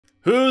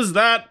Who's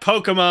that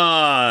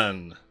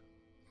Pokemon?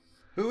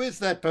 Who is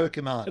that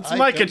Pokemon? It's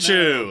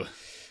Mikachu.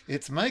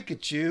 It's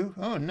Mikachu.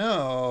 Oh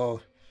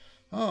no.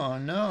 Oh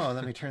no.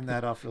 Let me turn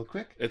that off real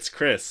quick. It's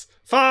Chris.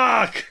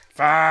 Fuck!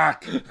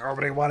 Fuck!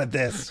 Nobody wanted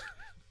this.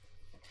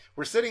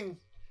 We're sitting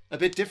a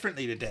bit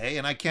differently today,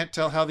 and I can't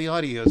tell how the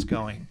audio is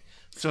going.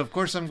 So, of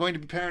course, I'm going to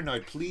be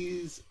paranoid.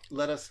 Please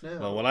let us know.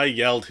 Well, when I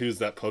yelled, "Who's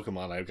that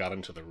Pokemon?" I got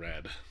into the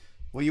red.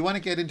 Well, you want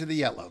to get into the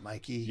yellow,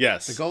 Mikey.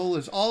 Yes. The goal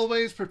is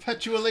always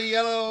perpetually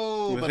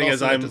yellow. The thing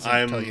is, I'm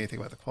I'm tell you anything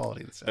about the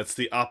quality of the sound. That's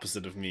the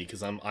opposite of me,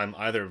 because I'm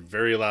either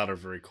very loud or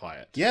very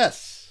quiet.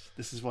 Yes.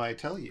 This is why I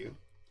tell you.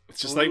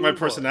 It's just like my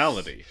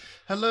personality.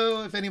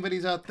 Hello, if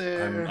anybody's out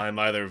there. I'm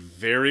either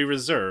very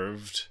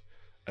reserved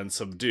and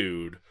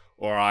subdued,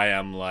 or I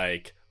am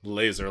like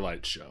laser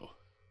light show.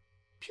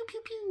 Pew,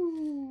 pew,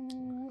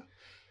 pew.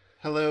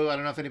 Hello, I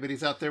don't know if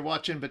anybody's out there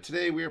watching, but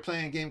today we are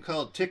playing a game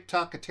called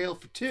Tock, A Tale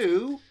for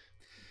Two.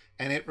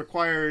 And it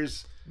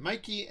requires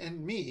Mikey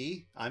and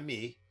me, I'm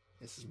me,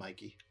 this is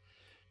Mikey,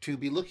 to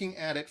be looking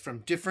at it from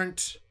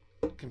different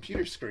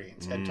computer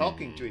screens and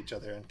talking to each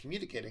other and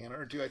communicating in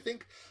order to, I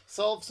think,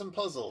 solve some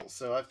puzzles.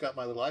 So I've got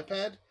my little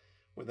iPad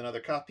with another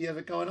copy of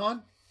it going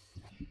on.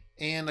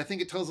 And I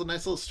think it tells a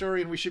nice little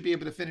story, and we should be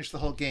able to finish the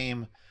whole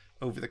game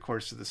over the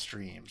course of the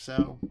stream.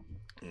 So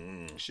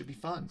it should be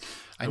fun.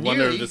 I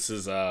wonder if this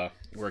is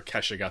where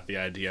Kesha got the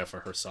idea for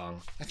her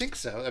song. I think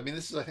so. I mean,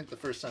 this is, I think, the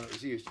first time it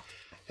was used.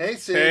 Hey,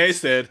 Sid. Hey,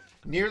 Sid.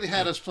 Nearly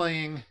had us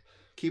playing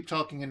Keep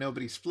Talking and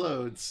Nobody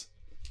Explodes,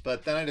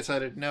 but then I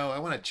decided, no, I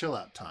want a chill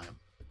out time.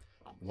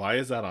 Why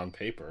is that on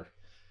paper?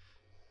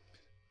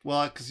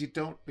 Well, because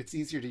it's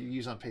easier to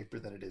use on paper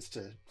than it is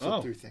to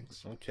flip through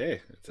things.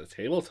 Okay. It's a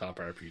tabletop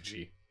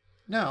RPG.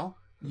 No,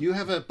 you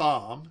have a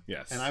bomb.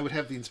 Yes. And I would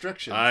have the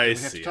instructions. We'd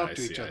have to talk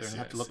to each other and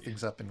have to look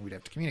things up, and we'd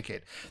have to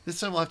communicate. This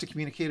time we'll have to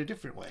communicate a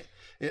different way.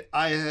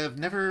 I have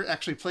never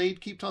actually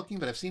played Keep Talking,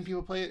 but I've seen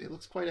people play it. It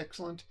looks quite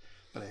excellent.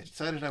 But I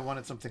decided I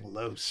wanted something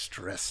low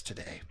stress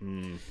today.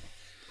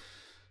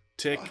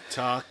 Tick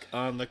tock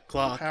on the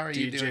clock. How are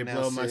you DJ doing now,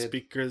 blow my Sid?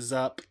 speakers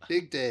up.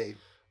 Big day.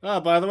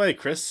 By the way,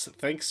 Chris,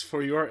 thanks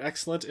for your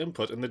excellent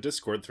input in the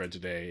Discord thread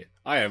today.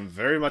 I am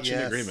very much in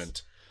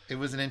agreement. It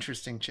was an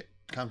interesting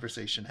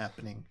conversation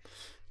happening.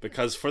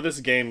 Because for this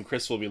game,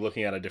 Chris will be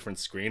looking at a different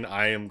screen.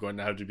 I am going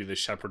to have to be the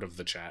shepherd of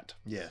the chat.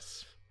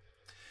 Yes.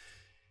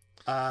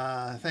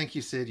 Thank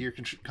you, Sid. Your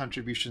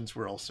contributions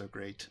were also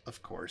great,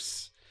 of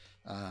course.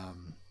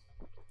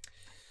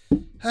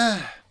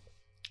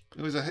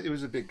 It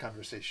was a big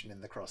conversation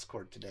in the cross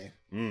court today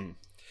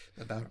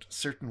about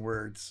certain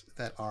words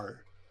that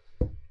are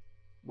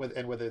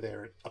whether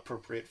they're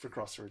appropriate for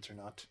crosswords or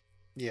not.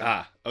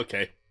 Yeah.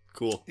 Okay.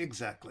 Cool.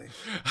 Exactly.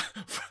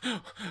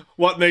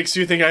 What makes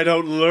you think I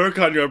don't lurk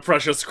on your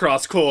precious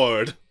cross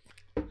cord?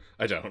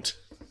 I don't.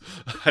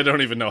 I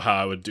don't even know how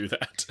I would do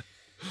that.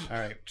 All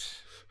right.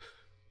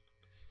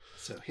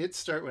 So hit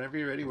start whenever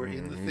you're ready. We're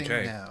in the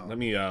thing now. Let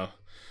me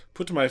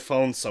put my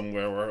phone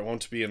somewhere where it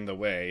won't be in the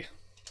way.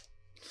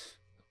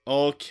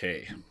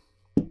 Okay.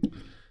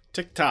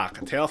 Tick tock,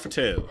 a tale for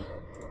two.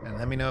 And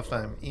let me know if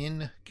I'm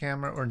in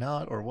camera or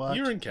not, or what.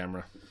 You're in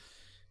camera.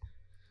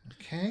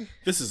 Okay.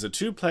 This is a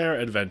two-player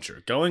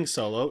adventure. Going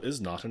solo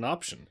is not an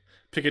option.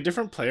 Pick a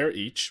different player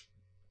each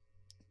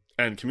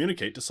and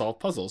communicate to solve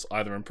puzzles,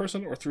 either in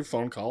person or through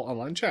phone call,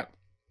 online chat.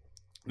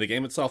 The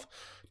game itself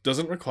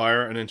doesn't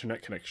require an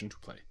internet connection to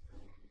play.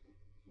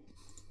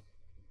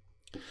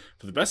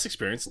 For the best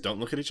experience, don't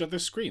look at each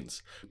other's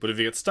screens. But if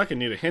you get stuck and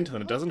need a hint,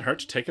 then it doesn't hurt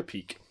to take a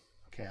peek.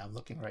 Okay, I'm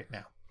looking right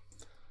now.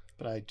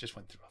 But I just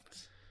went through all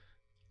this.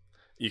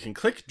 You can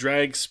click,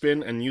 drag,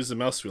 spin, and use the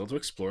mouse wheel to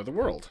explore the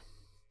world.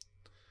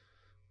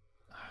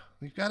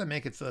 We've got to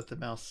make it so that the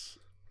mouse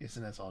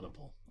isn't as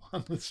audible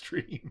on the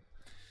stream.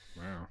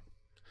 Wow.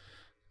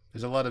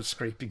 There's a lot of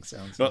scraping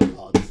sounds.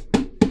 Well,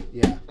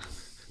 yeah.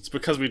 It's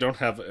because we don't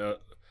have a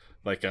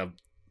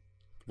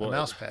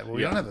mouse pad. Well,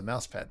 we don't have a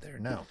mouse pad there,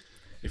 no.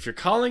 If you're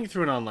calling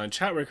through an online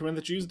chat, we recommend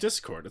that you use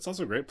Discord. It's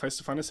also a great place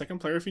to find a second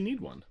player if you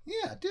need one.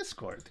 Yeah,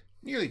 Discord.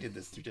 Nearly did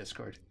this through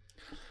Discord.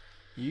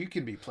 You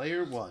can be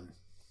player 1.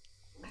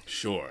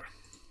 Sure.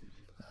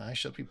 I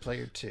shall be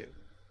player 2.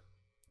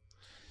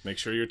 Make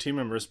sure your team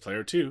member is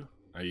player 2.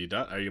 Are you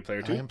done? Are you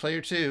player 2? I am player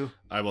 2.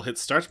 I will hit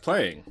start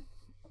playing.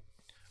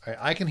 All right,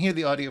 I can hear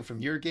the audio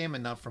from your game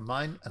and not from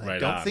mine, and I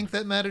don't think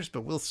that matters,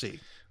 but we'll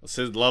see.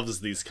 Sid loves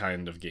these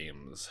kind of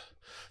games.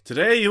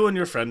 Today, you and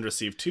your friend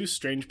received 2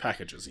 strange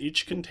packages.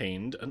 Each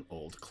contained an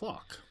old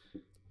clock.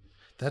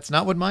 That's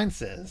not what mine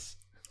says.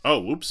 Oh,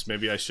 whoops.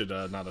 Maybe I should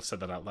not have said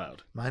that out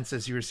loud. Mine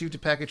says you received a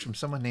package from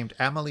someone named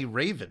Amelie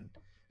Raven,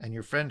 and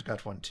your friend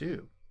got one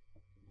too.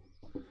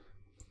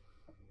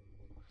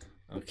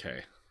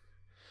 Okay.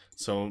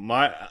 So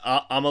my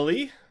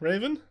Amelie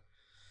Raven?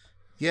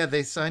 Yeah,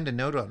 they signed a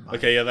note on mine.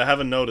 Okay, yeah, they have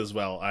a note as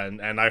well.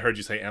 And I heard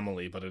you say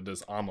Emily, but it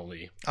is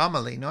Amelie.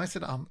 Amelie. No, I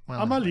said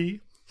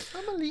Amelie.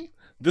 Amelie.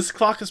 This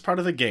clock is part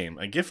of the game,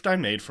 a gift I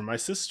made for my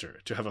sister.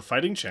 To have a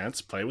fighting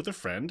chance, play with a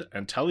friend,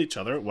 and tell each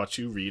other what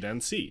you read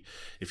and see.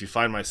 If you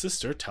find my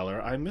sister, tell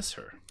her I miss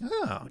her.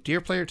 Oh, dear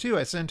player 2,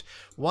 I sent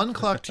 1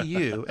 clock to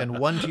you and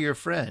 1 to your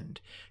friend.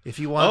 If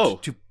you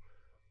want to...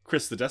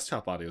 Chris, the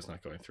desktop audio is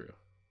not going through.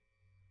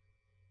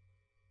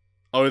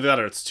 Oh, that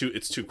or it's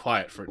too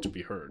quiet for it to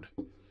be heard.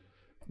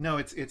 No,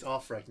 it's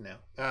off right now.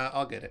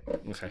 I'll get it.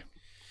 Okay.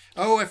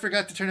 Oh, I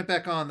forgot to turn it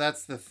back on.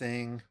 That's the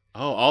thing.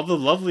 Oh, all the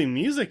lovely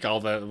music, all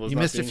that was. You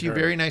missed a few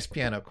very nice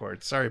piano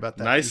chords. Sorry about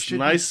that.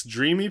 Nice,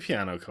 dreamy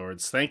piano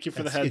chords. Thank you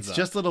for the heads up. It's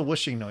just little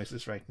whooshing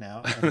noises right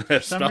now.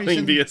 For some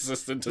reason, bee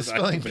assistant is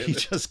spelling bee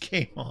just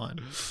came on.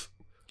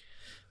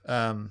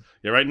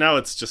 Yeah, right now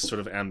it's just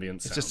sort of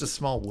ambient sound. It's just a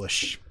small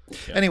whoosh.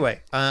 Yeah.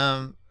 Anyway,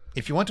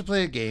 if you want to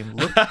play a game,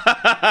 look.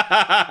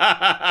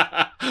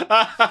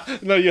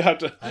 No, you have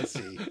to. I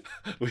see.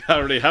 We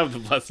already have the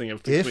blessing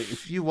of the queen.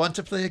 If you want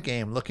to play a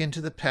game, look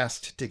into the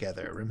past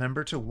together.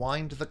 Remember to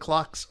wind the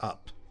clocks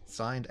up.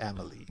 Signed,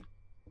 Amelie.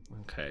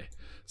 Okay.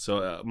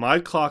 So my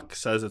clock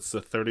says it's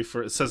the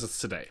 31st. It says it's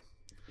today.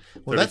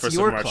 Well, that's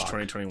your March, clock.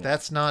 2021.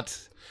 That's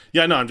not.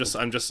 Yeah, no, I'm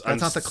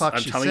not the clock.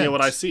 I'm telling you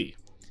what I see.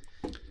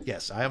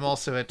 Yes, I am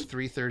also at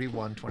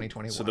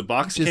 3/31/2021. So the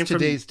box came from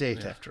today's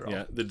date, after all.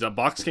 Yeah, the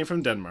box came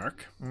from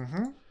Denmark.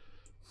 Mm-hmm.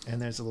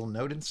 And there's a little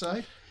note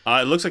inside.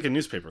 It looks like a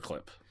newspaper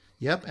clip.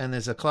 Yep, and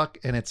there's a clock,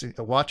 and it's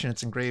a watch, and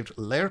it's engraved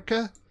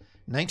Lerke,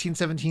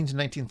 1917 to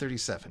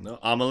 1937. No,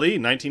 Amelie,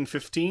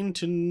 1915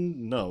 to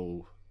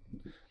no.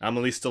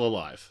 Amelie's still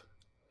alive.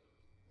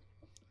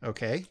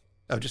 Okay.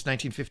 Oh, just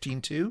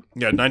 1915 too?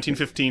 Yeah,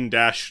 1915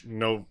 dash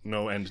no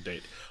end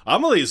date.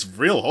 Amelie's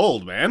real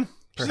old, man.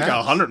 She's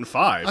got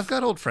 105. I've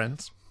got old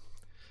friends.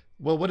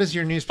 Well, what is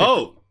your newspaper?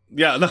 Oh,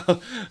 yeah, no.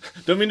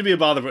 Don't mean to be a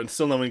bother, but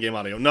still no in-game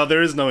audio. No,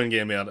 there is no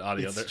in-game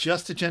audio. It's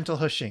just a gentle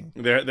hushing.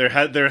 There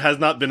has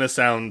not been a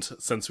sound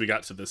since we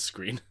got to this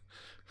screen.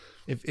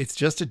 It's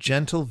just a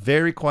gentle,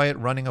 very quiet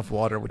running of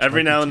water. Which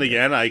every now and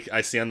again,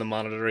 I see on the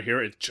monitor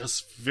here, it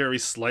just very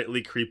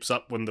slightly creeps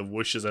up when the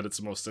whoosh is at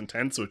its most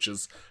intense, which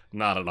is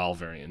not at all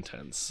very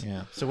intense.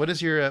 Yeah. So what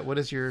is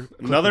your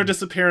another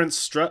disappearance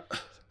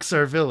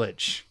Xar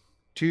Village,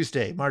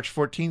 Tuesday, March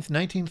 14th,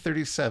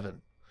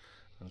 1937.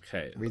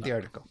 Okay. Read the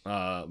article.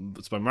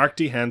 It's by Mark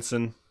D.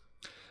 Hansen.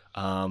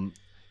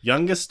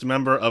 Youngest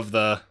member of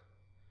the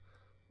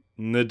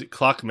Nd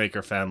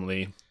Clockmaker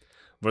family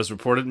was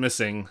reported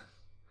missing.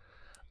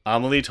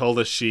 Amelie told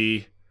us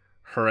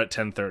her at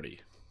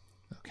 10:30.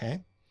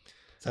 Okay.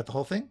 Is that the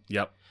whole thing?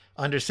 Yep.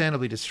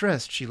 Understandably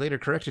distressed, she later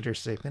corrected her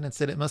statement and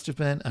said it must have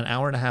been an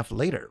hour and a half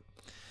later.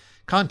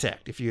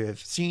 Contact. If you have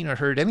seen or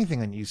heard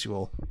anything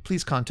unusual,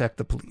 please contact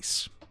the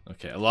police.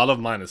 Okay, a lot of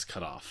mine is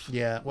cut off.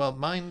 Yeah, well,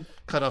 mine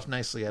cut off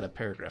nicely at a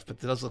paragraph, but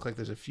it does look like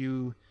there's a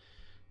few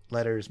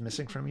letters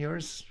missing from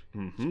yours.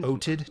 Mm-hmm.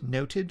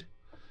 Noted.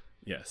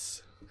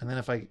 Yes. And then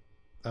if I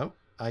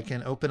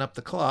can open up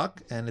the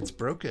clock and it's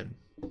broken.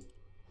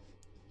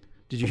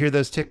 Did you hear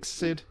those ticks,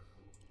 Sid?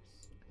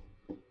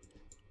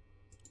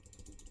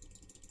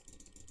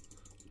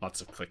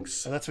 Lots of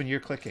clicks. Oh, that's when you're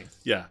clicking.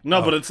 Yeah.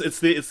 No, but it's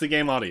the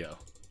game audio.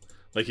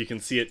 Like you can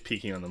see it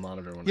peeking on the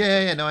monitor when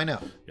Yeah, no, I know.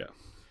 Yeah.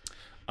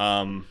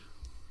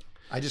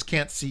 I just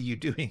can't see you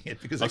doing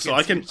it because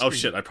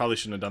shit, I probably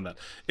shouldn't have done that.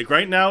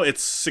 Right now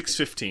it's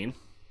 6:15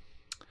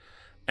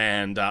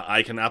 and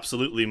I can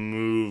absolutely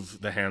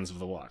move the hands of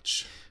the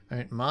watch. All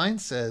right, mine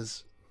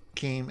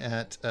came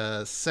at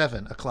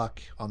 7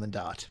 o'clock on the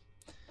dot.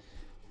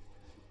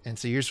 And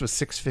so yours was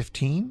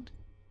 6:15?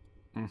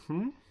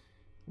 Mm-hmm.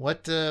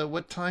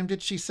 What time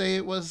did she say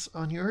it was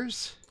on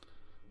yours?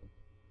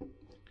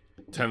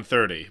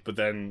 10:30, but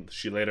then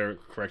she later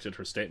corrected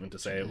her statement to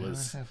say it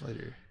was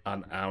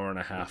an hour and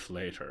a half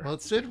later. Well,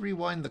 it said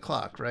rewind the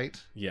clock, right?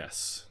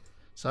 Yes.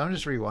 So I'm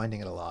just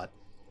rewinding it a lot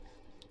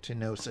to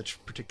know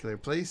such particular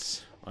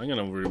place. I'm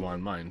gonna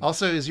rewind mine.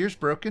 Also, is yours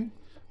broken?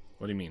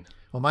 What do you mean?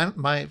 Well,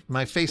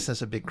 my face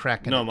has a big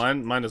crack in it. No,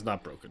 mine is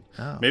not broken.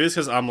 Oh. Maybe it's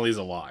because Amelie's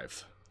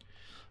alive.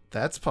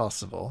 That's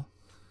possible.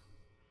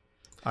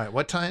 All right,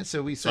 what time?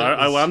 So we said so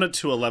I wound it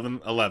to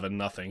 11,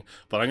 nothing.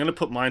 But I'm gonna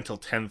put mine till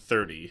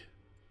 10:30.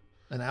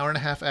 An hour and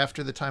a half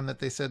after the time that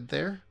they said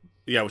there?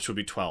 Yeah, which would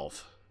be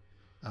 12.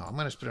 Oh, I'm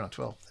going to just put it on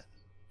 12 then.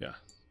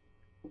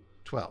 Yeah.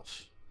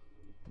 12.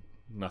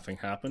 Nothing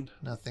happened?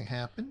 Nothing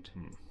happened.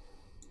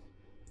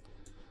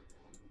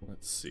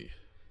 Let's see.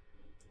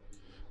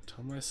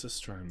 Tell my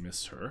sister I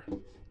miss her.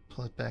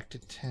 Pull it back to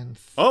 10.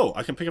 Oh,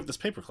 I can pick up this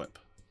paperclip.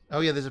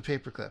 Oh, yeah, there's a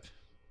paperclip.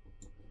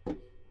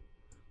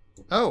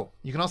 Oh,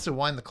 you can also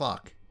wind the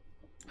clock.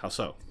 How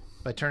so?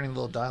 By turning the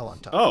little dial on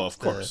top. Oh, of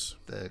course.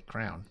 The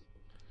crown.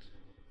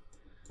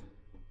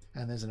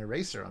 And there's an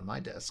eraser on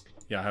my desk.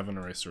 Yeah, I have an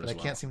eraser as well. But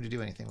I can't seem to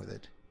do anything with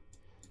it.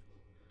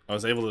 I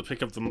was able to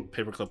pick up the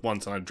paperclip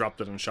once, and I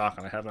dropped it in shock,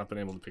 and I have not been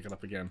able to pick it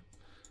up again.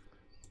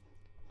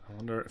 I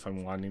wonder if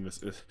I'm winding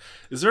this.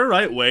 Is there a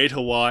right way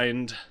to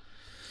wind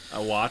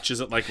a watch?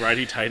 Is it like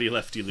righty-tighty,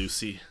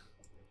 lefty-loosey?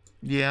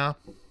 Yeah.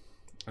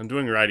 I'm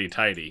doing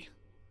righty-tighty.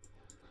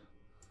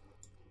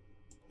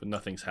 But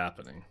nothing's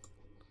happening.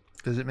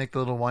 Does it make the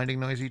little winding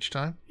noise each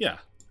time? Yeah.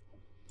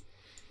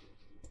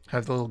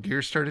 Have the little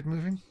gears started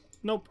moving?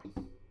 Nope.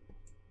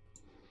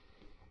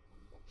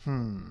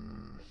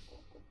 Hmm.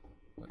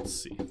 Let's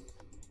see.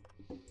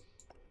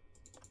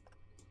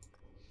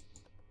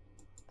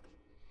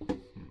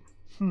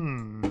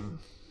 Hmm.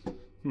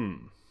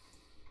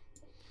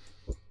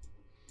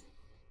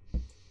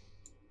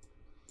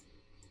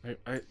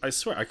 I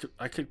swear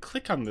I could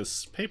click on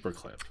this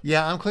paperclip.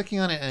 Yeah, I'm clicking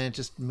on it and it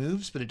just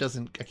moves, but it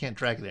doesn't. I can't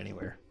drag it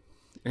anywhere.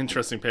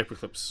 Interesting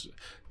paperclip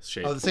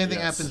shape. Oh, the same thing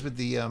happens with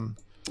the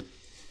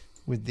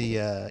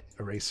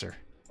eraser.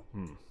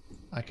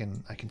 I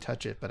can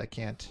touch it, but I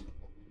can't.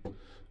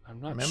 I'm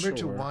not Remember sure.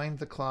 to wind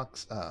the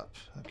clocks up.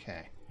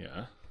 Okay.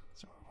 Yeah.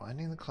 So we're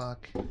winding the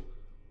clock.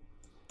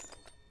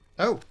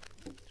 Oh.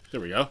 There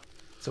we go.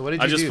 So what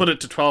did you do? I just put it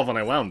to 12 and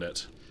I wound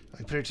it.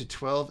 I put it to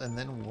 12 and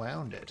then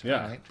wound it.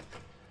 Yeah. All right.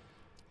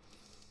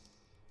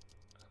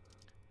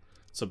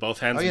 So both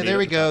hands. Oh yeah, meet there at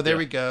we the go. top. There Yeah.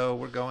 we go.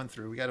 We're going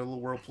through. We got a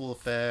little whirlpool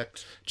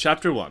effect.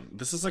 Chapter 1.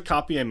 This is a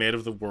copy I made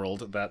of the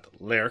world that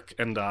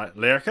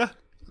Lerka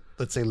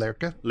Let's say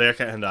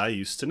Lerka. and I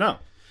used to know.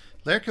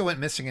 Lerka went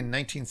missing in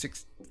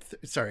 1960.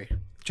 Sorry,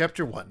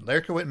 Chapter 1.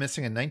 Lerka went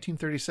missing in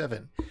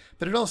 1937,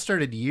 but it all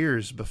started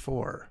years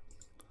before.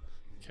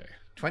 Okay.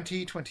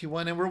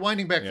 2021, and we're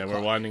winding back. Yeah, the we're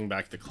clock winding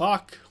back the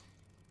clock.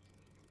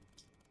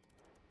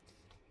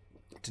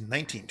 to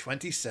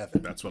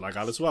 1927, That's what I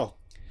got as well.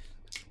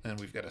 and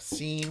we've got a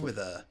scene with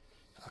a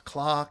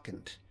clock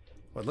and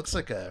what looks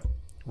like a.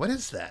 What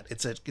is that?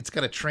 It's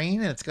got a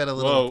train and it's got a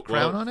little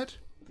crown on it.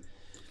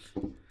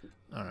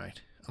 All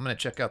right, I'm gonna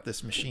check out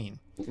this machine.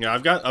 Yeah,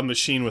 I've got a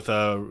machine with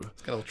a.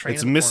 It's got a little train.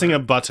 It's in the missing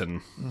corner. a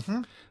button.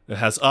 It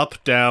has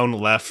up, down,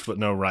 left, but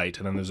no right,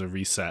 and then there's a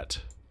reset.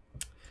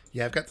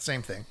 Yeah, I've got the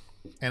same thing,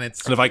 and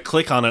it's And if I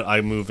click on it, I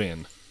move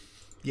in.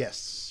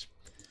 yes.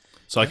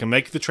 So I can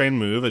make the train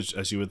move,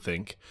 as you would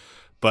think,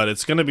 but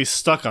it's going to be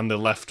stuck on the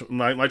left.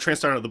 My train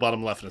started at the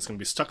bottom left, and it's going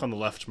to be stuck on the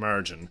left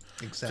margin.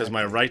 Exactly. Because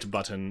my right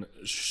button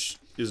is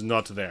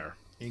not there.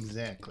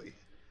 Exactly.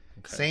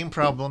 Same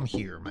problem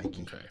here,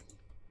 Mikey. Okay.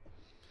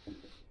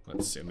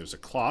 Let's see. And there's a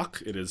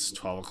clock. It is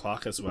 12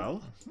 o'clock as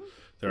well.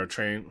 There's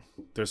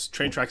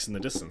train tracks in the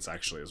distance,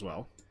 actually, as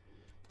well.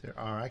 There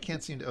are. I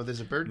can't seem to. Oh, there's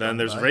a bird. Then going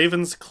there's by.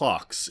 Raven's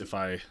clocks. If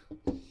I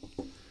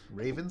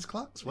Ravens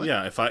clocks. What?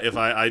 Yeah, if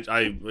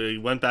I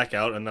went back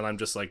out and then I'm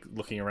just like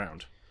looking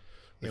around.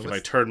 Like if I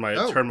turn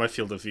my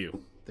field of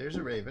view. There's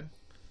a raven,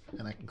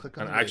 and I can click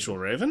on An the actual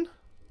raven?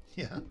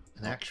 Yeah,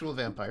 an actual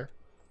vampire.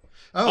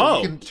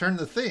 Oh. You can turn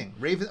the thing.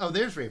 Raven. Oh,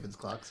 there's Raven's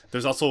clocks.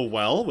 There's also a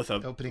well with a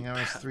Opening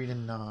hours 3 to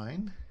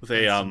 9. with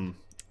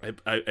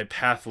a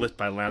path lit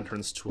by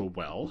lanterns to a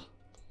well.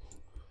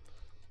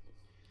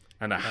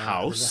 And a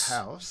house. There's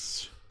a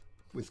house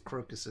with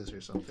crocuses or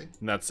something.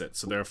 And that's it.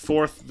 So there are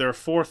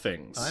four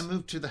things. I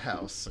moved to the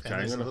house, Okay, and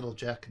there's I'm gonna- a little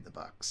Jack in the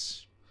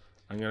Box.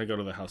 I'm gonna go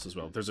to the house as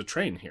well. There's a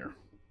train here.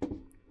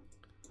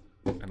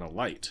 And a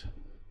light.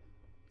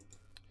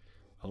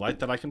 A light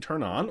that I can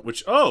turn on,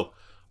 which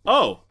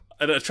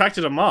it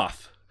attracted a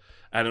moth.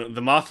 And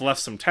the moth left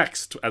some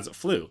text as it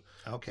flew.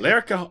 Okay.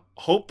 Lerka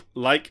hope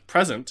like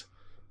present.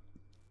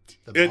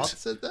 The moth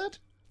said that?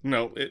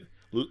 No,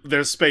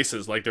 there's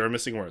spaces, like there are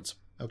missing words.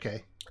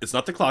 Okay. It's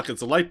not the clock,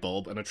 it's a light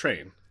bulb and a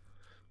train.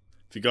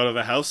 If you go to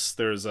the house,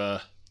 there's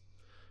a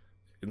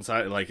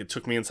inside, like it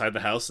took me inside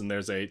the house, and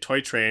there's a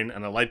toy train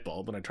and a light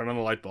bulb, and I turn on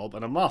the light bulb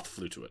and a moth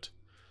flew to it.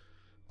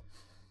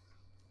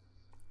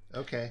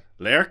 Okay.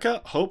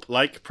 Lerka hope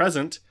like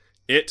present,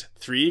 it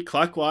 3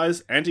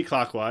 clockwise,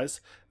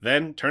 anti-clockwise,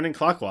 then turning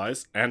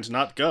clockwise and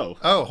not go.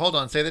 Oh, hold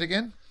on. Say that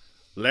again.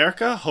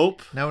 Lerka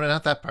hope No,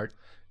 not that part.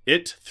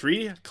 it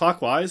 3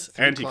 clockwise,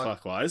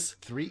 anti-clockwise.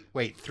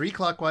 3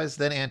 clockwise,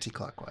 then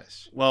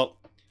anti-clockwise. Well,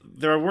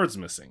 there are words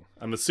missing.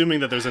 I'm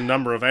assuming that there's a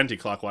number of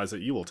anti-clockwise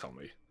that you will tell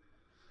me.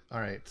 All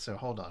right, so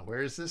hold on.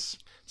 Where is this?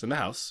 It's in the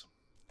house.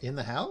 In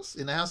the house?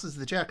 In the house is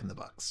the Jack in the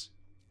Box.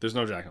 There's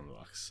no Jack in the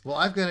Box. Well,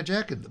 I've got a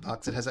Jack in the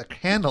Box that has a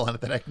handle on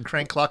it that I can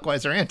crank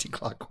clockwise or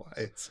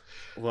anti-clockwise.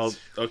 Well,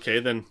 okay,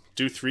 then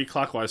do 3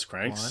 clockwise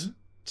cranks. 1,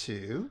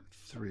 2,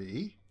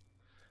 3.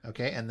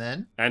 Okay, and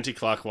then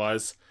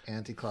Anti-clockwise.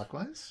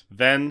 anti-clockwise.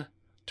 Then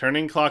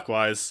turning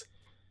clockwise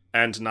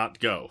and not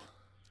go.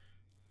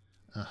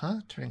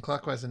 Turning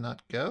clockwise and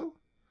not go.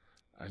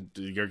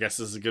 Your guess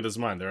is as good as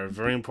mine. There are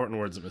very important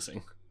words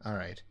missing. All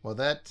right. Well,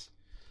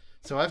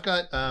 so I've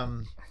got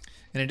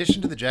in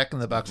addition to the Jack in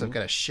the Box, I've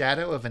got a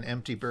shadow of an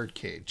empty bird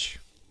cage.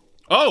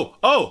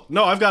 Oh,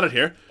 no, I've got it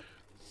here.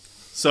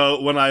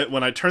 So when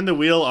I turn the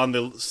wheel on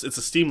it's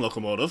a steam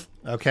locomotive.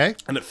 Okay.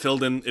 And it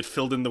filled in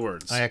the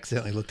words. I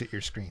accidentally looked at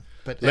your screen.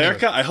 But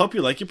Lerka, anyway. I hope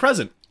you like your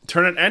present.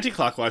 Turn it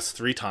anti-clockwise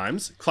 3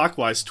 times,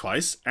 clockwise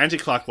twice,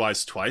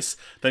 anti-clockwise twice,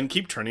 then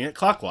keep turning it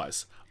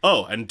clockwise.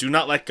 Oh, and do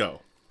not let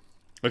go.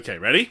 Okay,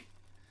 ready?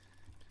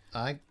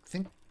 I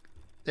think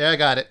there, I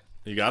got it.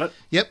 You got it?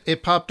 Yep,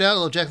 it popped out. A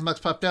little Jack in the Box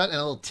popped out, and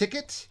a little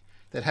ticket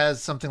that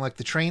has something like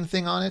the train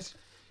thing on it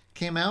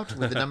came out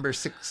with the number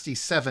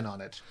 67 on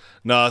it.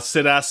 No,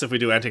 Sid asked if we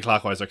do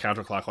anti-clockwise or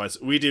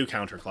counterclockwise. We do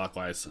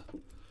counterclockwise.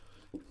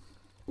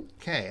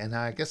 Okay, and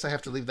I guess I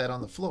have to leave that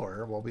on the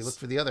floor while we look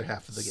for the other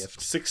half of the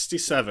gift.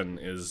 67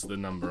 is the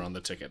number on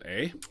the ticket,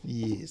 eh?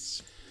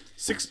 Yes.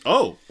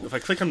 Oh, if I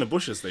click on the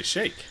bushes, they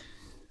shake.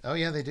 Oh,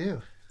 yeah, they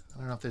do. I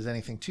don't know if there's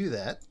anything to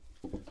that.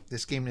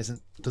 This game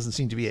doesn't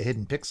seem to be a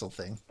hidden pixel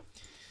thing.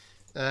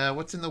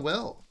 What's in the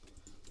well?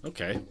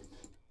 Okay.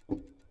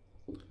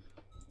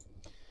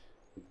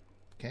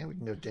 Okay, we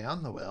can go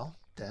down the well.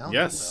 Down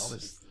Yes. the well.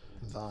 There's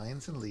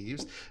vines and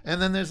leaves.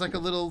 And then there's like a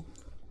little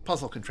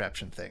puzzle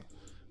contraption thing.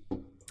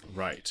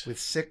 Right. With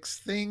 6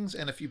 things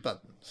and a few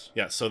buttons.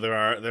 Yeah, so there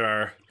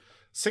are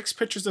 6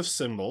 pictures of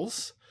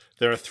symbols.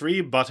 There are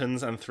 3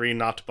 buttons and 3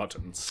 not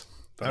buttons.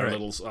 That All are right.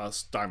 little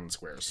diamond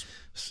squares.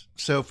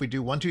 So if we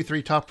do 1, 2,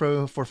 3 top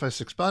row, 4, 5,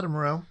 6 bottom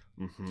row,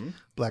 Mm-hmm.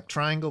 black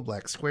triangle,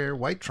 black square,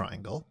 white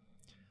triangle,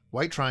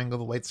 white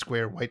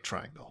square, white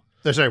triangle.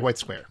 Sorry, white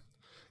square.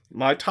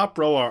 My top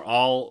row are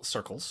all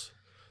circles.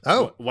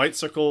 Oh, White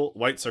circle,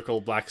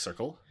 black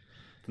circle.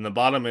 And the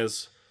bottom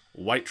is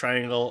white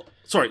triangle.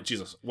 Sorry,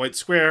 Jesus. White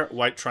square,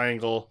 white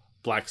triangle,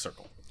 black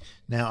circle.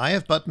 now I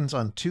have buttons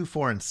on 2,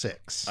 4, and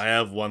 6. I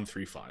have 1,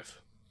 3,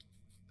 5.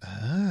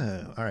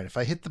 Oh, all right. If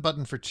I hit the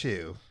button for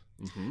 2,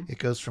 Mm-hmm. it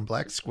goes from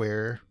black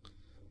square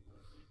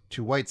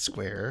to white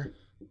square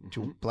to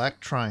Mm-hmm. black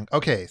triangle.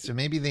 Okay, so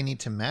maybe they need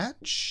to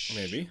match.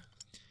 Maybe.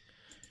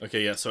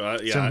 Okay, yeah, so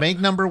yeah. So make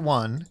number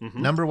 1,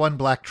 number 1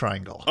 black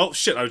triangle. Oh,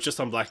 shit, I was just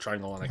on black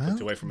triangle and I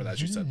clicked away from it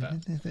as you said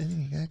that.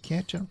 You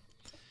can't jump.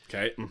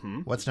 Okay,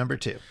 mm-hmm. What's number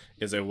 2?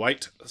 Is a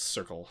white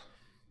circle.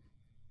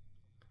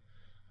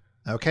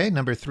 Okay,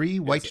 number 3,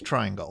 white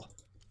triangle.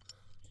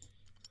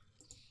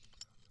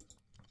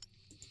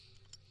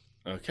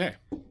 Okay,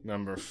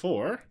 number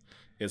 4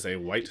 is a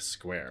white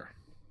square.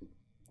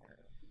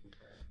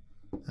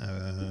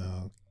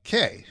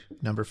 Okay,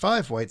 number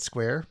 5, white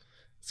square.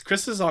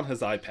 Chris is on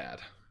his iPad.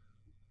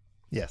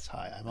 Yes,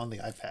 hi, I'm on the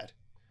iPad.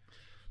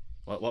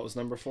 What was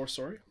number 4,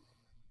 sorry?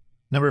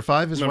 Number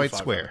 5 is Number white 5,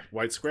 square.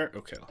 White square?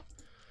 Okay.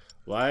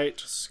 White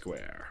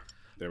square.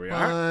 There we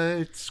are.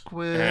 White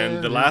square.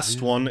 And the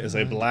last one is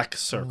a black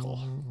circle.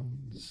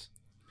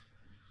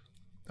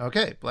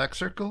 Okay, black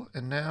circle,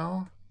 and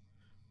now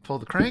pull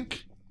the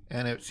crank,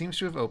 and it seems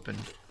to have opened.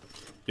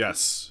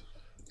 Yes.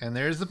 And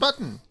there's the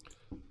button.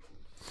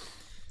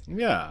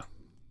 Yeah.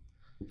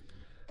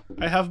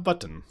 I have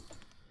button.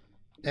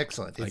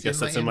 Excellent. I guess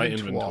that's in my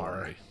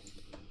inventory.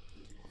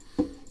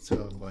 So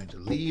I'm going to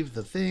leave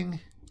the thing.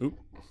 Oop.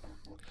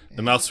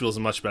 The mouse wheel is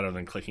much better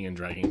than clicking and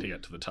dragging to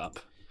get to the top.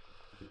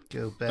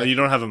 Go back. Oh, you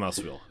don't have a mouse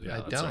wheel. Yeah, I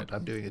that's don't. right.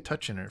 I'm doing a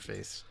touch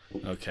interface.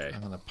 Okay. I'm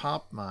going to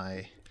pop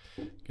my...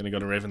 Gonna go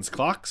to Raven's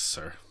Clocks,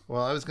 or?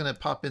 Well, I was going to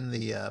pop in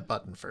the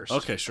button first.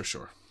 Okay,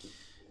 sure.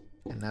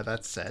 And now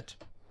that's set.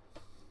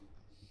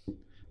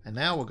 And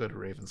now we'll go to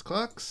Raven's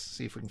Clocks,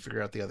 see if we can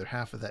figure out the other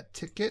half of that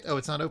ticket. Oh,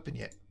 it's not open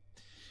yet.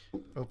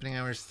 Opening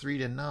hours 3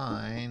 to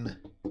 9.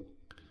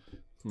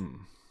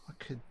 What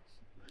could...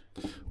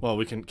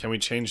 Well, can we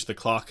change the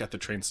clock at the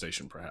train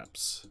station,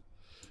 perhaps?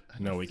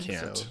 No, we think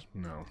can't. so.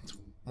 No.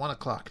 1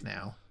 o'clock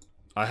now.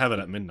 I have it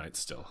at midnight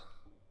still.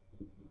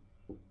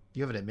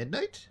 You have it at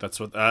midnight? That's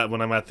what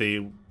when I'm at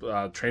the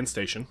train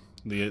station.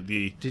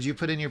 The Did you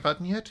put in your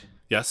button yet?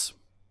 yes.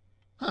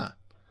 Huh.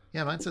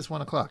 Yeah, mine says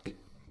 1 o'clock.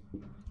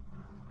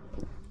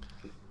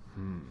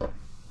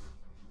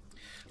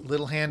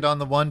 Little hand on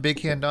the 1, big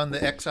hand on the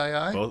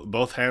XII.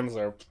 Both hands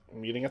are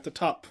meeting at the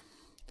top.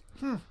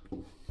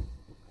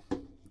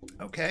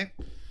 Okay.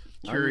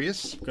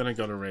 Curious. I'm gonna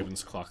go to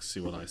Raven's Clock, see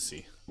what I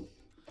see.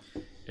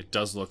 It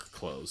does look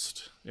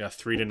closed. Yeah,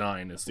 3 to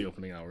 9 is the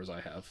opening hours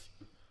I have.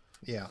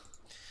 Yeah.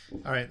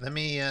 All right, let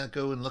me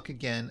go and look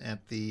again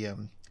at the...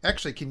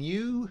 Actually, can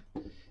you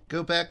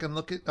go back and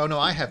look at... Oh, no,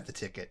 I have the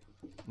ticket.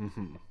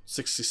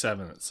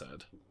 67, it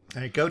said.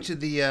 All right, go to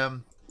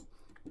the...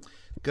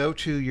 Go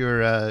to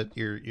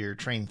your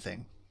train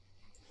thing.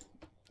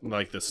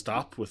 Like the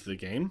stop with the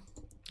game?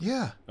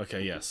 Yeah.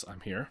 Okay, yes, I'm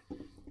here.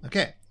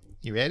 Okay.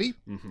 You ready?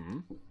 Mm-hmm.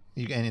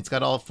 And it's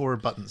got all 4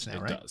 buttons now,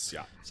 right? It does,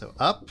 yeah. So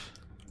up,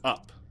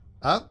 Up,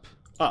 up,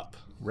 up,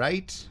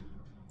 right,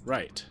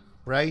 right,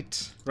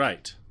 right,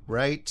 right,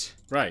 right,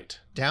 right,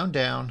 down,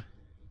 down,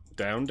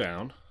 down,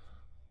 down,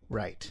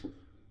 right.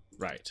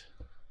 right.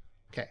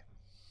 Okay.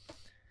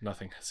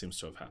 Nothing seems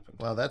to have happened.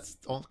 Well, that's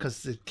all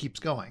because it keeps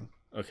going.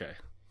 Okay.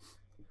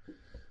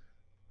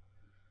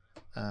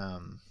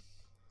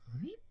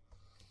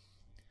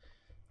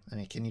 I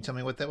mean, can you tell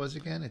me what that was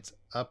again? It's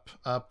up,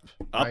 up,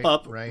 Up, right,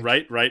 up,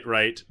 right.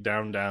 right,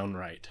 down, down,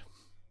 right.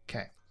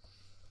 Okay.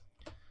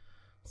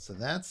 So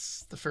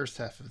that's the first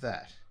half of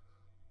that.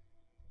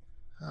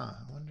 Huh,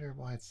 I wonder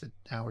why it's an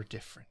hour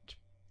different.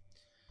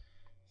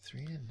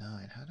 3 to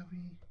 9. How do we...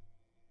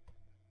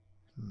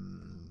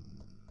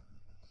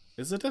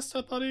 Is the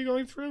desktop audio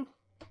going through?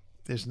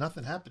 There's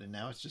nothing happening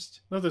now. It's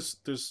just... No, there's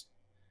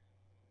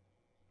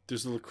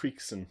little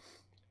creaks and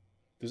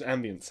there's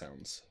ambient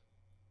sounds.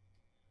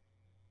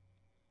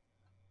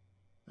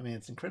 I mean,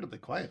 it's incredibly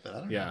quiet, but I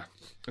don't know. Yeah,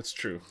 it's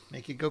true.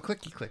 Make it go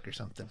clicky click or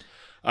something.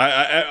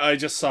 I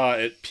just saw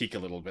it peak a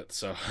little bit,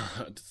 so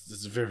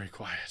it's very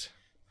quiet.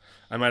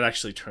 I might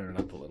actually turn it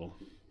up a little.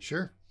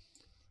 Sure.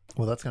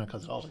 Well, that's going to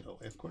cause it all to go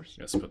away, of course.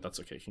 Yes, but that's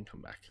okay. It can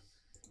come back.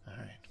 All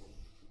right.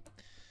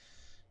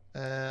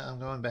 I'm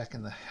going back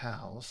in the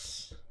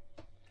house.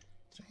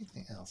 Is there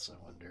anything else, I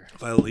wonder?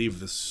 If I leave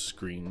this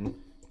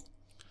screen...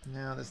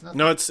 No, there's nothing.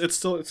 No, it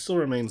still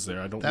remains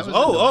there. I don't... That was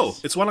oh!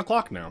 It's 1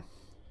 o'clock now.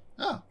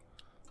 Oh.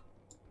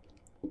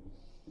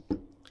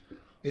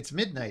 It's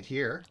midnight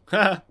here.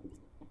 Now,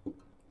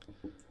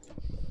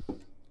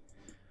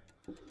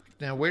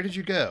 where did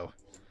you go?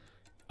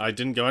 I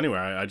didn't go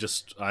anywhere.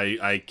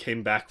 I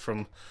came back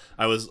from...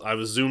 I was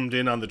zoomed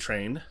in on the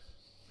train.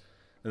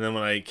 And then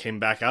when I came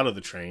back out of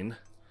the train,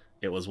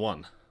 it was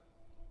 1.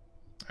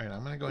 All right,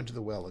 I'm going to go into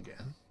the well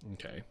again.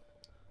 Okay.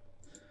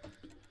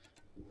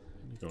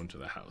 Go into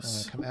the I'm house.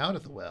 going to come out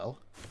of the well.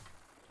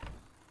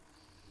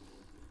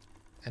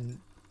 And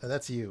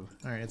that's you.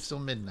 All right, it's still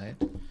midnight.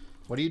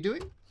 What are you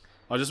doing?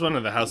 I just went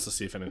into the house to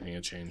see if anything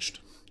had changed.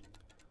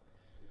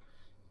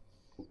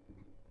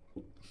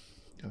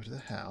 Go to the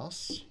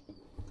house.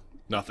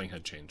 Nothing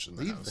had changed in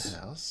the house. Leave the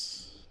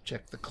house.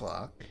 Check the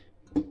clock.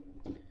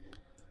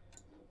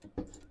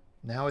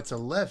 Now it's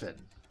 11.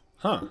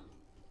 Huh.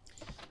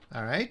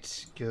 All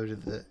right. Go to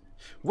the...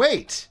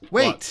 Wait!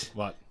 Wait!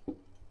 What?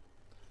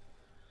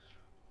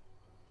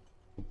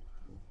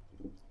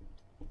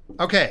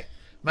 Okay.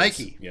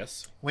 Mikey.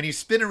 Yes. When you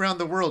spin around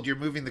the world, you're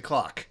moving the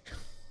clock.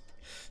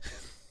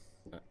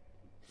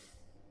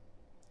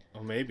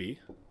 Oh, maybe.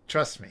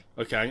 Trust me.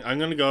 Okay, I'm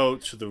going to go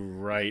to the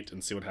right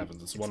and see what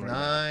happens. It's 1 right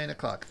 9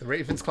 o'clock. The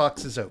Raven's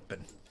clocks is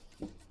open.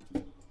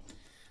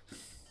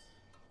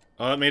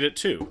 Oh, that made it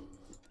 2.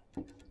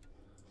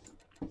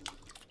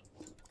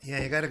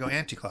 Yeah, you got to go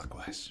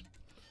anti-clockwise.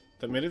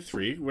 That made it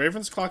 3.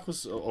 Raven's clock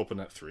was open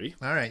at 3.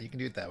 All right, you can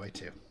do it that way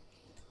too.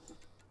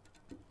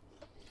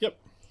 Yep.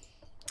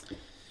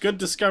 Good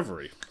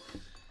discovery.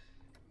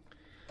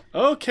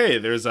 Okay,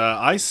 there's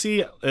I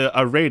see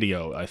a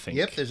radio, I think.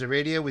 Yep, there's a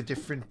radio with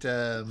different,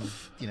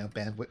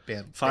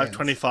 bandwidth.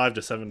 525 to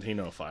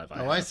 1705.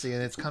 I see,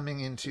 and it's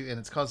coming into, and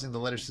it's causing the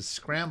letters to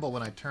scramble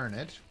when I turn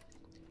it.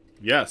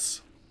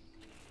 Yes.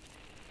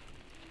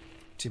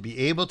 To be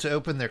able to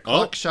open their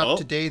clock shop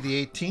today,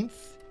 the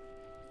 18th,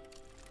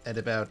 at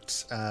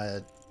about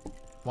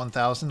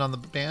 1,000 on the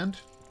band.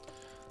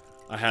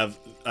 I have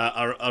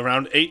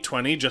around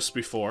 8:20, just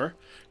before.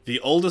 The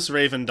oldest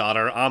Raven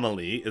daughter,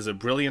 Amelie, is a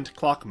brilliant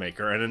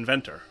clockmaker and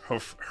inventor.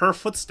 Her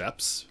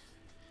footsteps.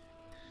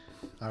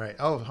 All right.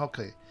 Oh,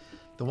 okay.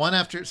 The one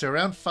after, so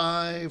around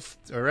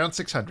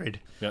 600.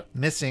 Yep.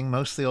 Missing,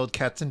 mostly old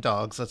cats and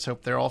dogs. Let's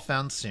hope they're all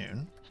found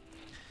soon.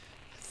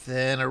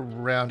 Then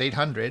around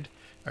 800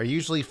 are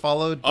usually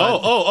followed by...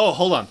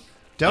 hold on.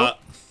 Don't...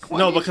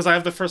 No, because I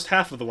have the first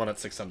half of the one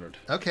at 600.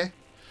 Okay.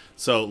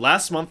 So,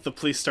 last month, the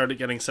police started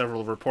getting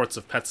several reports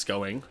of pets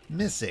going...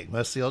 Missing,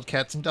 mostly old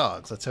cats and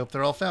dogs. Let's hope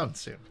they're all found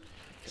soon.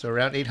 So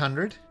around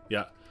 800?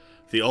 Yeah.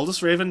 The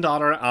oldest Raven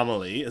daughter,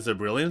 Amelie, is a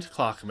brilliant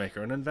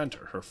clockmaker and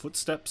inventor. Her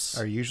footsteps...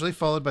 are usually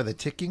followed by the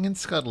ticking and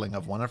scuttling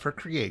of one of her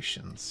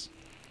creations.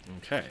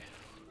 Okay.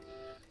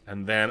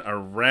 And then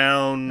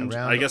around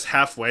I guess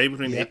halfway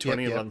between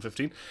 8:20 and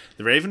 11:15,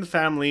 the Raven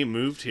family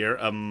moved here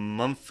a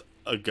month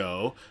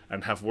ago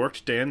and have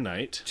worked day and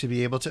night to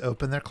be able to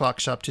open their clock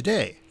shop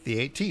today, the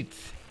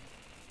 18th.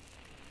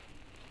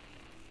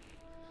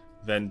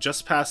 Then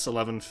just past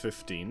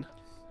 11:15,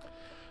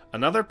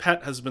 another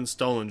pet has been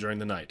stolen during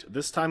the night.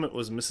 This time it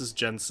was Mrs.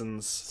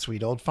 Jensen's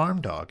sweet old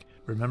farm dog.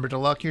 Remember to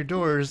lock your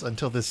doors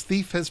until this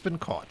thief has been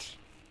caught.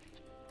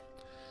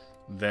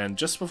 Then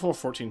just before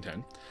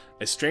 14:10,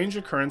 a strange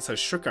occurrence has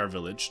shook our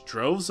village.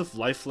 Droves of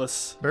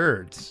lifeless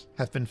birds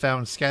have been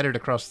found scattered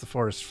across the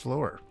forest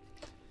floor.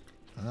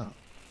 Oh.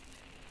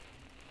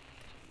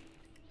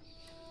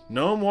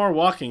 No more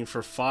walking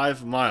for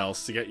 5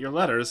 miles to get your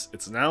letters.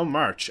 It's now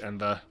March, and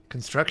the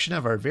construction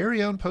of our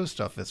very own post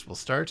office will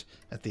start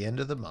at the end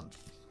of the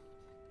month.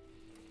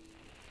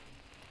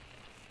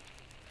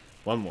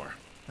 One more.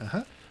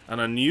 Uh-huh. An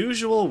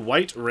unusual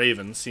white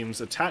raven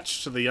seems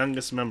attached to the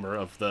youngest member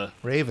of the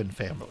Raven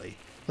family.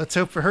 Let's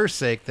hope for her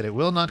sake that it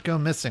will not go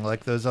missing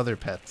like those other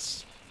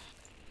pets.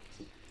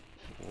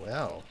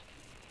 Well.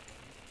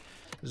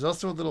 There's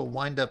also a little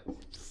wind-up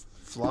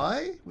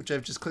fly, which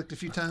I've just clicked a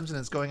few times, and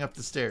it's going up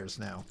the stairs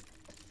now.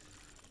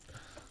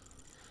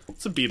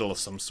 It's a beetle of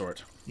some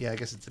sort. Yeah, I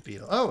guess it's a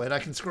beetle. Oh, and I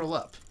can scroll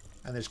up,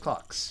 and there's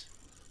clocks.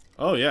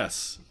 Oh,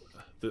 yes.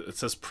 It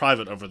says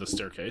private over the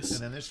staircase. And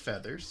then there's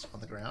feathers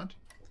on the ground.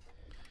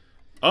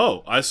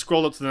 Oh, I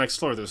scrolled up to the next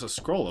floor. There's a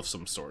scroll of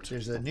some sort.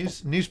 There's a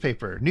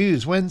newspaper.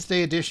 News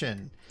Wednesday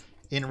edition.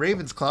 In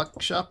Raven's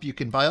Clock Shop, you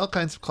can buy all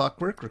kinds of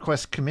clockwork,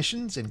 request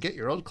commissions, and get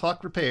your old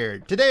clock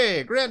repaired.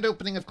 Today, grand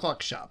opening of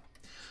Clock Shop.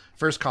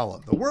 First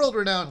column. The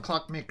world-renowned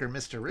clockmaker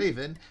Mr.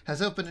 Raven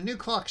has opened a new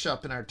clock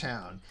shop in our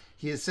town.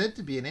 He is said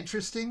to be an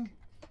interesting...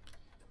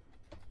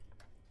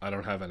 I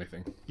don't have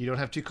anything. You don't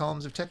have 2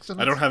 columns of text on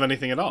this? I don't have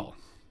anything at all.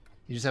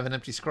 You just have an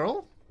empty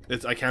scroll?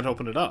 I can't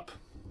open it up.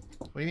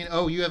 What do you mean?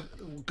 Oh, you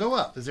have... Go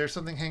up. Is there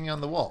something hanging on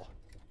the wall?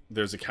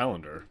 there's a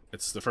calendar.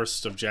 It's the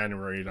 1st of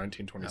January, Oh,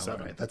 1927.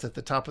 all right. That's at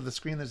the top of the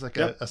screen. There's like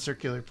Yep. a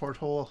circular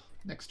porthole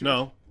next to it.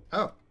 No.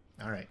 Oh,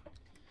 all right.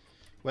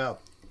 Well,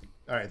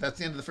 all right. That's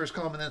the end of the first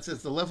column, and that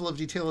says the level of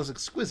detail is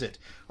exquisite.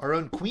 Our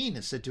own queen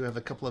is said to have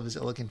a couple of his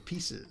elegant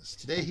pieces.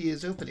 Today he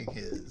is opening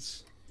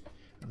his.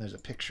 And there's a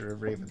picture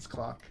of Raven's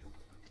clock.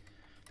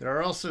 There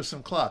are also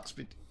some clocks,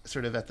 but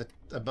sort of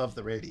above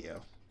the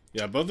radio.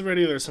 Yeah, above the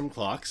radio there's some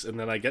clocks, and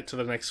then I get to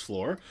the next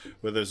floor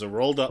where there's a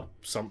rolled up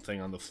something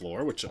on the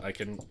floor, which I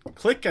can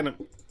click and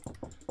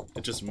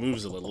it just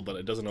moves a little, but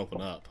it doesn't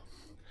open up.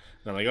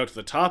 Then I go to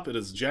the top. It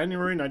is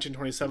January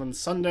 1927,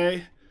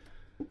 Sunday,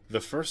 the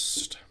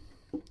 1st.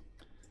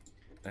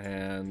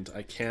 And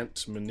I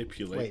can't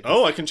manipulate. Wait.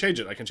 Oh, I can change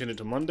it. I can change it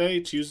to Monday,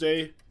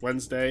 Tuesday,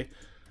 Wednesday.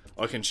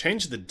 Oh, I can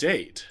change the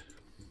date.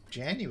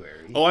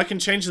 January? Oh, I can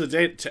change the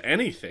date to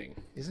anything.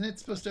 Isn't it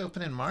supposed to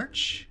open in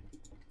March?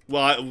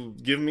 Well,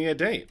 give me a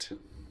date.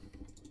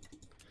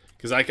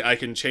 Because I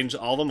can change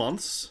all the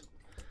months.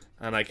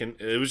 And I can...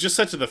 It was just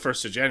set to the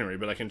 1st of January,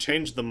 but I can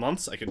change the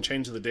months. I can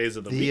change the days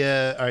of the week.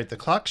 All right, the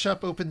clock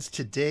shop opens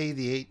today,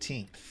 the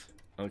 18th.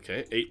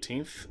 Okay,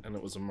 18th, and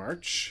it was a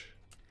March.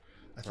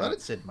 I thought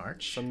it said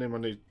March. Sunday,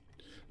 Monday.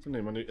 It's I don't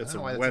a know why that's in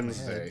my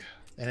Wednesday. head.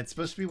 And it's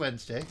supposed to be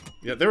Wednesday.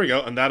 Yeah, there we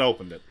go, and that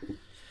opened it.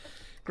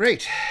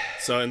 Great.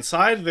 So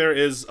inside there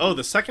is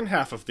the second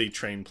half of the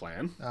train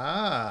plan,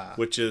 Ah.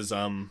 which is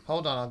Hold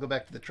on, I'll go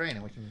back to the train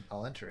and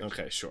I'll enter it.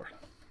 okay, sure.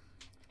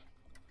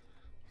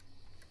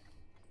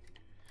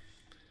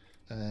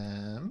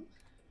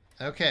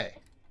 Okay.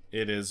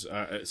 It is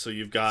so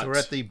you've got So we're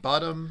at the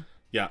bottom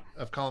yeah.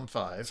 of column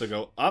 5. So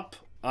go up,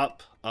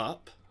 up,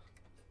 up,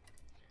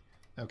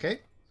 Okay.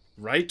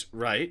 right,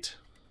 right,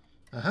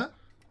 Uh-huh.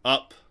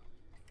 up,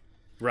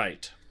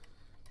 right.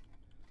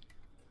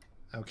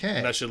 Okay.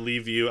 And that should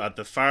leave you at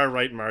the far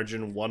right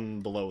margin,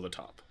 one below the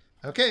top.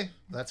 Okay,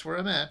 that's where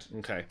I'm at.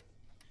 Okay.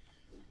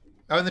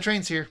 Oh, and the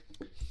train's here.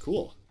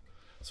 Cool.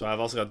 So I've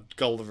also got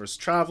Gulliver's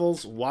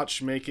Travels,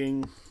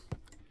 watchmaking,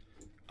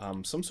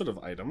 some sort of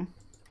item,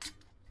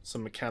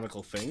 some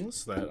mechanical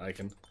things that I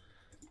can...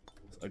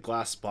 A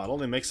glass bottle.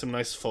 They make some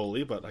nice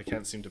foley, but I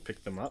can't seem to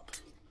pick them up.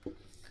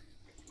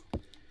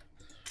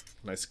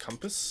 Nice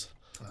compass.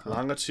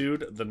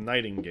 Longitude, the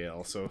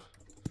Nightingale. So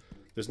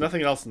there's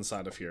nothing else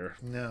inside of here.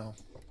 No.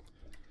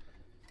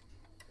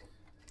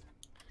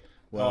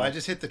 Well, I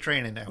just hit the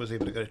train and I was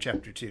able to go to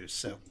chapter 2,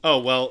 so... Oh,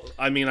 well,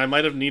 I mean, I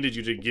might have needed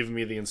you to give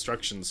me the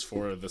instructions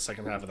for the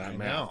second half of that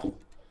map. No,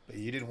 but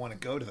you didn't want to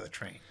go to the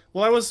train.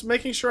 Well, I was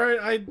making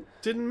sure I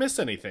didn't miss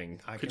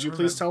anything. I Could can you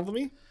please remember. tell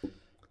me?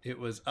 It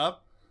was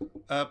up.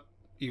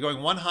 You're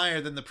going one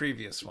higher than the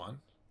previous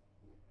one.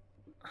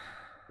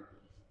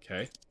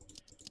 Okay.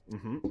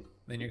 Mm-hmm.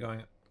 Then you're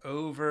going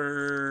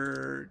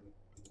over...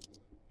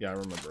 Yeah, I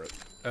remember it.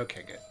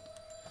 Okay, good.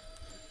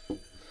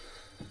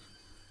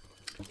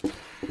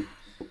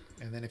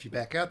 And then if you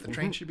back out, the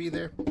train should be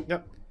there.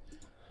 Yep.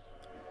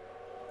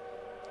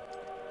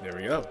 There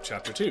we go.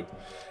 Chapter 2.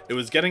 It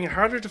was getting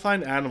harder to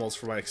find animals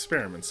for my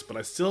experiments, but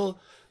I still...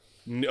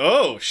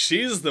 Oh,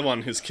 she's the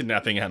one who's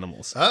kidnapping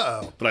animals.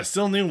 Uh-oh. But I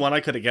still knew one I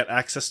could get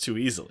access to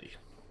easily.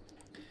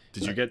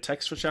 Did you get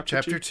text for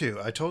chapter 2? Chapter 2.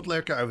 I told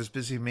Lerka I was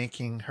busy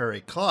making her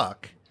a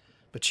clock,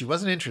 but she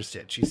wasn't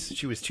interested.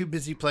 She was too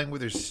busy playing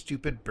with her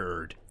stupid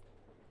bird.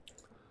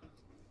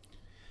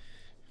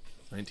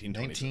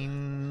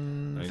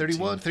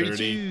 1931,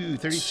 32,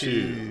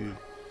 32.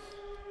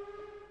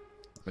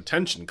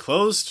 Attention,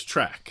 closed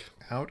track.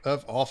 Out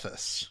of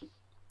office.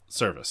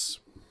 Service.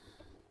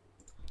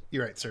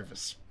 You're right,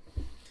 service.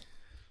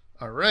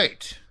 All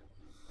right.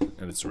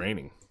 And it's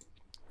raining.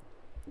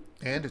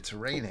 And it's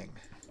raining.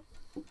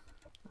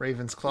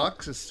 Raven's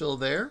Clocks is still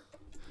there.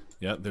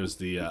 Yeah, there's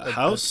the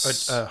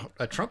house.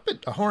 A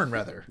trumpet, a horn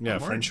rather. Yeah, A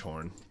horn. French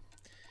horn.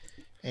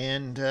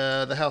 And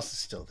the house is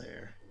still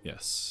there.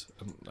 Yes.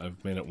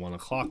 I've made it 1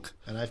 o'clock.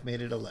 And I've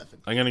made it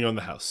 11. I'm going to go in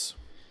the house.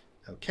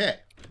 Okay.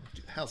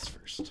 Do the house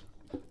first.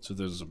 So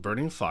there's a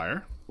burning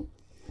fire.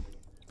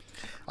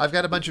 I've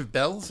got a bunch of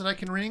bells that I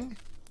can ring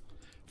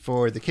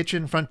for the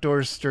kitchen, front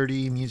door,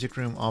 sturdy, music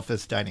room,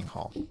 office, dining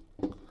hall.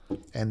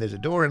 And there's a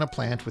door and a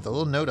plant with a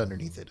little note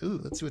underneath it. Ooh,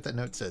 let's see what that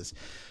note says.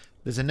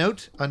 There's a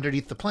note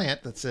underneath the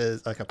plant that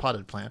says, like a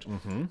potted plant,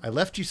 I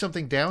left you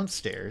something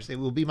downstairs. It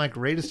will be my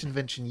greatest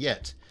invention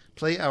yet.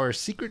 Play our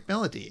secret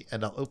melody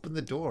and I'll open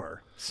the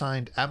door.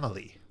 Signed,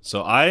 Amelie.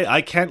 So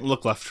I can't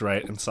look left to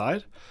right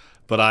inside,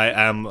 but I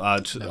am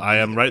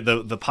right.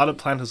 The potted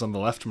plant is on the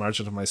left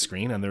margin of my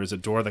screen, and there is a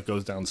door that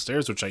goes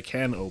downstairs, which I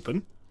can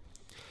open.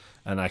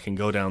 And I can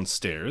go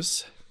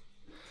downstairs,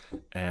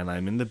 and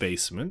I'm in the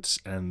basement,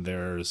 and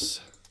there's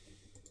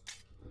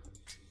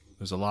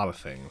a lot of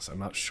things. I'm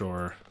not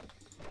sure.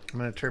 I'm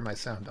going to turn my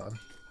sound on.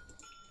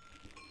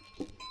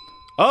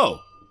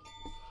 Oh,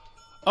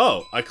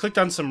 I clicked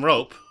on some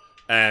rope,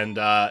 and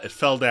it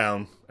fell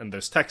down, and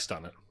there's text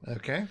on it.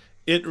 Okay.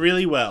 It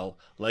really well,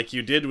 like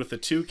you did with the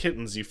 2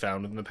 kittens you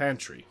found in the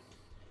pantry.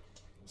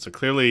 So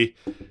clearly,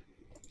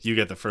 you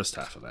get the first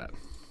half of that.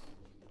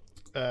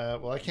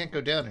 Well, I can't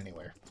go down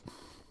anywhere.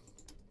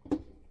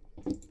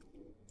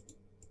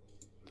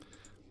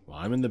 Well,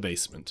 I'm in the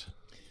basement.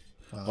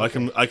 Well,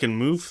 Well, I can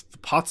move the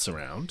pots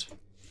around.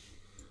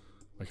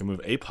 I can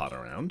move a pot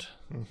around.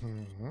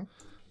 Mm-hmm. And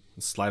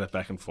slide it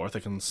back and forth. I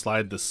can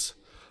slide this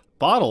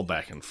bottle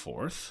back and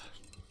forth.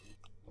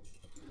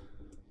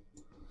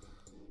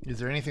 Is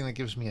there anything that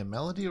gives me a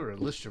melody or a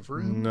list of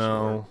rooms?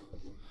 No.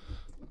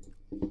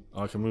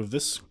 Oh, I can move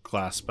this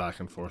glass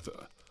back and forth.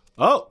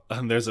 Oh,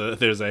 and there's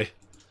a.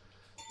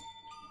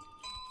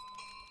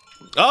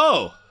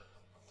 Oh.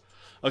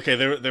 Okay,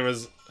 there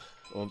was.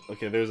 Well,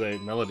 okay, there's a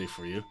melody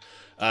for you.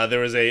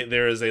 There is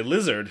a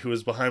lizard who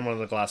was behind one of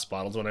the glass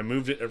bottles. When I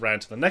moved it, it ran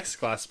to the next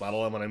glass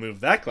bottle, and when I moved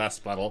that glass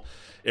bottle,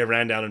 it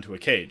ran down into a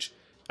cage.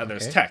 And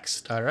there's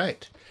text. All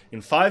right.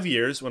 In 5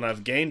 years, when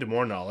I've gained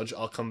more knowledge,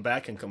 I'll come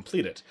back and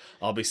complete it.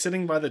 I'll be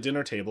sitting by the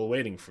dinner table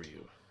waiting for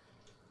you.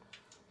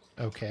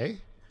 Okay.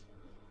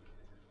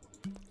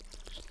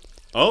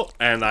 Oh,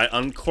 and I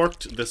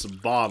uncorked this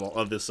bottle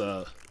of this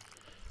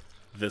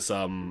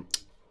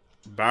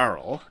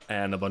barrel,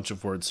 and a bunch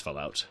of words fell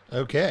out.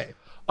 Okay.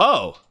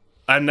 Oh,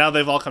 and now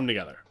they've all come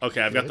together.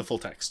 Okay, I've got the full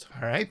text.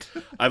 All right.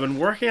 I've been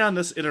working on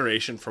this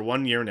iteration for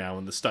 1 year now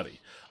in the study.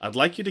 I'd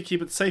like you to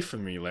keep it safe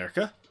from me,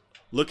 Lerka.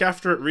 Look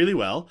after it really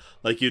well,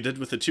 like you did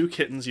with the 2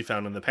 kittens you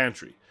found in the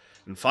pantry.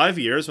 In 5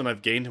 years, when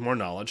I've gained more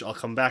knowledge, I'll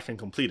come back and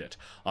complete it.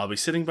 I'll be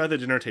sitting by the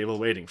dinner table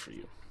waiting for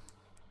you.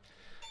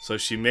 So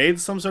she made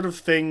some sort of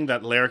thing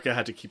that Lerka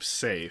had to keep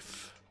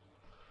safe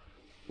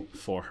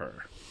for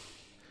her.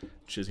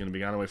 She's going to be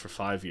gone away for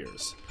 5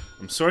 years.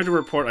 I'm sorry to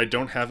report I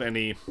don't have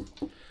any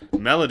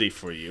melody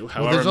for you.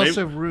 However, well, there's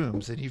also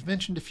rooms, and you've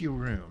mentioned a few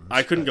rooms.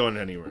 I couldn't go into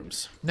any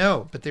rooms.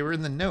 No, but they were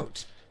in the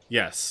note.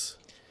 Yes.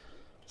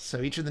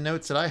 So each of the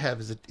notes that I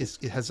have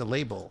it has a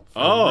label. For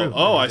Oh, a room.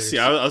 I see.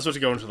 I was supposed to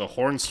go into the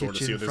horn store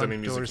to see if there's any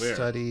front music door, there.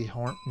 Study,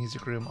 horn,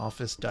 music room,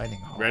 office, dining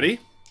hall. Ready?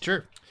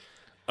 Sure.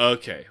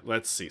 Okay,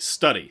 let's see.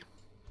 Study.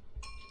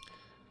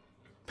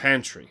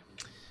 Pantry.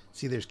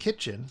 See, there's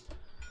kitchen.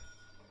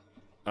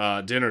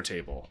 Dinner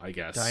table, I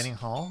guess. Dining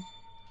hall.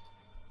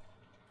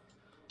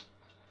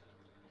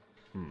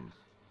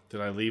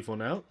 Did I leave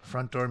one out?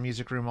 Front door,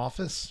 music room,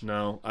 office.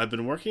 No. I've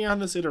been working on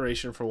this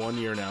iteration for 1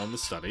 year now in the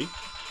study.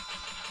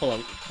 Hold on.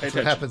 Pay That's attention.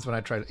 what happens when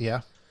I try to...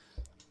 Yeah.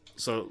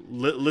 So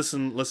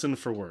listen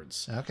for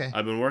words. Okay.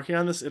 I've been working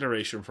on this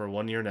iteration for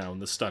 1 year now in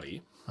the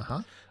study.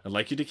 Uh-huh. I'd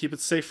like you to keep it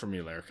safe from me,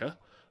 Lerka.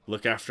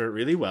 Look after it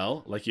really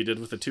well, like you did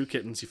with the 2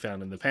 kittens you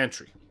found in the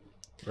pantry.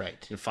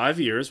 Right. In 5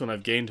 years, when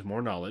I've gained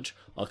more knowledge,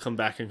 I'll come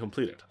back and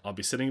complete it. I'll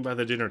be sitting by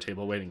the dinner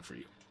table waiting for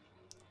you.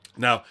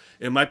 Now,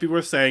 it might be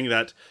worth saying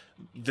that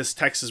this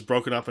text is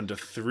broken up into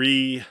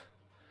 3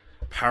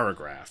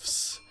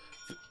 paragraphs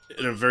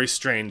in a very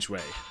strange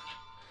way.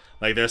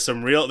 Like there's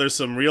some real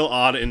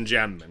odd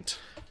enjambment.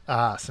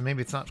 Ah, so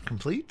maybe it's not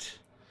complete?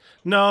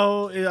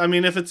 No, I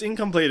mean if it's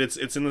incomplete,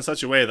 it's in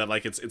such a way that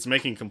like it's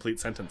making complete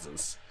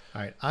sentences.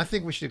 All right. I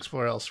think we should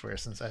explore elsewhere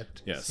since that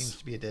seems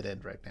to be a dead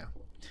end right now.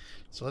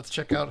 So let's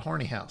check out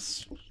Horny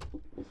House.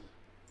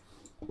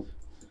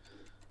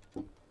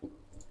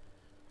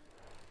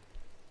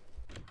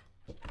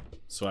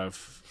 So I have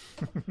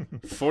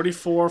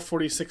 44,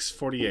 46,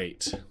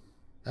 48.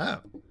 Oh.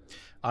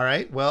 All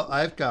right. Well,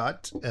 I've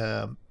got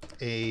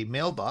a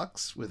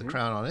mailbox with a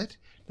crown on it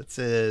that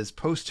says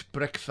Post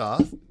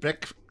Brevkas.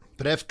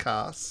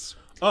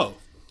 Oh.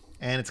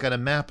 And it's got a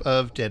map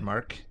of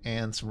Denmark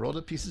and some rolled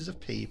up pieces of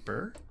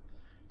paper.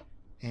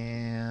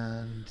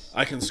 And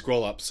I can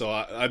scroll up. So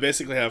I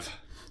basically have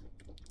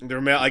their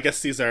mail. I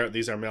guess these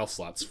are mail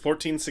slots.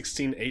 14,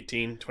 16,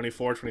 18,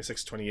 24,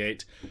 26,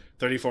 28,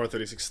 34,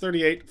 36,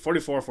 38,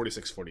 44,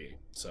 46, 48.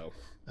 So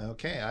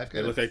okay, I've got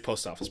they look like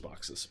post office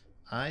boxes.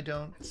 I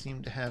don't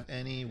seem to have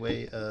any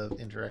way of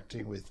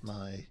interacting with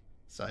my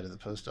side of the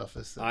post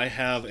office. I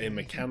have a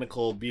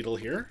mechanical beetle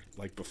here,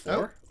 like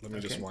before. Let me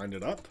just wind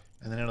it up.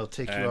 And then it'll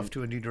take you off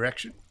to a new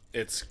direction.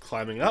 It's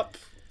climbing up,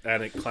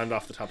 and it climbed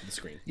off the top of the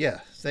screen. Yeah,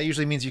 so that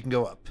usually means you can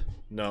go up.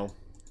 No.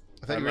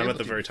 I'm at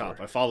the very top.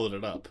 I followed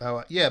it up.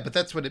 Oh, yeah, but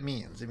that's what it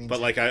means. It means.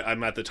 But like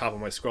I'm at the top of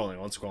my scrolling. I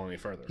won't scroll any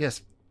further.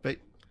 Yes, but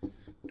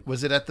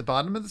was it at the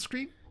bottom of the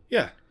screen?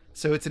 Yeah.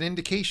 So it's an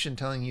indication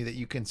telling you that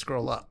you can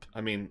scroll up.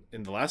 I mean,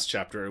 in the last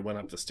chapter, it went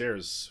up the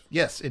stairs.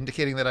 Yes,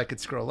 indicating that I could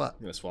scroll up.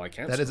 Yes, well, I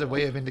can't. That is a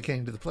way of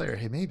indicating to the player,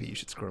 hey, maybe you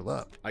should scroll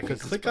up. I can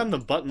click on the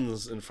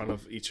buttons in front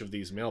of each of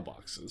these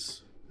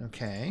mailboxes.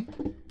 Okay.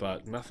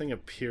 But nothing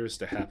appears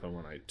to happen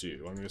when I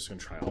do. I'm just going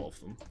to try all of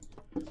them.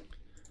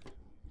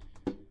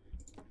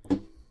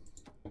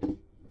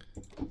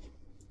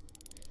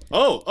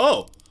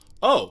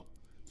 Oh!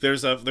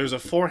 There's a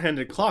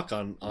four-handed clock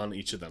on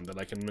each of them that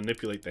I can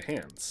manipulate the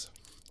hands.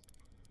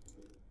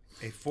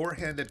 A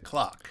four-handed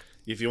clock.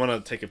 If you want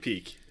to take a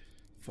peek.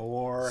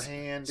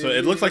 Four-handed. So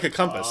it looks like a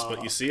compass,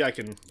 but you see, I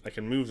can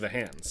move the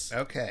hands.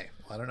 Okay.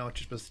 Well, I don't know what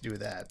you're supposed to do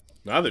with that.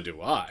 Neither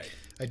do I.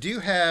 I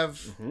do have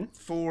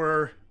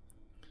 4.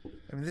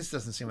 I mean, this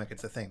doesn't seem like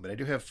it's a thing, but I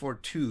do have 4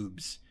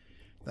 tubes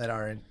that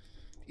are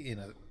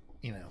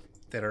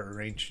that are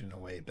arranged in a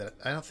way, but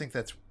I don't think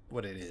that's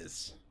what it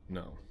is.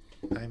 No.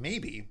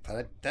 Maybe,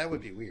 but that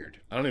would be weird.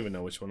 I don't even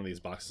know which one of these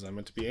boxes I'm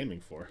meant to be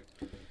aiming for.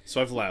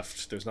 So I've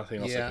left. There's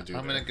nothing else I can do.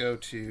 I'm going to go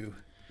to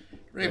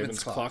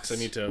Raven's Clocks. I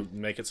need to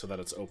make it so that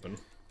it's open.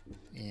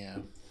 Yeah.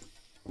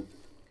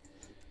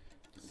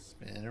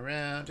 Spin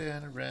around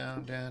and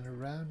around and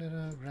around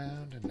and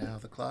around, and now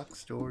the clock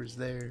store's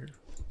there.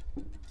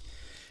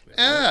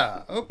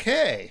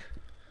 Okay.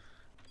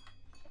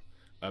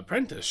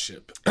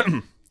 Apprenticeship.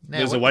 Now,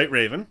 There's a white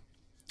raven.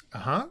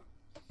 Uh-huh.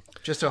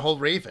 Just a whole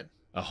raven.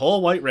 A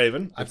whole white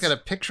raven. I've got a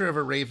picture of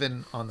a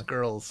raven on the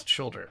girl's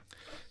shoulder.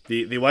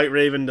 The white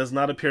raven does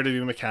not appear to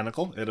be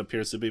mechanical. It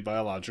appears to be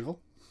biological.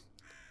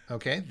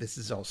 Okay, this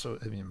is also,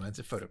 mine's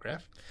a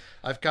photograph.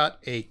 I've got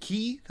a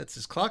key that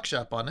says Clock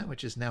Shop on it,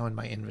 which is now in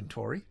my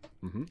inventory.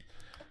 Mm-hmm.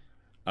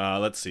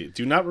 Let's see.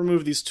 Do not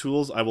remove these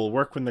tools. I will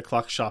work when the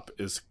clock shop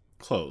is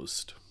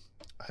closed.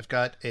 I've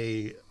got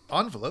a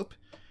envelope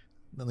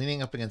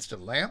leaning up against a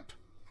lamp,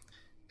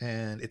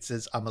 and it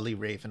says Amelie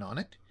Raven on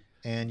it.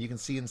 And you can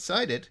see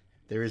inside it,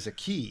 there is a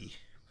key.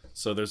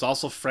 So there's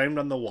also framed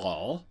on the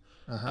wall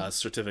a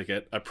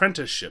certificate,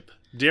 Apprenticeship.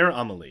 Dear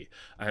Amelie,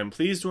 I am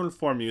pleased to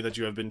inform you that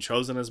you have been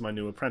chosen as my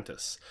new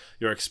apprentice.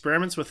 Your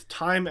experiments with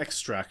time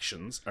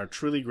extractions are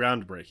truly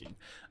groundbreaking.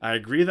 I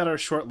agree that our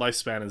short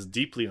lifespan is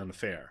deeply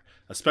unfair,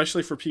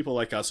 especially for people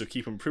like us who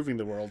keep improving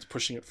the world,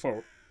 pushing it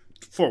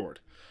forward.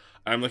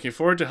 I am looking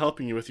forward to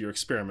helping you with your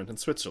experiment in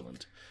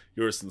Switzerland.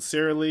 Yours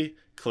sincerely,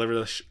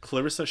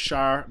 Clarissa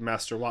Shar,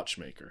 Master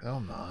Watchmaker. Oh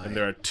my. And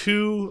there are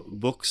 2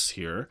 books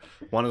here.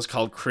 One is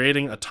called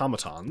Creating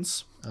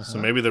Automatons. So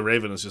maybe the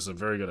raven is just a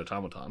very good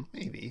automaton.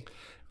 Maybe.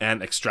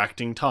 And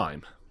Extracting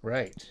Time.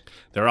 Right.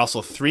 There are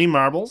also 3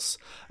 marbles,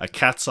 a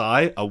cat's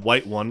eye, a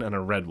white one, and a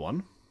red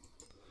one.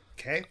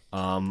 Okay.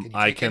 Can you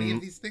take any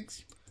of these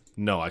things?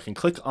 No, I can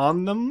click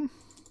on them,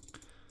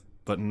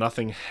 but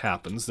nothing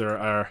happens. There's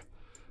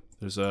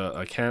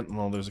a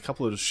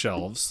couple of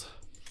shelves.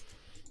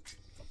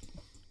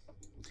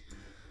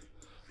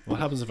 What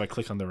happens if I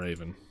click on the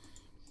raven?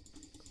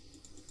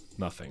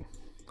 Nothing.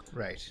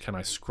 Right. Can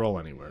I scroll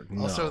anywhere?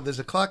 No. Also, there's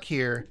a clock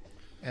here,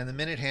 and the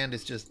minute hand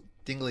is just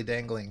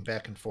dingly-dangling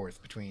back and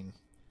forth between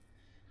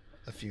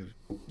a few,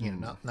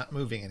 not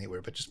moving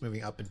anywhere, but just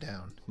moving up and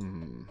down.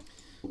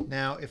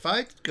 Now, if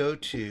I go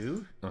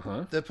to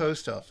the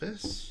post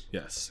office...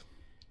 Yes.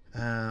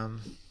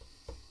 I've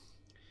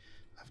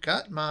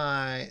got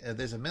my...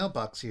 there's a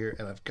mailbox here,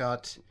 and I've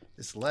got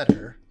this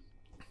letter.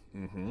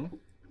 Mm-hmm.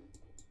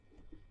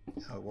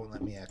 Oh, it won't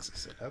let me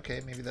access it.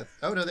 Okay, maybe that's...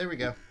 Oh, no, there we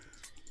go.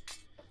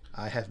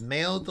 I have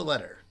mailed the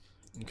letter.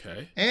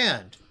 Okay.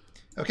 And...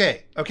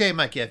 Okay,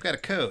 Mikey, I've got a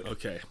code.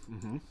 Okay.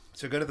 Mm-hmm.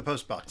 So go to the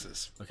post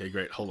boxes. Okay,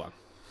 great. Hold on.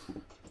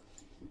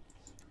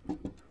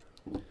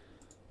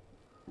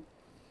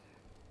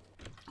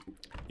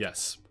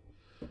 Yes.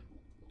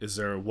 Is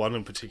there one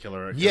in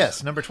particular?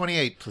 Yes, number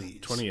 28, please.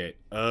 28.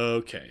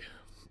 Okay.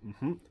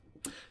 Mm-hmm.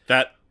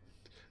 That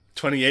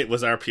 28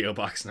 was our P.O.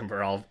 box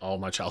number all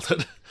my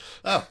childhood.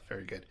 Oh,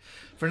 very good.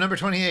 For number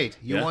 28,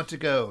 you want to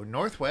go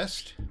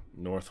northwest.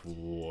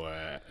 Northwest.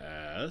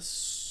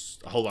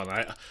 Hold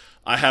on.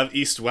 I have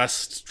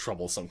east-west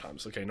trouble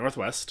sometimes. Okay,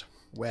 northwest.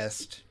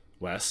 West.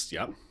 West,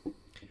 yep.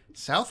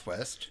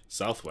 Southwest.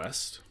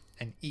 Southwest.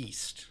 And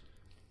east.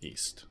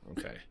 East,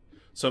 okay.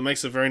 So it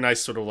makes a very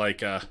nice sort of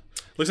like,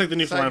 looks like the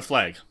Newfoundland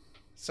flag.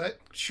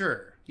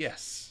 Sure,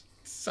 yes.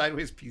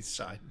 Sideways peace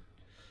sign.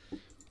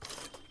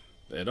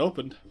 It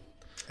opened.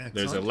 Excellent.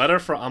 There's a letter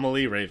for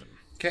Amelie Raven.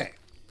 Okay.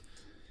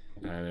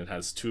 And it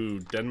has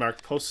 2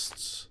 Denmark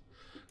posts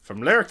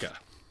from Lerica.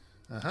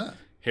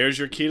 Here's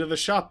your key to the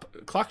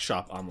clock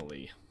shop,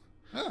 Amelie.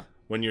 Oh.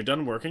 When you're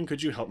done working,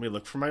 could you help me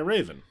look for my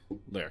raven,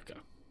 Lerica?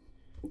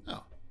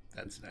 Oh,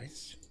 that's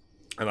nice.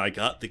 And I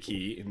got the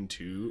key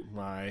into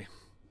my...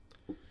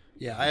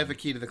 Yeah, I have a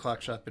key to the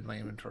clock shop in my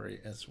inventory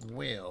as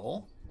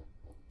well.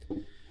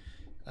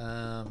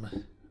 I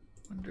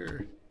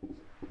wonder...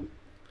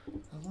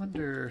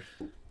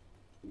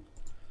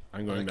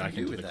 I'm going back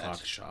into the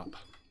clock shop.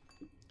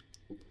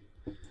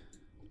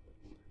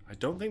 I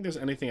don't think there's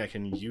anything I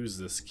can use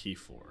this key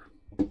for.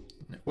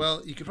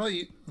 Well, you could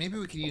probably... Maybe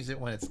we can use it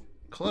when it's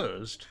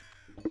closed.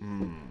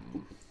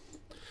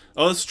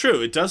 Oh, it's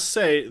true. It does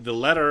say, the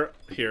letter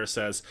here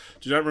says,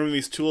 do not remove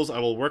these tools. I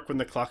will work when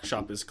the clock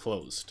shop is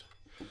closed.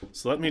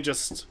 So let me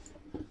just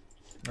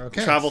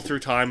travel through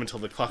time until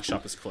the clock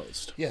shop is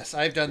closed. Yes,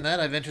 I've done that.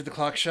 I've entered the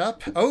clock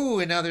shop. Oh,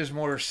 and now there's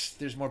more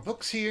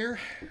books here.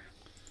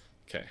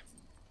 Okay.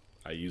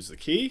 I use the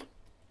key.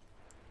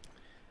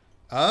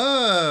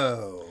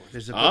 Oh,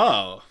 there's a book.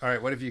 Oh. All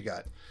right, what have you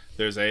got?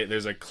 There's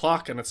a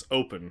clock and it's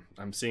open.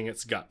 I'm seeing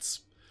its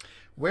guts.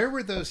 Where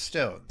were those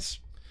stones?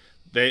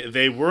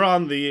 They were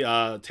on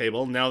the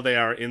table. Now they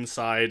are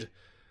inside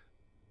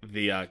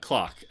the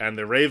clock, and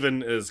the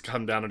raven has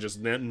come down and just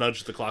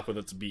nudged the clock with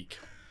its beak.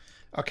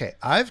 Okay,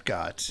 I've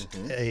got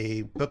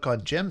a book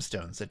on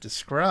gemstones that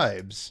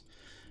describes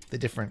the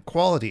different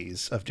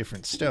qualities of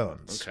different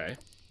stones. Okay.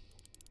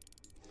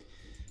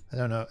 I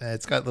don't know.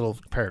 It's got little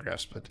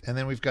paragraphs, and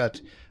then we've got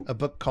a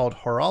book called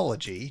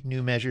Horology: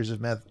 New Measures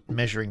of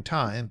Measuring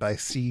Time by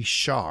C.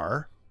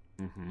 Shar.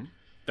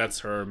 That's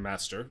her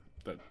master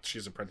that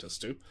she's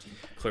apprenticed to,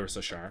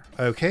 Clarissa Shar.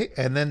 Okay,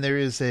 and then there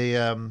is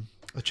a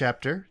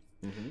chapter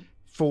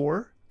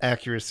for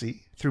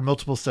accuracy. Through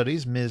multiple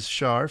studies, Ms.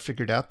 Shar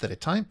figured out that a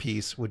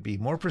timepiece would be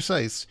more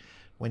precise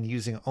when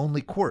using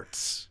only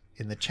quartz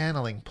in the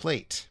channeling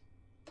plate.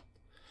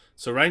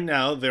 So right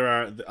now there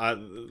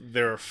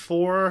are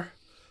 4.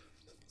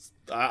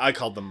 I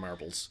called them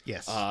marbles.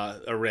 Yes.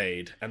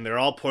 Arrayed, and they're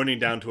all pointing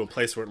down to a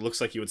place where it looks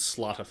like you would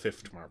slot a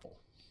 5th marble.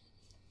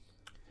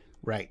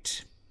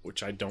 Right.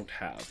 Which I don't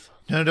have.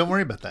 No, don't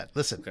worry about that.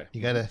 Listen, Okay.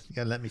 you gotta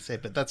let me say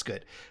it, but that's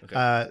good.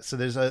 Okay. So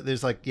there's a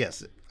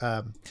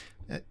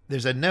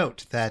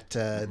note that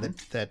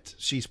that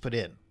she's put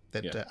in,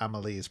 that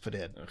Amelie has put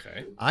in.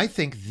 Okay. I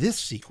think this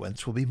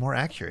sequence will be more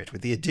accurate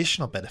with the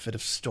additional benefit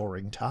of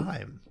storing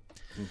time.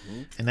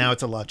 And now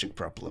it's a logic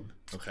problem.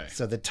 Okay.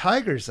 So the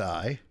tiger's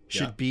eye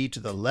should be to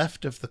the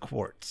left of the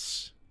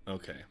quartz.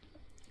 Okay.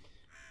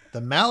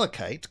 The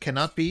malachite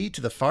cannot be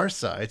to the far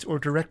sides or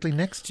directly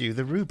next to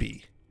the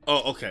ruby.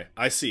 Oh, okay.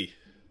 I see.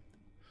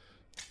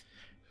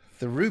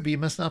 The ruby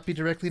must not be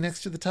directly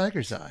next to the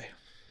tiger's eye.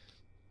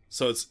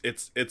 So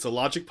it's a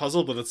logic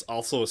puzzle, but it's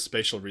also a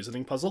spatial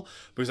reasoning puzzle,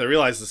 because I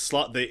realize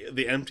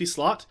the empty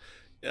slot,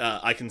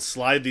 I can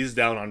slide these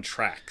down on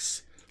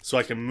tracks, so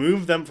I can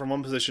move them from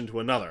one position to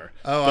another,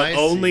 but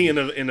only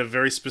in a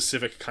very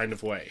specific kind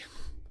of way.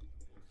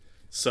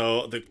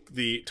 So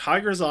the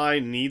tiger's eye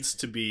needs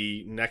to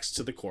be next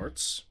to the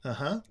quartz.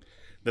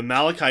 The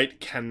malachite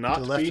cannot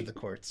be... To the left of the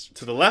quartz.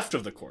 To the left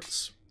of the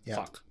quartz. Yeah.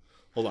 Fuck.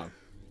 Hold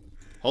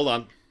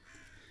on.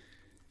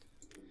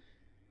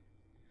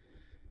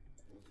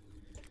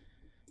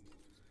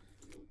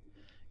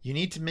 You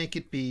need to make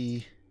it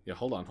be... Yeah,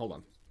 hold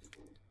on.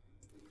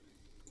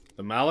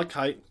 The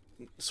malachite...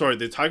 Sorry,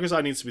 the tiger's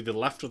eye needs to be the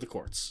left of the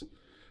quartz.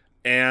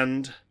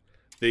 And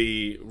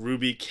the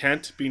ruby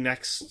can't be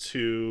next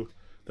to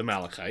the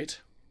malachite.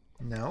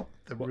 No,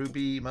 the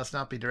ruby must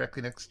not be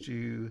directly next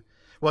to...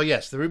 Well,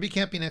 yes, the ruby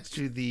can't be next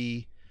to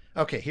the...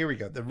 Okay, here we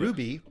go. The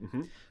ruby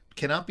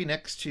cannot be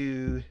next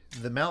to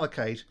the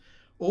malachite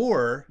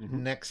or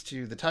next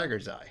to the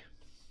tiger's eye.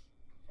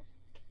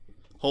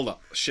 Hold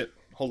up. Shit.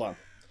 Hold on.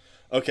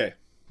 Okay.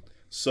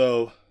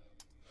 So...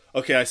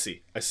 Okay, I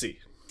see.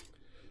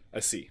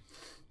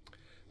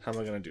 How am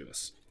I going to do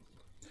this?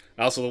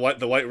 Also,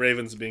 the white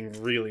raven's being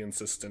really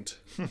insistent.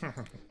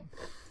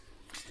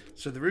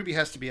 So the ruby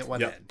has to be at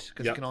one end,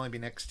 because it can only be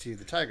next to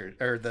the tiger,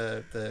 or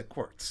the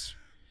quartz.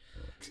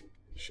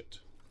 Shit.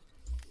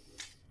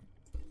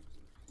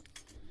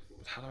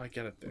 But how do I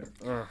get it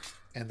there?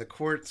 And the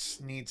quartz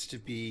needs to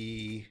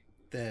be...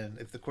 Then,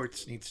 if the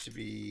quartz needs to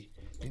be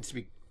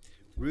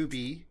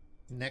ruby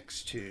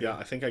next to... Yeah,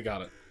 I think I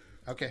got it.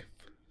 Okay.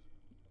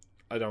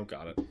 I don't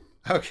got it.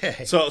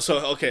 Okay. So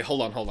okay,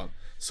 hold on.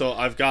 So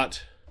I've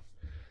got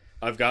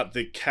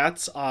the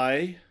cat's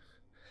eye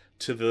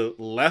to the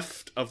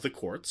left of the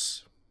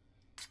quartz.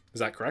 Is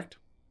that correct?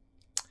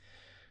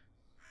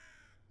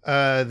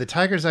 The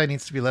tiger's eye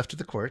needs to be left of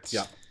the quartz.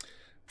 Yeah.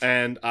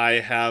 And I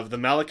have the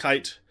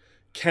malachite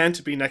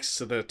can't be next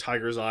to the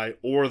tiger's eye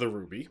or the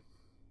ruby.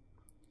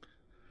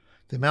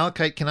 The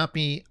malachite cannot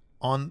be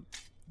on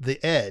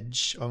the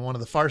edge, on one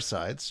of the far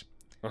sides.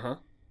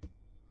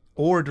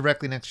 Or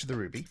directly next to the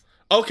ruby.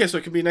 Okay, so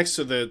it can be next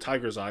to the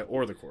tiger's eye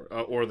or the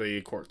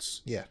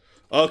quartz. Yeah.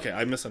 Okay,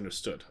 I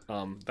misunderstood.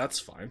 That's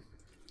fine.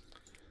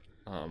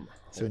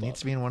 So it needs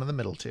to be in one of the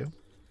middle two.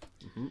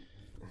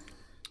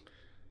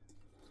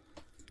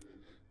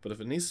 But if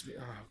it needs to be...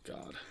 Oh,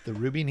 God. The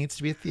ruby needs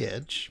to be at the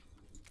edge.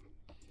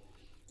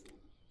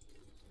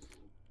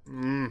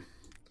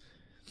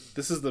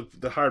 This is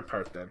the hard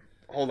part, then.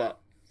 Hold up.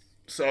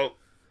 So...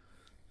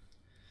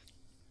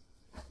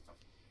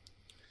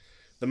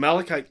 The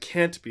malachite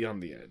can't be on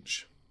the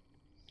edge.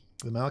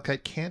 The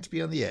malachite can't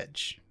be on the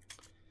edge.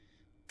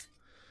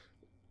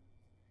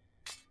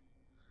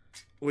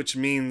 Which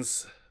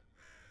means...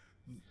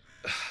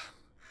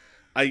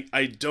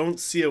 I don't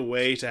see a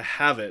way to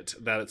have it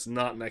that it's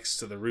not next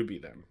to the ruby,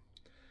 then.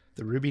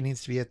 The ruby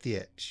needs to be at the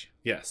edge.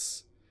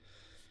 Yes.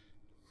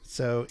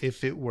 So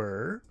if it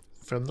were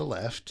from the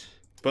left...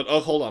 But,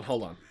 hold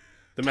on.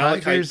 The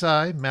malachite... Tiger's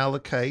eye,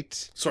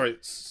 malachite... Sorry,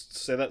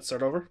 say that,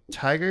 start over.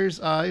 Tiger's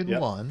eye in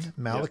 1,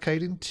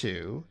 malachite in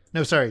 2.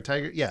 No, sorry,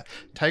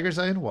 Tiger's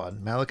eye in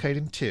 1, malachite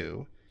in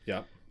 2.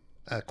 Yeah.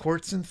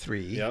 Quartz in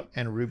 3,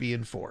 and ruby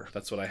in 4.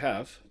 That's what I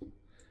have.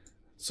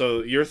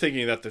 So you're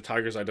thinking that the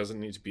tiger's eye doesn't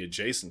need to be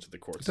adjacent to the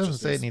quartz. It doesn't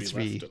say it needs to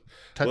be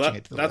touching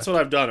it to the That's left.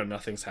 what I've done, and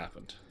nothing's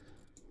happened.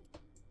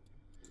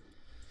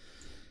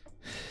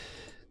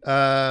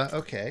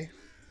 Okay.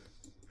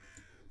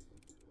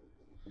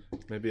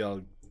 Maybe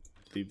I'll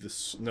leave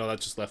this... No,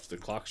 that just left the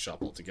clock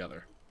shop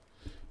altogether.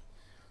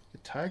 The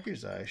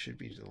tiger's eye should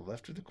be to the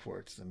left of the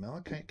quartz. The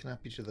malachite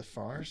cannot be to the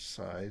far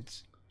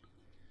sides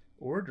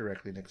or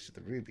directly next to the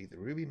ruby. The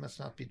ruby must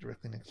not be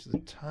directly next to the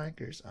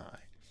tiger's eye.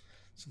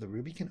 So the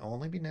ruby can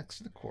only be next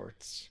to the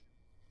quartz.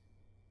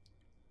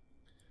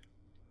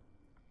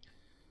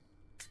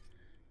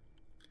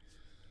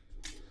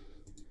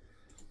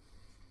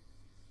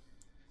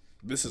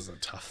 This is a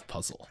tough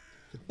puzzle.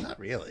 Not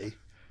really.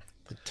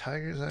 The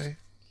tiger's eye.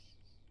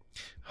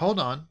 Hold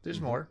on.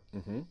 There's more.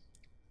 Mm-hmm.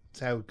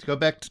 So go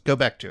back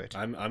to it.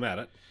 I'm at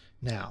it.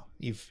 Now,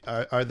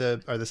 are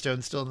the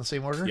stones still in the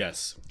same order?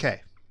 Yes.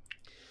 Okay.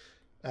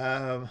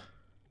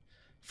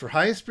 For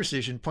highest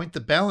precision, point the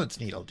balance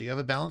needle. Do you have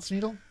a balance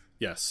needle?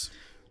 Yes.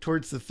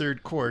 Towards the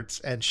third quartz,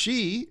 and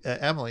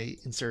Emily,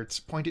 inserts,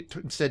 point it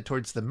instead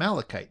towards the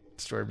malachite.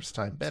 Storms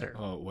time better.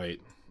 Oh,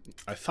 wait.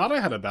 I thought I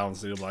had a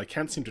balance needle, but I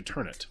can't seem to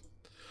turn it.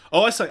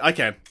 Oh, I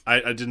can.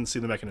 I didn't see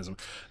the mechanism.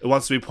 It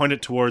wants to be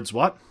pointed towards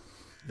what?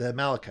 The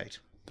malachite.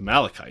 The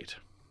malachite.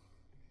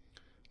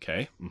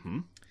 Okay. Mm-hmm.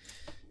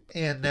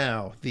 And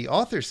now, the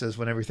author says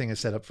when everything is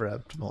set up for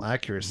optimal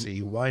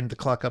accuracy, wind the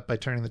clock up by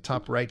turning the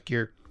top right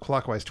gear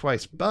clockwise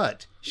twice.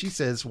 But she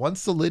says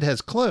once the lid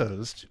has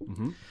closed,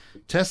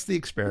 test the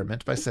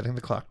experiment by setting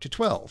the clock to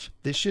 12.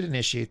 This should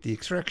initiate the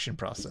extraction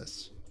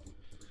process.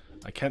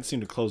 I can't seem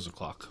to close the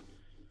clock.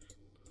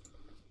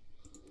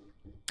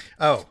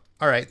 Oh,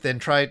 all right. Then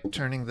try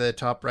turning the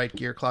top right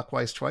gear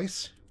clockwise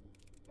twice.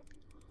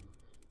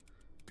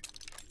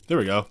 There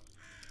we go.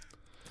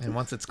 And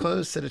once it's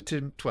closed, set it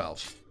to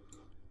 12.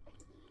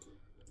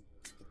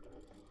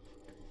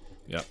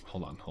 Yep.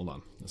 Hold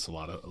on. There's a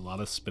lot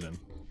of spinning.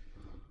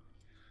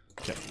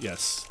 Okay.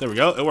 Yes. There we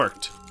go. It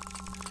worked.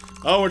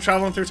 Oh, we're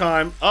traveling through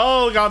time.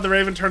 Oh God, the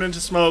raven turned into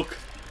smoke.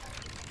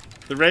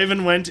 The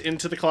raven went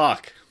into the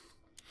clock.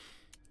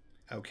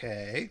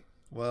 Okay.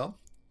 Well,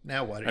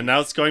 now what? And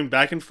now it's going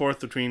back and forth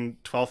between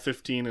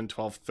 12:15 and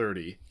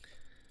 12:30.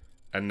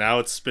 And now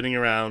it's spinning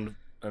around,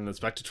 and it's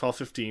back to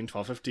 12:15,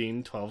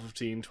 12:15,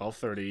 12:15,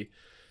 12:30,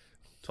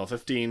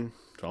 12:15,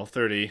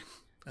 12:30.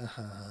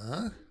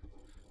 Uh-huh.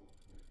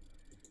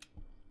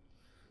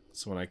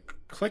 So when I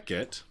click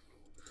it,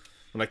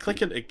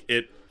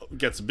 it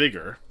gets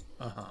bigger.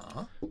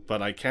 Uh-huh.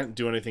 But I can't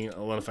do anything.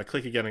 Well, if I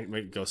click again,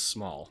 it goes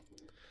small.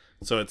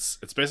 So it's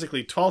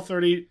basically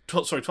 12:15,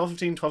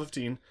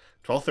 12:15,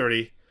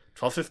 12:30,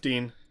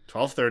 12:15,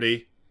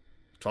 12:30,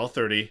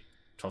 12:30,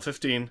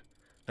 12:15,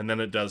 and then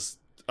it does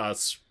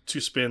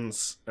 2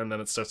 spins, and then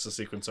it starts the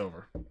sequence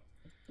over.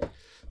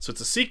 So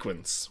it's a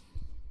sequence.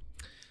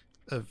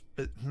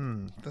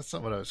 That's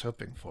not what I was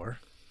hoping for.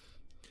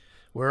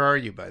 Where are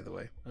you, by the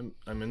way?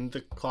 I'm in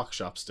the clock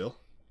shop still.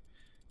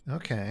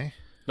 Okay.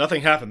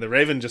 Nothing happened. The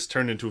raven just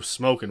turned into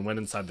smoke and went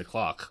inside the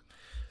clock.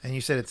 And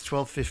you said it's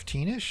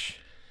 12:15ish?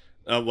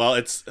 Well,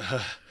 it's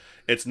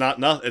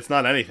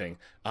not anything.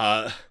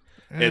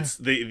 It's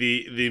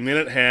the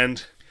minute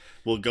hand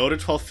will go to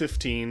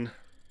 12:15.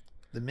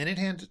 The minute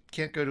hand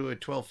can't go to a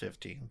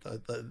 12:15.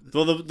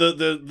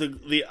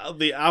 Well,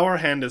 the hour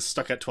hand is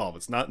stuck at 12.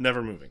 It's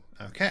never moving.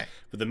 Okay.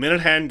 But the minute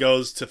hand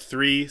goes to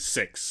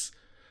 3-6.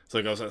 So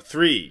it goes at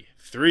 3,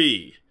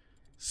 3,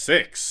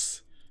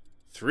 6,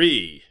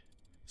 3,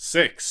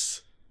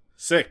 6,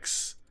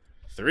 6,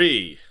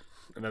 3,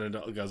 and then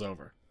it goes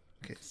over.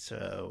 Okay,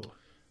 so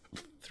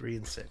 3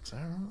 and 6. I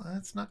don't know.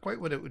 That's not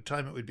quite what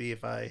time it would be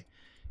if I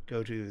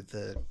go to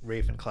the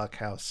Raven Clock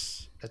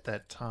house at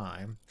that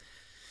time.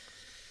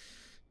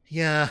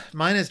 Yeah,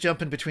 mine is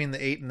jumping between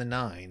the 8 and the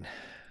 9.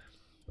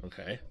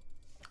 Okay.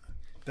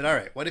 But all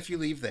right, what if you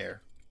leave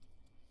there?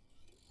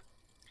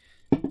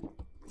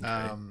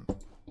 Okay.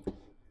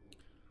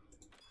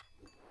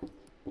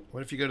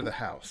 What if you go to the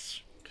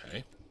house?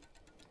 Okay.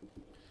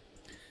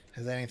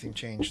 Has anything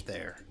changed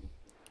there?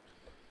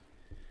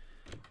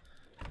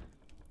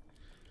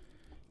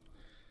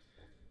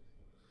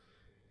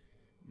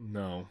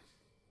 No.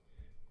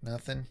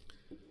 Nothing?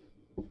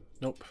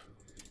 Nope.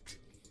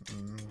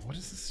 What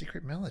is the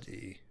secret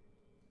melody?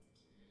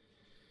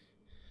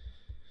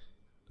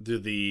 Do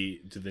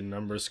the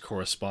numbers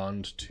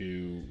correspond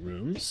to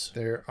rooms?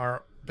 There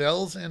are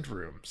bells and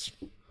rooms.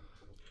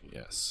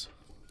 Yes.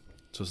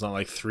 So it's not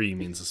like 3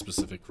 means a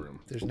specific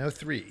room. There's no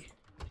 3.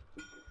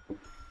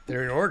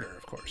 They're in order,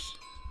 of course.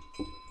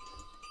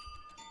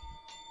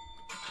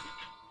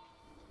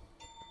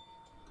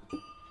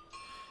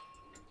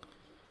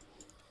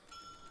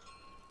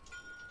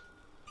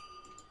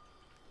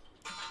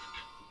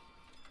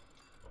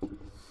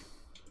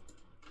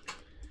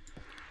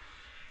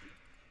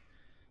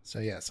 So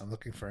yes, I'm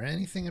looking for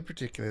anything in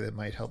particular that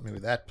might help me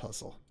with that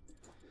puzzle.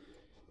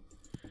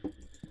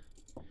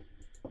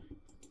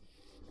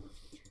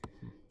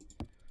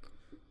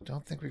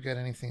 Don't think we've got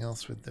anything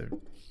else with the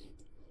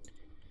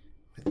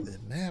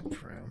map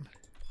room.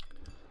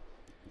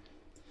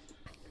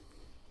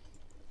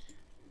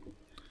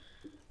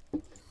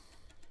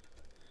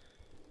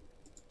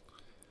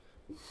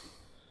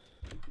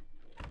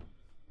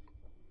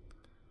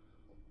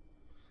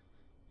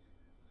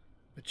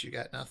 But you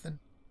got nothing?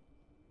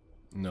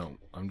 No,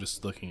 I'm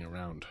just looking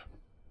around.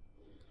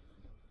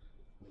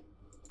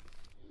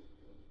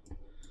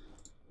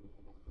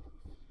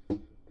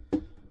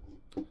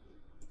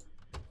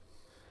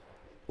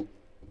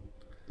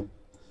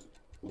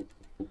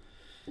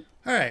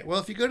 All right. Well,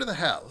 if you go to the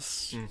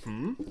house,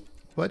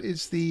 what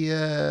is the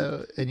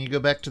and you go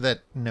back to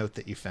that note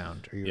that you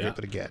found or you were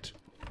able to get?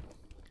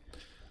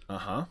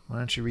 Uh-huh. Why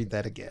don't you read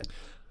that again?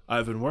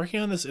 I've been working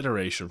on this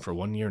iteration for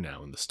 1 year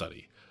now in the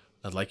study.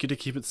 I'd like you to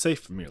keep it safe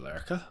from me,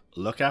 Lerica.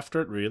 Look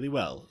after it really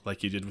well,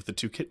 like you did with the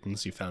 2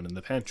 kittens you found in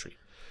the pantry.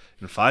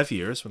 In 5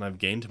 years, when I've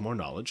gained more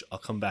knowledge, I'll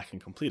come back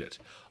and complete it.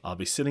 I'll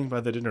be sitting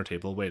by the dinner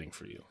table waiting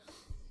for you.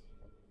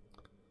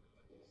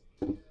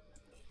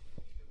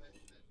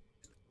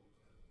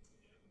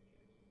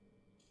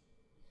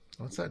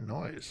 What's that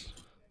noise?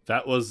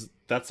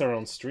 That's our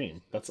own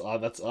stream. That's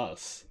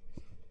us.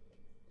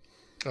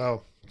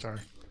 Oh, sorry.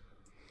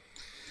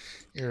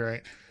 You're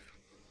right.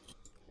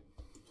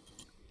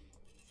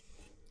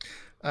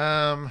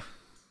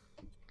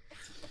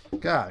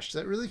 Gosh,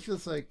 that really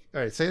feels like...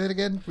 All right, say that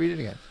again. Read it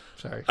again.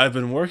 Sorry. I've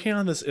been working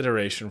on this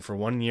iteration for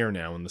 1 year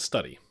now in the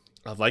study.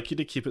 I'd like you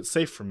to keep it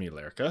safe from me,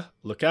 Lerica.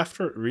 Look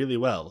after it really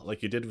well,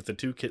 like you did with the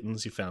 2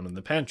 kittens you found in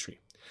the pantry.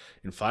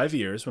 In 5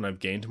 years, when I've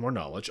gained more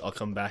knowledge, I'll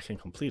come back and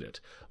complete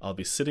it. I'll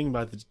be sitting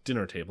by the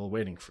dinner table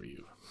waiting for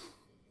you.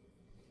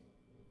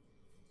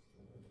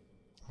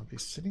 I'll be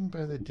sitting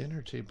by the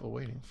dinner table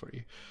waiting for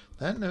you.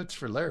 That note's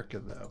for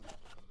Lerica, though.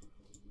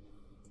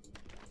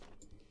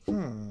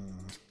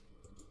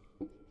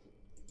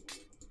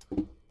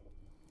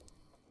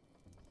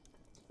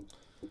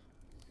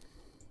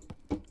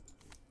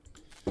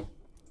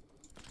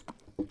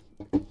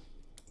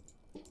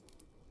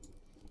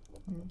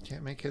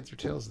 Can't make heads or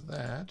tails of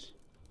that.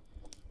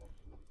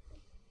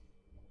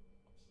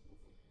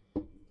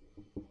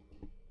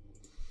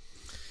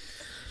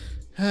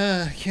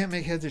 Can't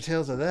make heads or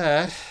tails of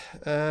that.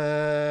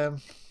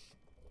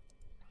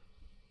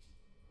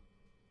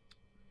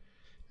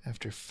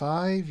 After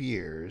 5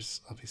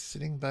 years, I'll be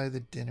sitting by the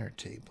dinner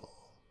table.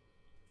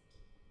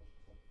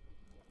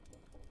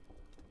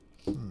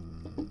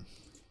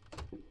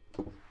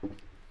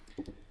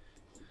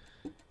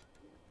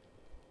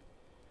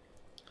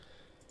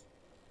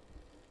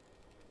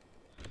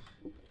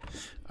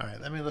 All right,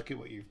 let me look at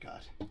what you've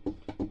got.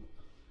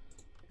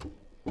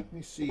 Let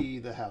me see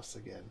the house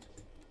again.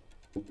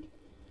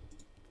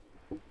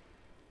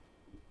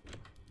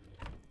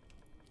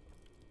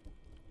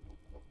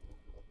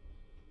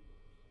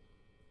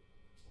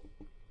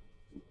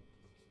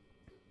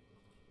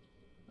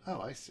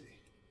 Oh, I see.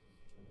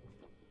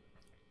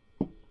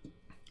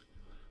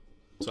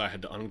 So I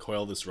had to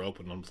uncoil this rope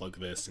and unplug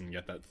this and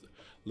get that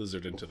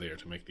lizard into there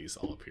to make these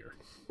all appear.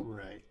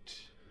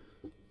 Right.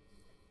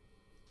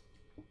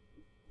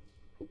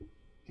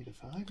 3 to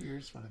 5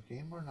 years. When I've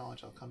gained more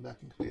knowledge, I'll come back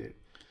and complete it.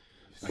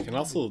 I can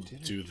also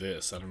do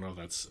this. I don't know if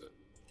that's...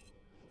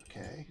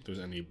 Okay. If there's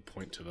any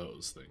point to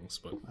those things,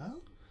 but...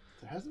 Well,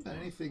 there hasn't been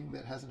anything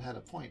that hasn't had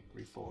a point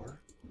before.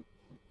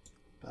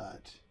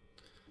 But...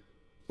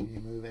 Can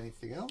you move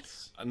anything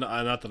else?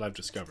 Not that I've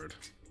discovered.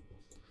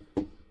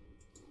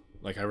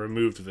 Like, I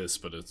removed this,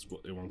 but it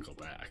won't go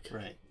back.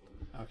 Right.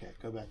 Okay,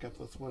 go back up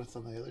with what's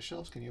on the other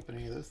shelves. Can you open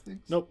any of those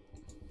things? Nope.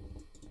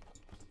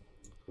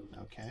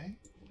 Okay.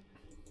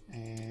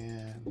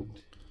 And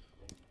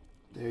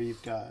there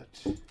you've got...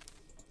 You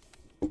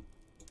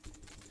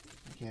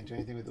can't do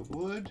anything with the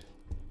wood.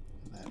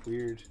 And that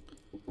weird...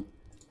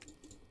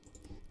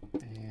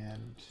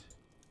 And...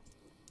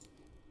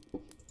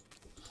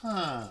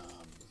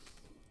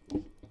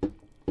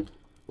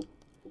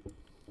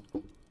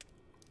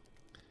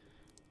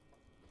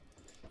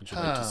 Would you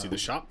like to see the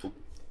shop?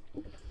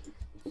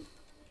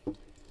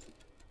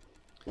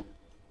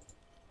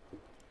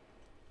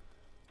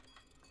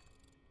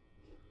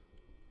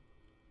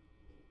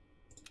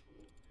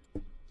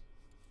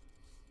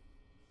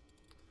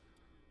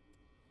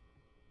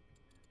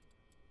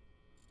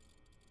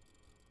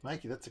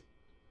 Mikey, that's a...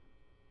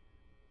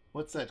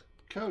 What's that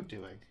code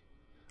doing?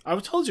 I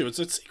told you, it's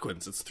a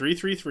sequence. It's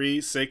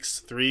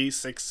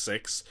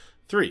 3336366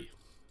 3.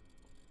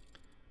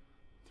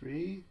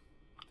 3,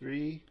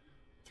 3,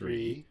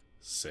 3,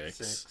 6,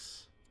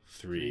 6,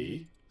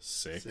 3,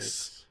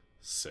 6,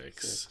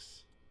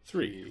 6,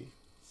 3.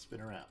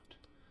 Spin around.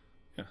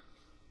 Yeah.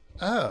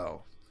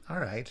 Oh, all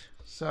right.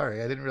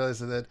 Sorry, I didn't realize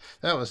that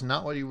was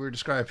not what you were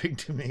describing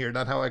to me, or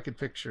not how I could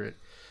picture it.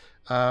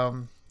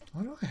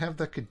 What do I have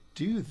that could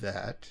do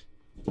that?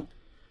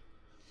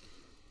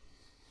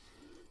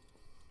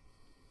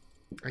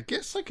 I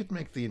guess I could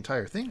make the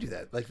entire thing do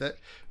that, like that.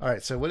 All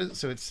right. So what is?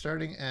 So it's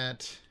starting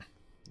at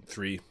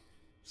 3.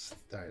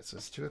 All right. So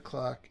it's 2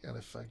 o'clock, and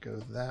if I go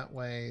that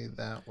way,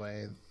 that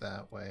way,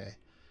 that way,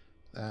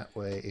 that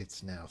way,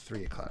 it's now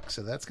 3 o'clock.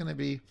 So that's going to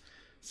be.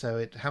 So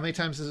it. How many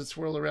times does it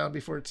swirl around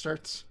before it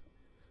starts?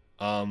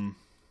 So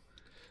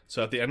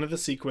at the end of the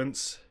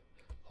sequence,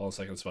 hold on a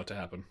second. It's about to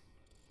happen.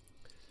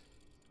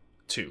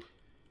 2.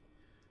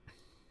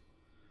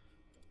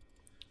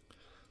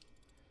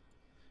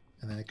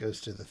 And then it goes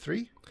to the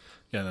 3?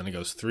 Yeah, and then it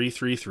goes 3,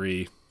 3,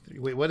 3.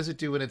 Wait, what does it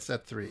do when it's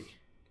at 3?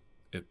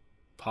 It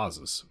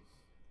pauses.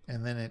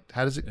 And then it...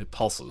 How does it... It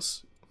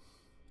pulses.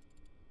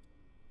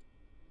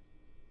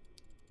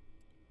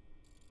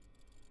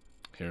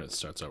 Here it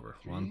starts over.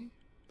 3. 1.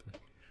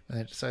 And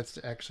it decides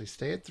to actually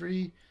stay at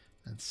 3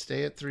 and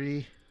stay at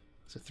 3.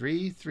 So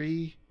 3,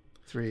 3,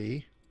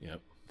 3.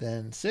 Yep.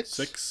 Then 6.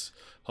 6.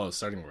 Oh, it's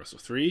starting over. So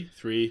 3,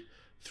 3,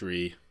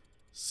 3,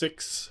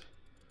 6,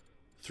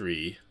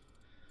 3,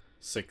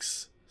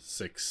 6,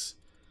 6,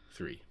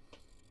 3.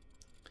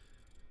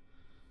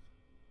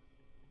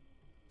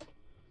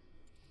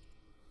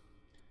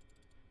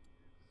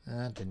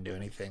 That didn't do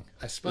anything.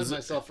 I spun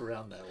myself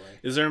around that way.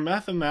 Is there a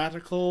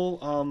mathematical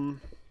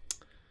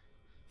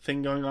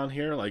thing going on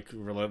here? Like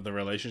the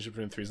relationship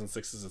between 3s and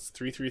 6s? It's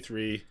 3, 3,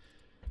 3,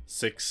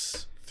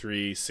 6,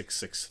 3, 6,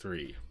 6,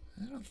 3.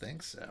 I don't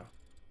think so.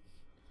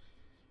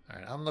 All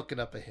right, I'm looking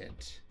up a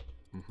hint.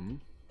 Mm-hmm.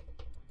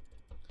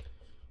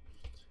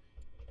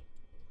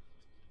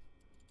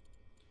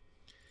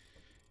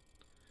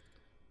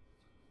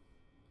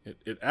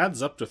 It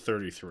adds up to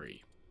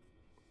 33.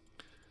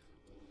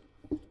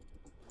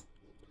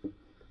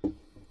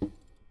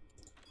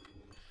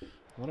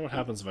 I wonder what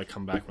happens if I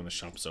come back when the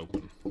shop's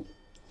open.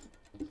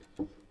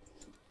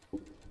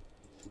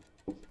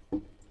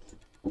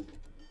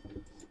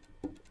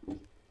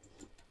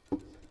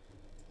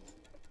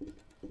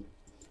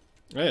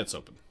 Hey, it's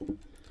open.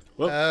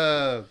 Whoop.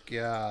 Oh,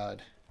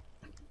 God.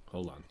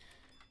 Hold on.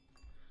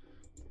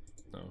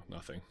 No,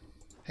 nothing.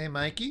 Hey,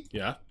 Mikey,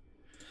 Yeah?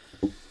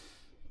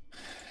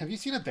 have you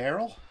seen a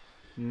barrel?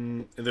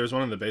 There's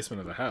one in the basement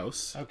of the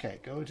house. Okay,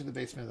 go into the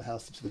basement of the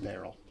house into the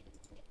barrel.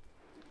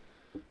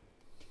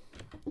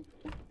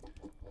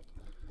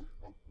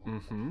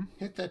 Mm-hmm.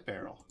 Hit that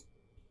barrel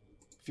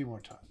a few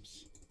more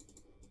times.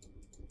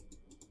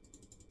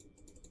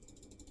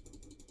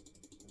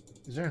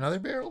 Is there another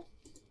barrel?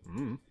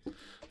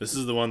 This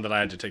is the one that I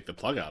had to take the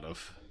plug out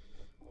of.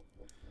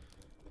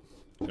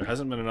 There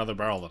hasn't been another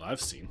barrel that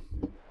I've seen.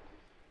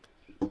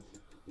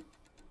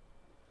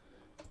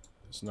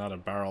 There's not a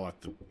barrel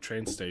at the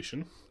train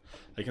station.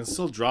 I can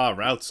still draw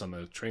routes on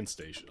the train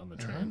station, on the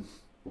train.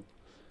 I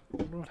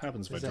wonder what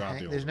happens if I drop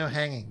the old There's no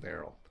hanging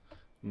barrel.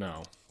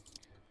 No.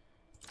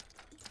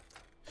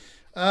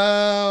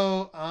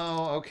 Oh,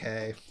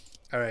 okay.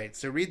 All right,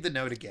 so read the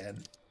note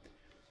again.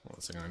 One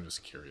second, I'm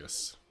just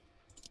curious.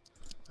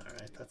 All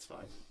right, that's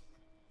fine.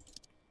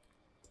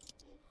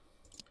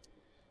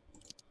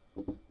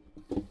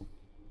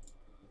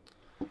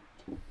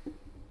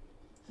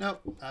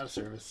 Nope, out of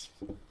service.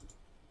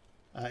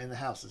 In the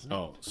house, isn't it?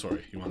 Oh,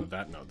 sorry. You wanted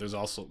that note. There's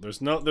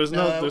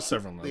there's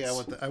several notes. Yeah,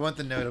 I want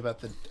the note about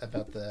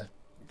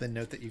the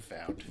note that you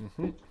found.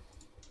 Mm-hmm.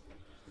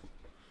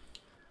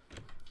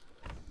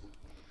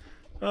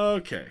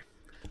 Okay.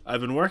 I've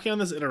been working on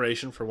this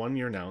iteration for 1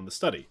 year now in the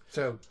study.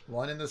 So,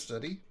 one in the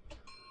study.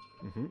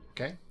 Mm-hmm.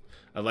 Okay.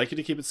 I'd like you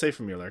to keep it safe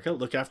from me, Lerka.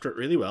 Look after it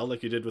really well,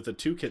 like you did with the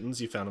 2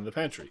 kittens you found in the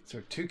pantry.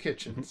 So, 2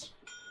 kitchens.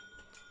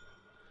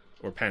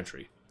 Or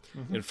pantry.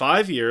 Mm-hmm. In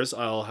 5 years,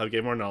 I'll have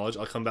gained more knowledge.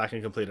 I'll come back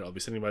and complete it. I'll be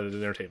sitting by the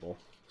dinner table.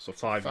 So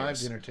 5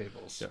 years. 5 dinner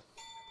tables. Yeah.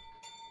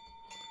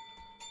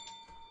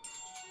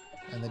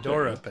 And the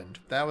door opened.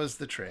 That was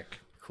the trick.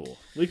 Cool.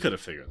 We could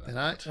have figured that And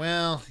out.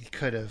 well, you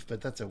could have,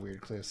 but that's a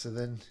weird clue. So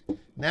then,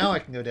 now I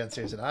can go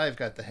downstairs and I've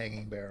got the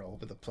hanging barrel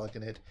with a plug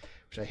in it,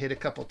 which I hit a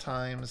couple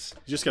times.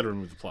 You just got to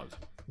remove the plug.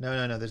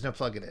 No, there's no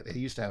plug in it. It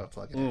used to have a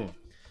plug in it.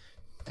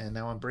 And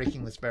now I'm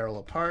breaking this barrel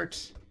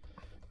apart.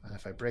 And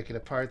if I break it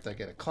apart, I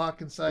get a clock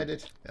inside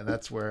it, and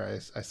that's where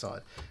I saw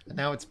it. And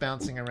now it's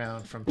bouncing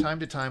around from time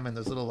to time, and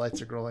those little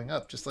lights are growing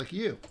up, just like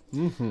you.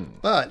 Mm-hmm.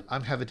 But I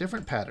have a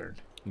different pattern.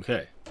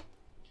 Okay.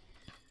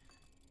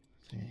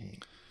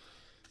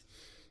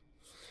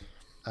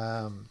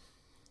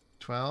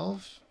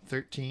 12,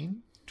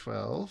 13,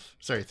 12.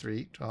 Sorry,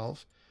 3,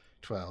 12,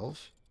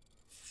 12.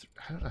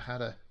 I don't know how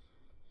to...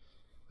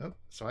 Oh,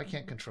 so I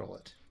can't control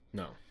it.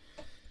 No.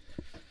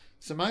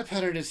 So my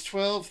pattern is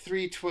 12,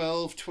 3,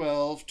 12,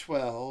 12,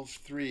 12,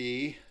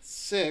 3,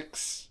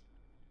 6.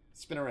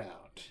 Spin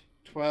around.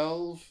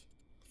 12,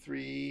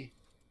 3,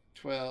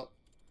 12,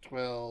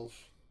 12,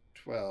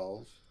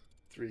 12,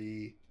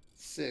 3,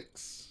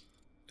 6.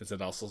 Is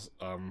it also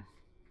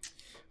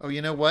Oh,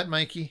 you know what,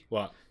 Mikey?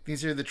 what?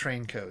 These are the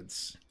train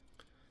codes.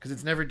 Because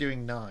it's never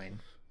doing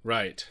 9.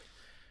 Right.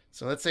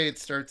 So let's say it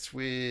starts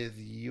with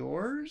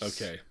yours.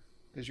 Okay.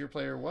 Because you're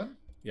player 1?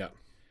 Yeah.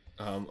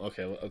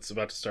 Okay, it's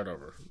about to start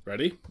over.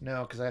 Ready?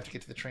 No, because I have to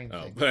get to the train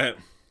thing. But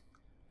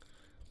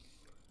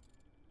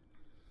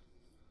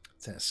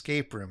It's an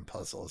escape room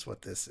puzzle is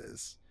what this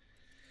is.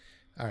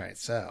 All right,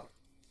 so.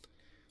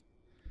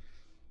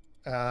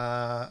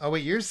 Oh,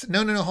 wait, yours...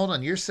 No, hold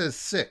on. Yours says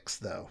 6,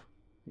 though.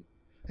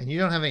 And you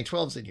don't have any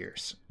 12s in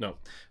yours. No.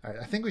 All right,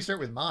 I think we start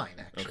with mine,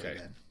 actually, Okay.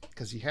 then.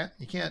 Because you can't...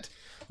 Well, you can't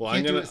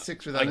I'm gonna do it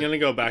 6 without I'm gonna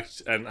go back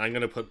and I'm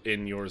gonna put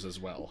in yours as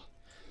well.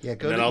 Yeah,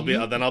 go. And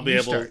then I'll be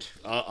able start.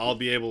 I'll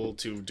be able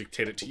to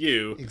dictate it to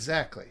you.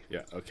 Exactly.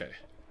 Yeah. Okay.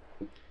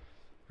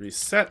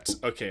 Reset.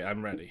 Okay,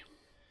 I'm ready.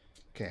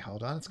 Okay,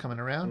 hold on. It's coming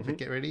around. Mm-hmm. But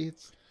get ready.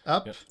 It's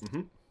up,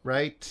 Mm-hmm.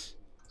 right,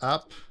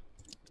 up,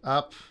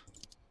 up,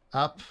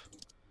 up,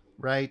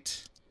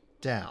 right,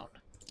 down.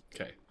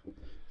 Okay.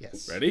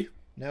 Yes. Ready?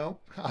 No,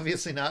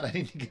 obviously not. I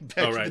need to get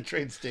back to right. the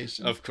train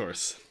station. Of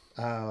course.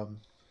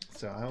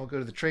 So I will go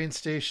to the train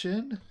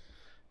station,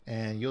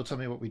 and you'll tell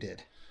me what we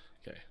did.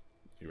 Okay.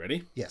 You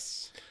ready?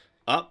 Yes.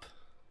 Up.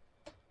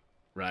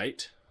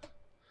 Right.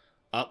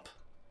 Up.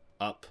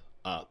 Up.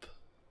 Up.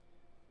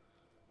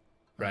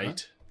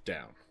 right,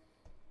 down.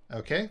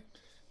 Okay.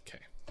 Okay.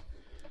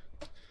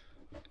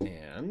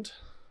 And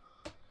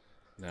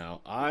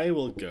now I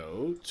will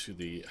go to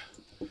the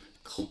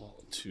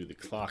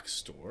clock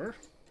store,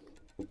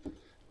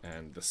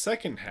 and the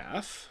second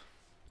half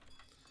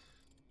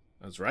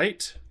is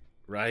right,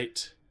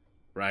 right,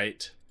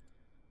 right,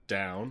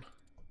 down,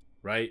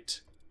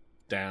 right,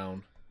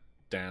 down,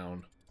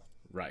 down,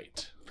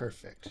 right.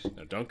 Perfect.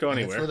 Now don't go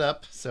anywhere. It's lit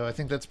up, so I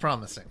think that's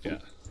promising. Yeah.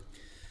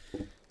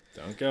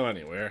 Don't go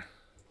anywhere.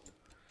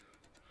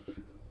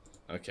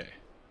 Okay.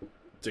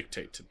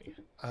 Dictate to me.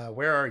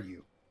 Where are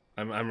you?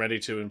 I'm ready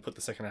to input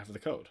the second half of the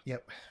code.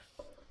 Yep.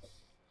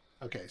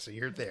 Okay, so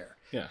you're there.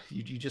 Yeah.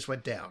 You just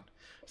went down.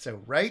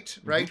 So right,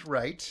 right,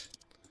 right.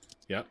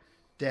 Yep.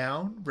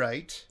 Down,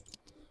 right.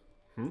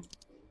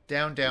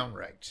 Down, down,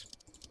 right.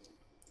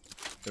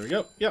 There we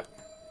go. Yep.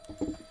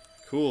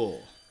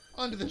 Cool.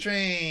 Onto the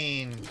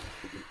train.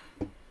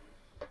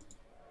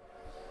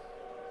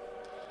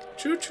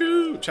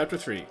 Choo-choo! Chapter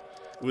 3. It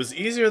was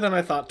easier than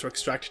I thought to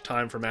extract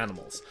time from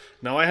animals.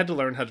 Now I had to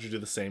learn how to do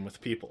the same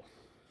with people.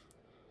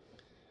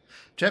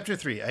 Chapter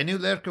 3. I knew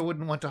Lerka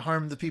wouldn't want to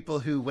harm the people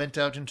who went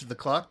into the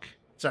clock,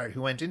 so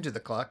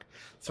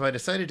I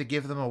decided to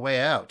give them a way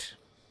out.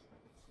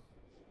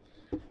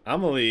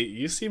 Amelie,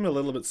 you seem a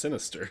little bit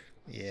sinister.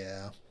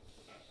 Yeah.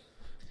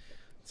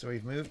 So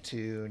we've moved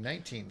to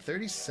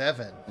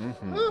 1937.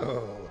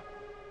 Oh.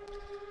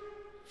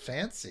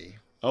 Fancy.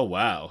 Oh,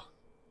 wow.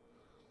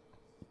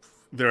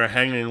 There are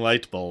hanging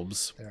light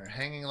bulbs. There are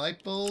hanging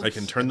light bulbs. I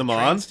can turn them the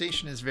on. The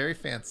station is very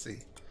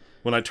fancy.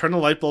 When I turn the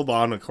light bulb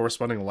on, a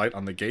corresponding light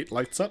on the gate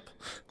lights up.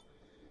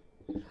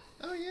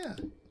 Oh, yeah.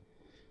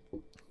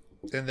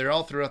 And they're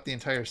all throughout the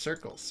entire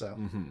circle, so.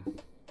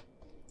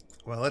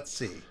 Well, let's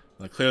see.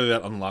 Well, clearly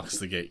that unlocks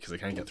the gate, because I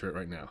can't get through it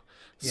right now.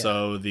 Yeah.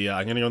 So I'm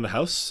going to go in the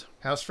house.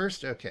 House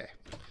first? Okay.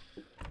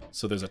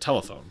 So there's a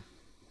telephone.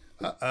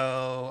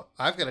 Uh-oh.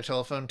 I've got a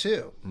telephone,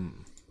 too.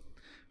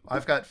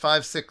 I've got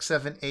 5, 6,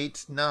 7,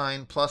 8,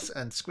 9, plus,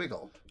 and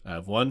squiggle. I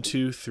have 1,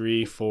 2,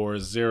 3, 4,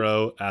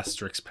 0,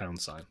 asterisk, pound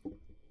sign.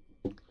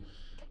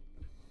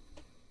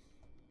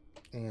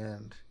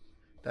 And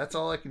that's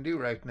all I can do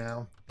right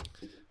now.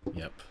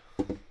 Yep.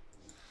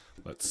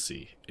 Let's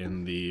see.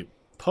 In the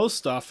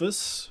post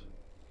office,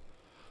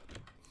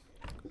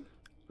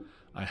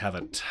 I have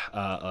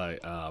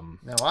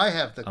now I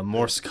have a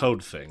Morse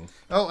code thing.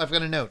 Oh, I've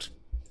got a note.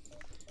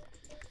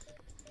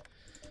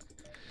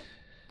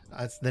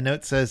 The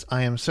note says,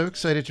 I am so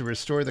excited to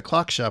restore the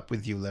clock shop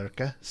with you,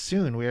 Lerka.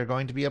 Soon we are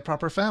going to be a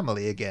proper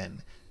family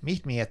again.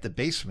 Meet me at the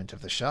basement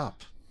of the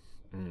shop.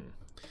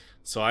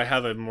 So I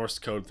have a Morse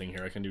code thing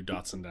here I can do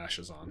dots and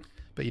dashes on.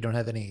 But you don't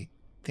have anything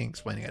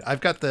explaining it. I've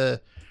got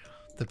the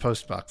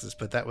post boxes,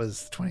 but that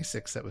was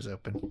 26 that was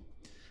open,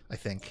 I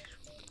think.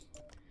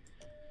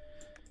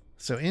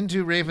 So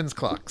into Raven's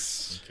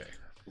clocks.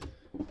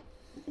 Okay.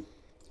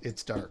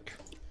 It's dark.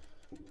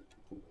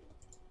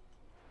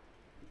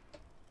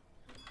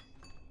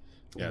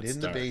 Yeah, and it's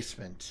in dark. The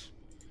basement,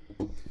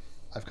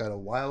 I've got a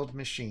wild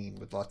machine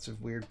with lots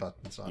of weird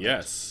buttons on it.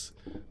 Yes.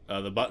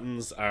 The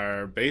buttons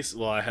are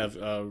Well, I have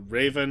a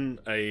raven,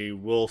 a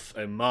wolf,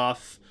 a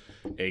moth,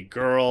 a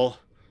girl,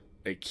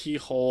 a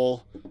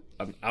keyhole,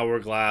 an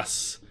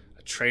hourglass,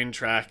 a train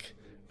track,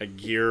 a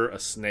gear, a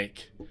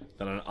snake,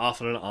 then an off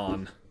and an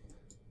on.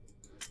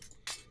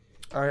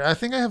 All right, I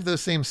think I have those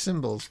same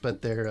symbols,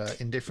 but they're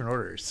in different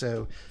orders.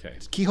 So, okay.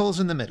 Keyhole's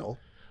in the middle.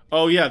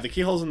 Oh yeah, the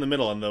keyhole's in the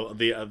middle, and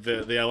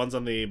the ones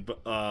on the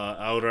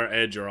outer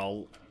edge are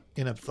all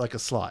in like a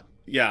slot.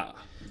 Yeah.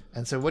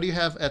 And so, what do you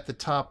have at the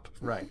top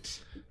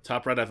right?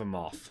 Top right, I have a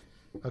moth.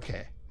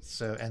 Okay.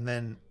 So, and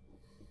then,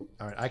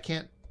 all right, I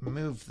can't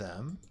move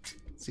them.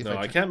 See if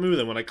I can't move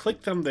them. When I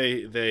click them,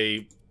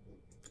 they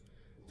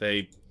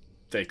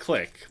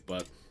click,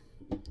 but.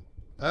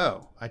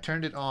 Oh, I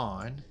turned it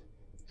on,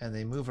 and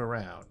they move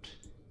around.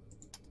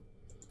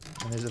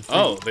 And there's a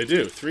oh, they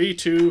do. 3,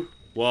 2,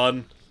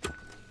 1.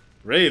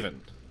 Raven.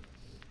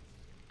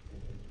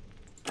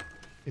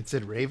 It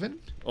said Raven?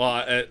 Well,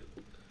 and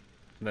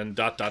then ...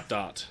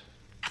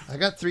 I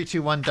got 3,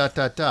 2, 1 ...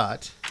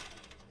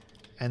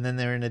 and then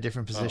they're in a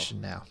different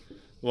position now.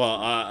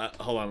 Well,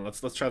 hold on.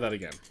 Let's try that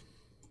again.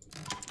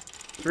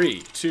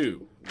 3,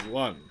 2,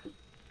 1.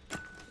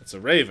 It's a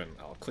raven.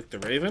 I'll click the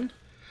raven.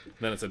 And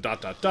then it's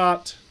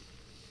a ...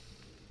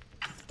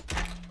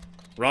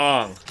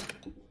 Wrong.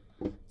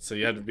 So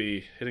you had to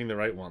be hitting the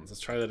right ones.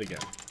 Let's try that again.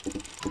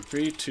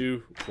 3,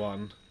 2,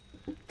 1.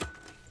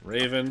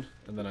 Raven,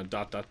 and then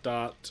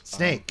a ...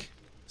 Snake.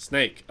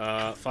 Snake.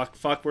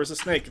 Fuck, where's the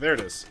snake? There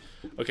it is.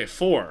 Okay,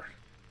 4.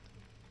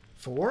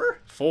 4?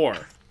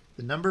 4.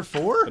 The number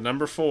 4? The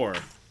number 4.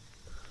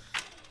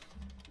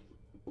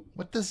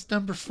 What does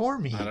number 4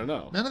 mean? I don't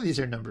know. None of these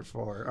are number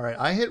 4. All right,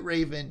 I hit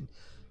Raven.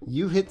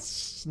 You hit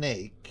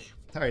Snake.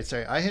 All right,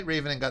 sorry. I hit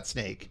Raven and got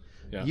Snake.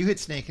 Yeah. You hit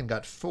Snake and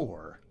got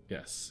 4.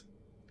 Yes.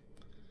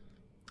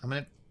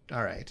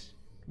 All right.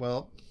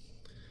 Well,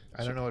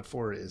 I don't know what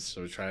 4 is.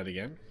 So we try it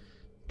again.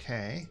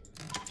 Okay.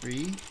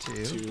 3,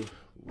 2,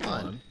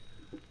 1.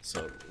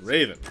 So,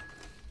 Raven.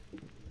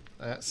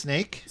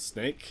 Snake.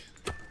 Snake.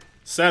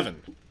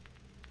 7.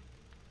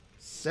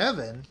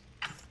 7?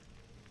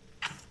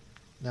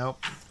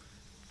 Nope.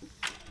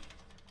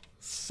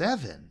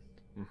 7?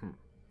 Mm-hmm.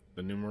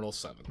 The numeral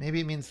 7.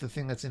 Maybe it means the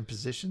thing that's in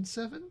position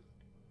 7?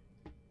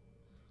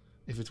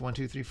 If it's 1,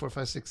 2, 3, 4,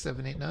 5, 6,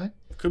 7, 8, 9?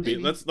 Could be.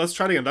 Maybe. Let's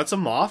try it again. That's a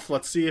moth.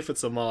 Let's see if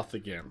it's a moth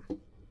again.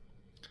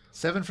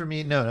 7 for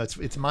me. No,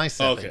 it's my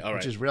 7, Okay, all right.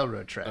 which is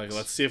railroad tracks. Okay,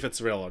 let's see if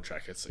it's railroad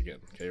track. It's again.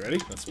 Okay, ready?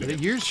 Let's begin.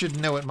 Yours should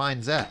know what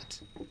mine's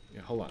at.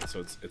 Yeah, hold on.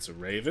 So it's a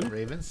raven.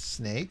 Raven,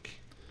 snake.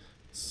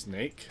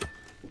 Snake.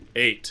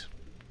 8.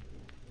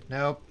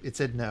 Nope, it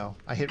said no.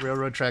 I hit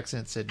railroad tracks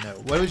and it said no.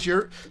 What was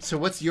your? So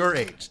what's your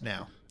 8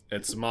 now?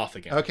 It's moth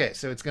again. Okay,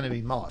 so it's going to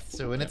be moth.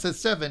 So when it says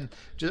 7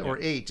 or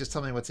 8, just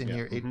tell me what's in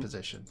your 8 mm-hmm.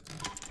 position.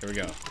 Here we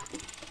go.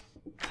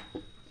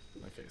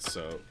 Okay,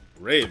 so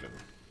raven.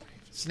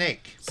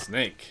 Snake.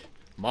 Snake.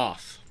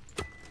 Moth.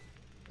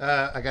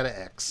 I got an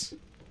X.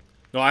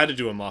 No, I had to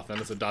do a moth. Then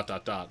it's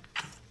a ...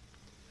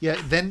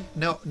 Yeah. Then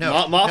no.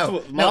 Moth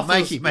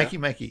Mikey. was,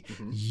 Mikey.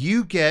 Mm-hmm.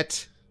 You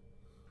get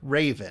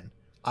raven.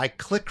 I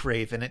click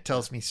raven. It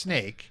tells me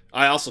snake.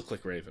 I also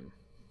click raven.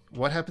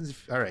 What happens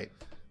if? All right.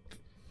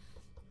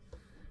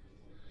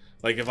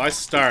 Like if I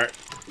start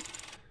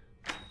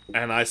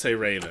and I say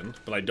raven,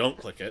 but I don't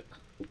click it,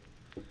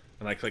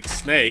 and I click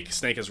snake,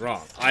 snake is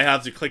wrong. I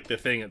have to click the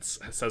thing it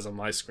says on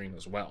my screen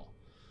as well.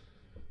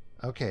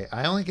 Okay,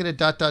 I only get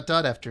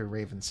a ... after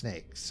raven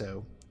snake,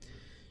 so...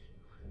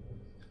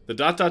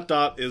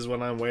 The ... is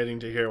when I'm waiting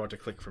to hear what to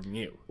click from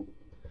you.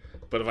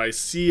 But if I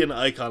see an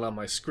icon on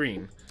my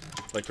screen,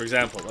 like for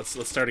example, let's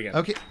start again.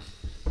 Okay.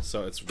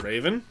 So it's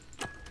raven,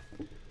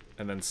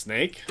 and then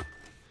snake,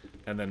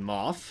 and then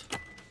moth,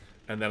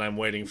 and then I'm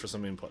waiting for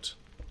some input.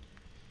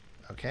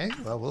 Okay,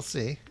 well, we'll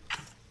see.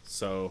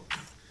 So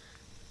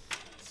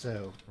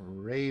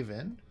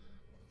raven,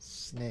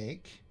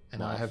 snake... And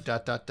now I have ... so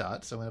I'm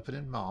going to put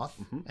in moth.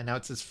 Mm-hmm. And now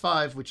it says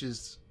 5, which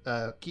is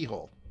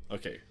keyhole.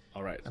 Okay,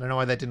 all right. I don't know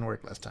why that didn't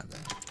work last time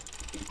then.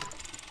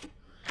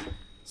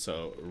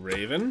 So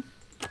raven,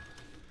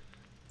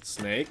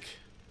 snake,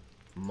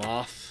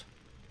 moth,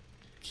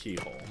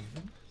 keyhole.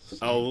 Mm-hmm.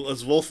 Oh,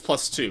 it's wolf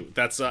plus 2.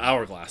 That's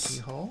hourglass.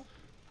 Keyhole,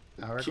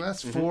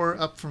 hourglass. 4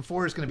 up from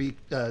 4 is going to be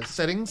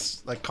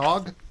settings, like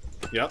cog.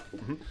 Yep.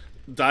 Mm-hmm.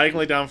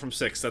 Diagonally down from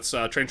 6. That's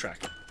train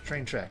track.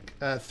 Train track.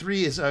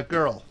 3 is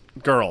girl.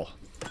 Girl.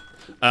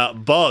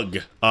 Bug.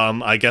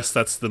 I guess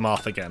that's the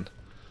moth again.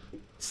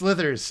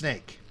 Slither is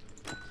snake.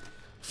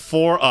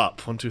 4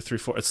 up. 1, 2, 3,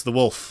 4. It's the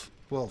wolf.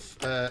 Wolf.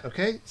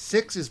 Okay.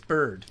 6 is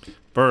bird.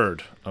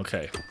 Bird.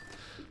 Okay.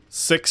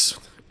 6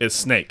 is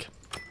snake.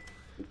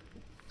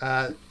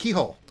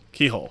 Keyhole.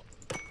 Keyhole.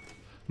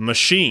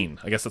 Machine.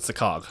 I guess that's the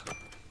cog.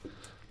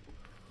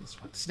 This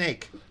one.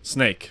 Snake.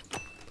 Snake.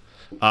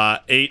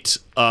 8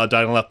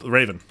 diagonal left.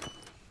 Raven.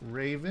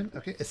 Raven.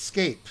 Okay.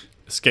 Escape.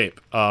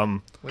 Escape.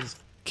 What is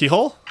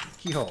Keyhole?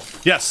 keyhole?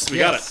 Yes, we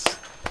got it.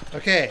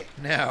 Okay,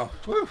 now.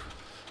 Whew.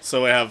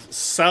 So we have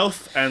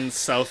south and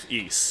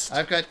southeast.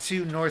 I've got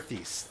 2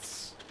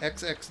 northeasts.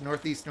 XX,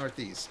 northeast,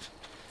 northeast.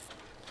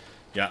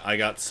 Yeah, I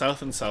got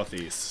south and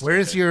southeast. Where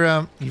is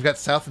your, you've got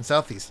south and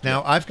southeast.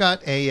 Now, I've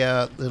got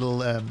a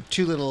little,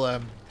 2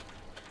 little,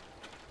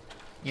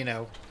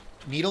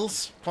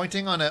 needles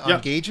pointing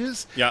on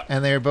gauges. Yeah.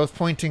 And they're both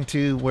pointing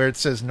to where it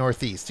says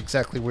northeast,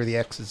 exactly where the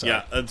X's are.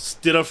 Yeah, it's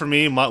ditto for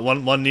me.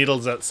 One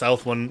needle's at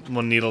south, one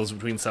needle's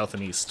between south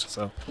and east.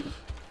 So.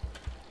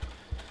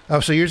 Oh,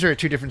 so yours are at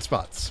 2 different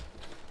spots.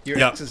 Your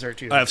X's are at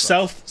 2 different spots. I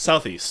have south,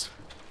 southeast.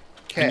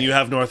 Okay. And you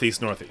have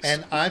northeast, northeast.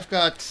 And I've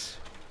got...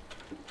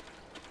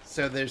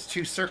 So there's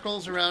 2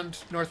 circles around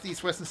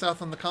northeast, west, and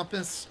south on the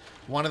compass.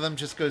 One of them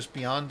just goes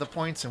beyond the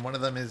points, and one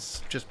of them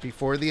is just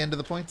before the end of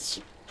the points.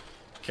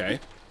 Okay.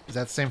 Is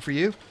that the same for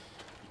you?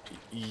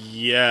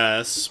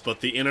 Yes,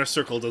 but the inner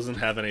circle doesn't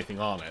have anything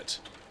on it.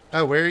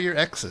 Oh, where are your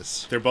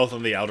X's? They're both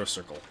on the outer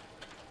circle.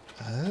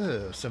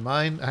 Oh, so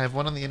mine, I have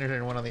one on the inner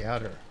and one on the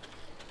outer.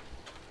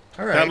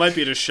 All right. That might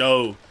be to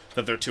show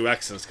that they're 2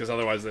 X's, because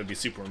otherwise they'd be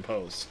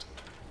superimposed.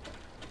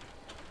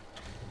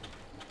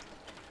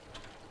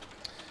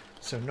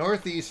 So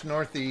northeast,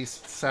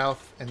 northeast,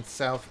 south, and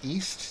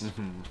southeast.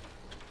 Mm-hmm.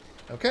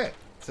 Okay,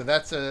 so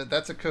that's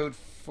a code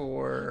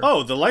for...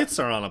 Oh, the lights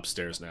are on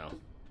upstairs now.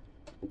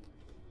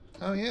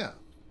 Oh, yeah.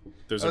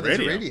 There's a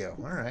radio.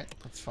 All right,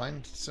 let's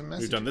find some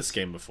messages. We've done this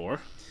game before.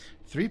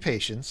 3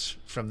 patients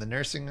from the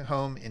nursing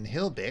home in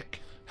Hillbick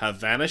have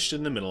vanished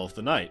in the middle of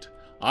the night.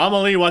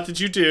 Amelie, what did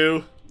you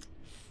do?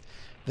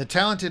 The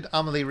talented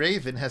Amelie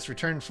Raven has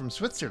returned from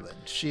Switzerland.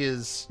 She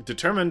is...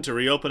 determined to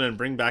reopen and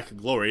bring back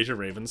glory to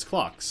Raven's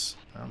clocks.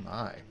 Oh,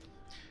 my.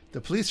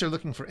 The police are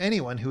looking for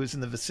anyone who is in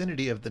the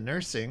vicinity of the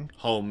nursing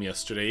home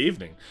yesterday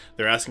evening.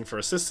 They're asking for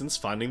assistance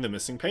finding the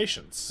missing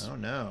patients. Oh,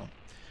 no.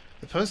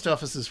 The post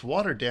office's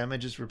water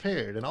damage is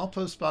repaired, and all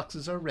post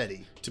boxes are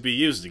ready. To be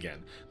used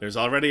again. There's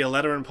already a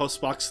letter in post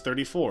box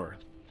 34.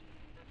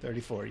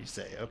 34, you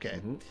say. Okay.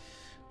 Mm-hmm.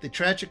 The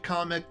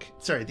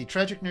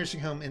tragic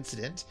nursing home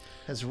incident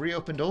has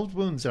reopened old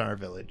wounds in our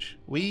village.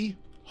 We,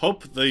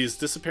 Hope these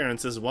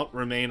disappearances won't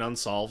remain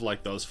unsolved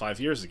like those 5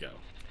 years ago.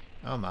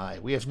 Oh my.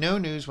 We have no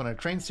news when our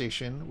train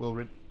station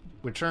will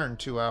return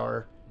to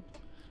our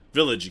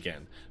Village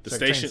again.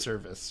 train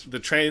service.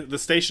 The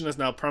station is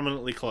now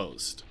permanently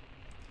closed.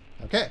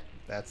 Okay,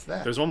 that's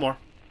that. There's one more.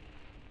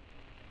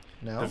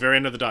 No. The very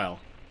end of the dial.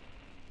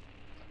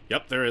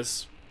 Yep, there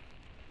is.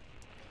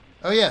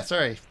 Oh yeah,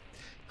 sorry.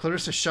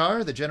 Clarissa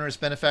Shar, the generous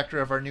benefactor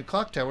of our new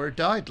clock tower,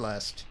 died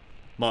last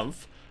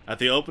month. At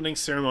the opening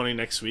ceremony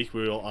next week,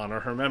 we will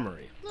honor her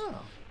memory.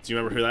 Oh. Do you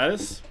remember who that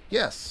is?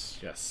 Yes.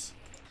 Yes.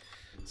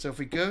 So if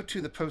we go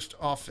to the post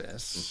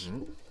office,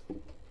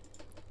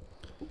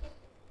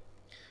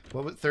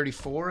 what was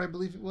 34? I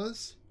believe it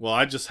was. Well,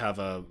 I just have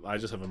a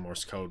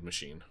Morse code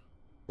machine.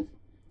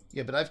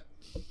 Yeah, but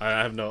I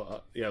have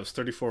no. Yeah, it was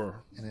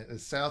 34. And it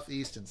is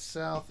southeast and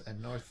south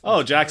and north.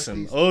 Oh, Jackson!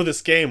 Northeast. Oh,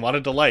 this game! What a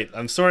delight!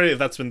 I'm sorry if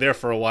that's been there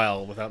for a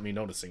while without me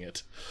noticing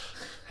it.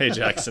 Hey,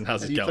 Jackson,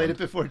 how's it going? You played it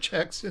before,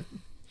 Jackson?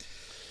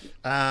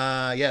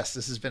 Yes,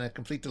 this has been a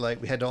complete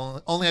delight. We had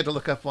only had to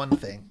look up one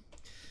thing.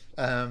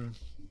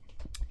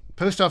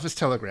 Post office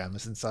telegram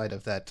is inside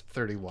of that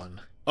 31.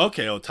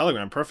 Okay,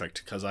 telegram,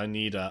 perfect. Because I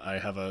need. I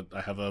have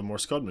a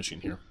Morse code machine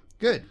here.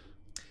 Good.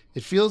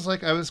 It feels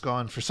like I was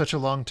gone for such a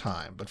long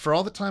time, but for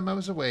all the time I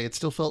was away, it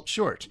still felt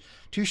short.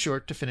 Too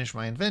short to finish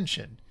my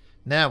invention.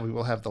 Now we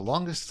will have the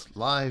longest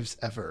lives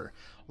ever.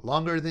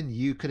 Longer than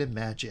you could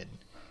imagine.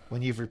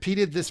 When you've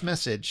repeated this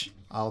message,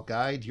 I'll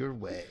guide your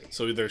way.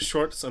 So there's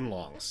shorts and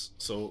longs.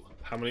 So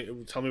how many?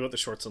 Tell me about the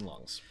shorts and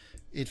longs.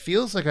 It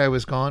feels like I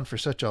was gone for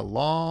such a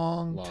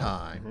long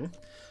time.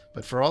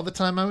 But for all the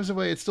time I was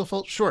away, it still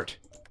felt short.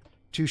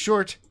 Too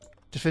short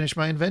to finish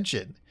my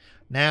invention.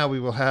 Now we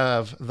will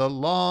have the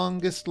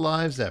longest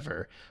lives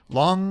ever.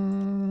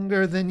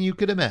 Longer than you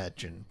could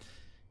imagine.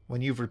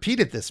 When you've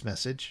repeated this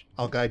message,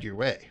 I'll guide your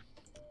way.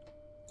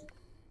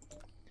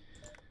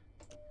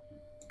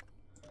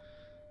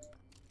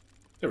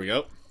 There we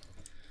go.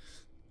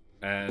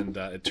 And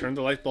it turned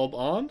the light bulb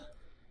on.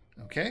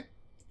 Okay.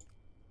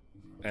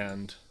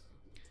 And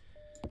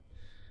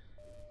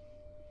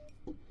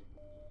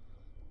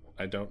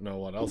I don't know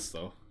what else,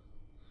 though.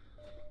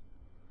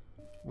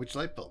 Which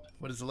light bulb?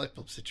 What does the light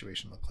bulb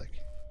situation look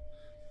like?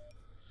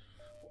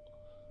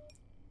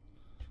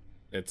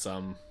 It's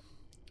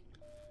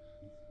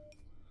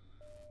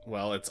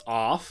well, it's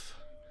off,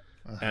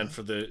 and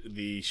for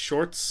the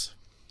shorts,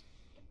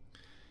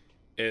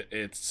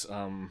 it's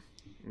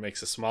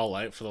makes a small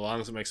light. For the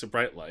longs, it makes a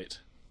bright light.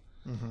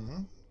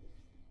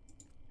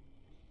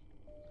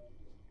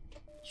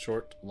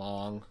 Short,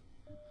 long,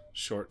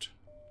 short,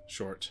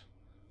 short,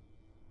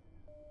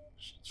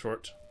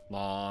 short,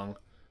 long.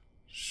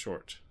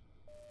 Short.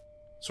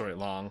 Sorry,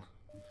 long.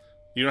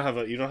 You don't have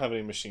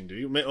any machine, do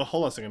you? Oh,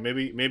 hold on a second.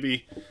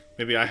 Maybe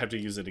I have to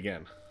use it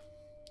again.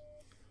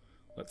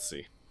 Let's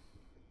see.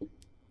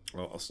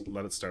 Well, I'll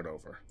let it start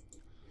over.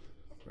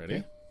 Ready?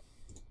 Okay.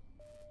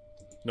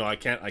 No, I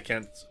can't. I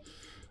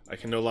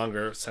can no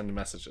longer send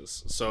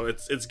messages. So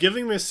it's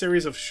giving me a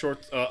series of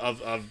short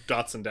of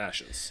dots and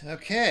dashes.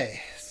 Okay.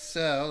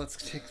 So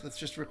let's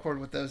just record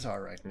what those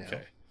are right now.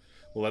 Okay.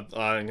 Well,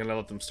 I'm gonna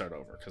let them start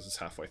over because it's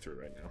halfway through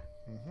right now.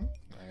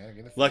 I gotta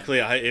get it. Luckily,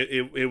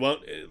 it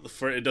won't.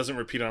 It doesn't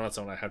repeat on its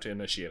own. I have to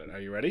initiate it. Are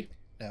you ready?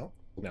 No.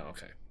 No.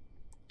 Okay.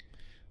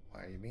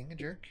 Why are you being a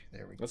jerk?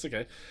 There we go. That's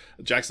okay.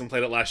 Jackson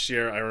played it last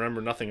year. I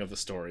remember nothing of the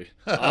story.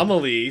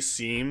 Amelie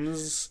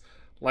seems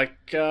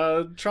like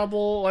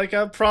trouble, like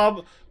a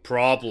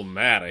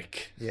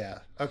problematic. Yeah.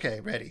 Okay.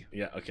 Ready.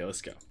 Yeah. Okay.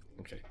 Let's go.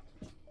 Okay.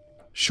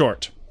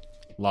 Short,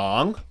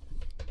 long,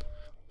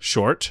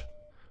 short,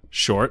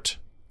 short,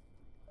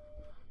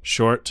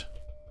 short,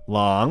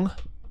 long,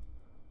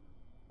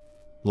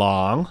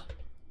 long,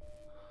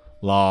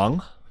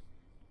 long,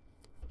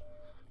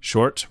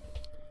 short,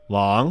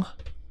 long,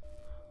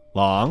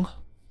 long,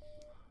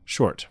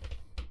 short.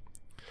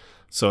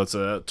 So it's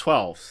a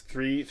 12,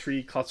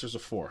 three clusters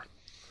of 4.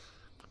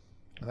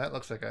 Well, that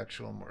looks like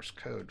actual Morse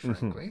code,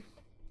 frankly.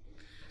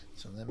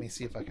 So let me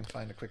see if I can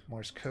find a quick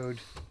Morse code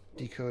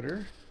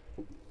decoder.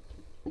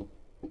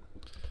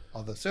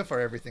 Although so far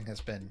everything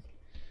has been,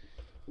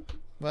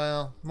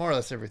 well, more or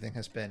less everything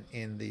has been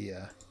in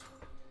the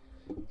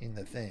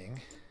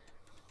thing.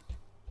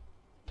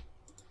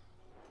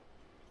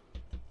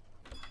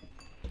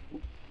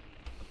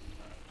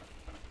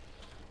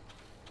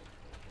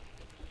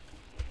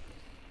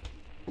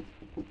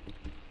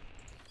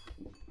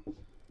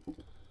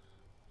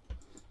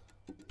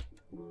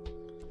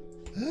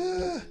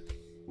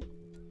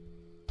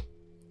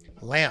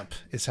 Lamp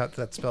is how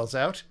that spells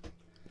out.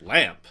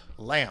 Lamp.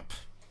 Lamp.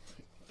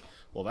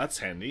 Well, that's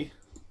handy.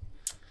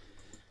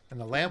 And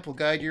the lamp will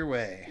guide your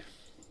way.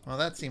 Well,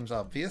 that seems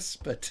obvious,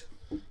 but...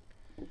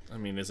 I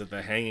mean, is it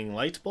the hanging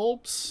light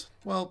bulbs?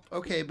 Well,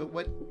 okay, but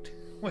what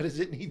does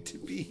it need to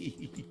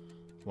be?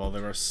 Well,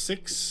 there are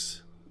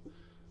 6.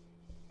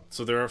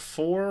 So there are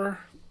 4.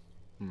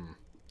 I'm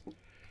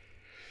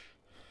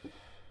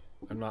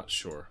not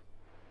sure.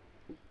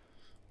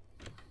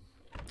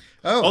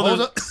 Oh,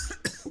 hold on.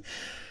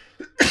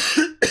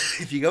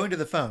 If you go into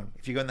the phone,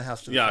 if you go in the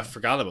house to the Yeah, I phone.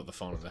 forgot about the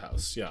phone in the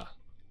house. Yeah.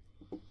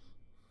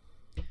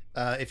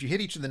 If you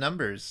hit each of the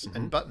numbers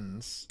and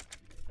buttons,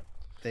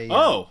 they...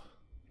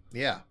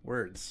 yeah,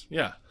 words.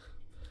 Yeah.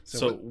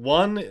 So what-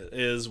 one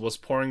was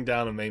pouring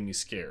down and made me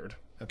scared,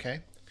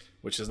 Okay.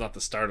 which is not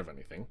the start of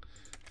anything.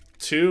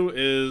 2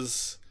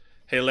 is,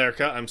 hey,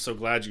 Lerka, I'm so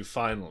glad you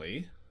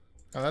finally.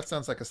 Oh, that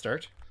sounds like a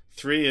start.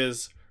 3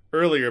 is,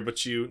 earlier,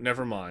 but you,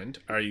 never mind,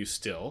 are you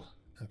still?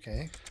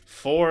 Okay.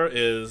 4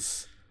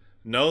 is,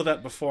 know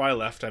that before I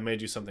left, I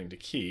made you something to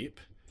keep.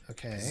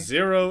 Okay.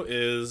 0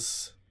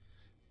 is,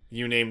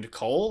 you named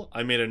Cole,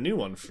 I made a new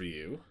one for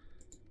you.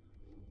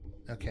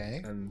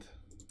 Okay. And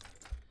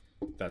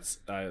that's,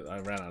 I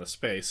ran out of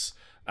space.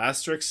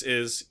 Asterisk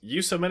is,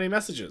 you so many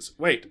messages.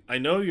 Wait, I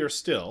know you're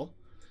still.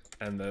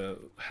 And the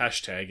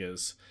hashtag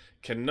is,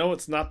 can know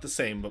it's not the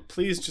same, but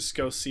please just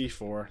go see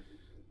for...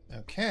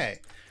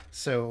 Okay.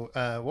 So,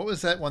 what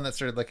was that one that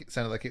sounded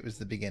like it was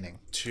the beginning?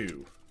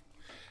 2.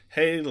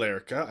 Hey,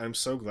 Lerka, I'm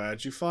so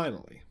glad you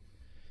finally.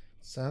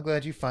 So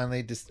glad you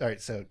finally... All right,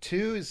 so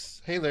 2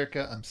 is, hey,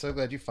 Lerka, I'm so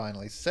glad you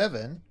finally.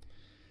 7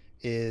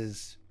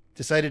 is,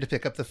 decided to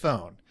pick up the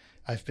phone.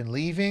 I've been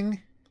leaving...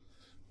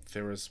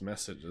 There was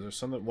messages.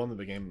 There's one that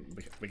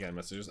began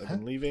messages. I've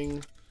been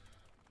leaving...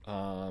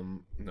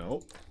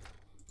 Nope.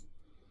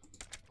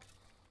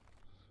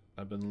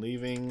 I've been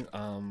leaving,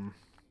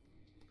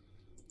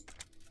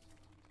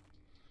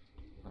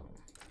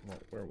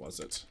 where was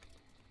it?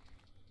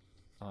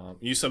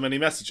 You so many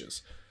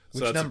messages. So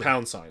Which that's number? a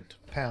pound sign.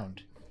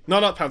 Pound. No,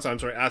 not pound sign. I'm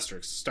sorry.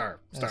 Asterisk. Star.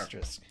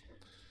 Asterisk.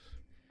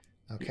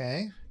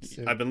 Okay.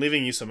 So, I've been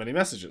leaving you so many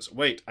messages.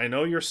 Wait, I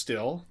know you're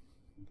still.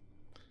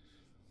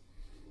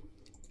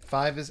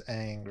 5 is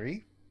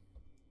angry.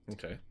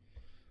 Okay.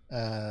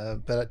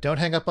 But don't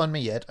hang up on me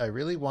yet. I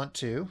really want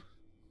to.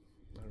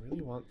 I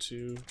really want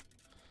to.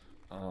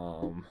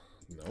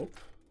 Nope.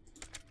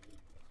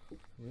 I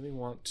really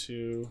want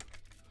to.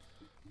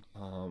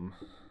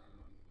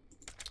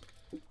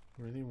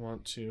 Really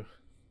want to.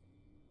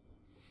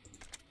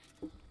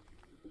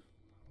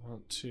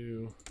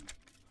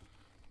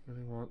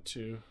 Really want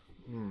to.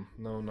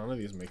 No, none of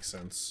these make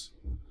sense.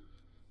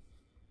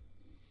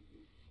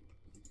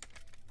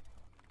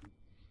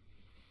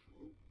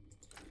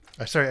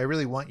 Sorry, I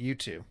really want you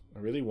to. I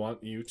really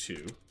want you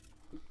to.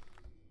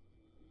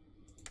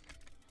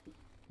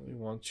 Really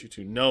want you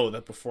to know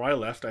that before I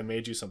left, I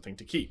made you something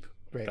to keep.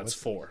 Right, That's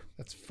 4.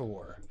 That's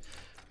 4.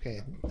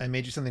 Okay, I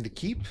made you something to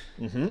keep.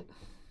 Mm-hmm.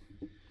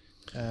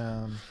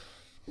 And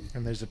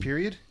there's a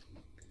period.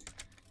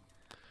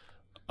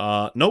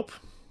 Nope.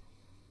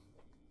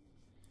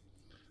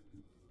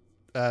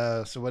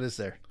 So what is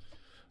there?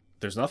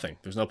 There's nothing.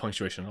 There's no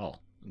punctuation at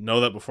all. Know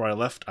that before I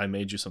left, I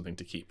made you something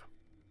to keep.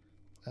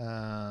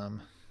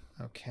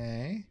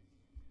 Okay.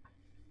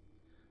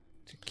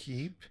 To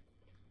keep.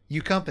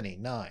 You company,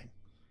 9.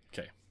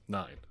 Okay,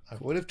 9. I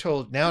would have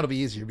told, now it'll be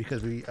easier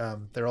because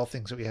they're all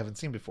things that we haven't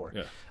seen before.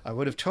 Yeah. I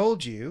would have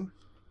told you.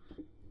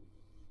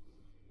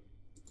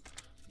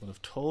 Would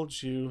have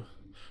told you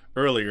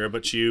earlier,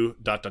 but you ...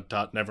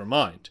 never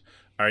mind.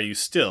 Are you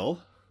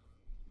still?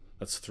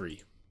 That's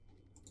 3.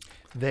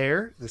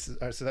 There. This is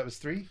so that was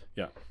 3.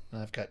 Yeah.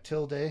 And I've got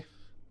tilde.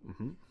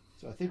 Mm-hmm.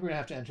 So I think we're gonna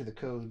have to enter the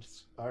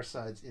codes, our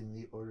sides, in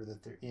the order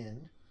that they're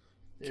in.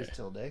 There's Okay.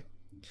 tilde.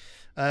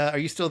 Are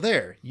you still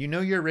there? You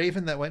know your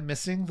raven that went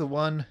missing? The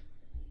one...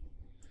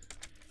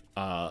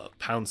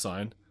 Pound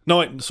sign. No,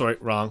 wait, sorry,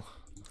 wrong.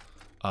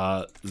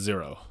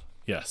 0.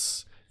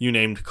 Yes. You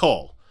named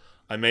Cole.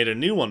 I made a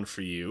new one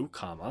for you,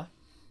 comma.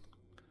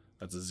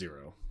 That's a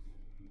 0.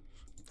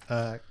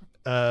 I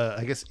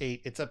guess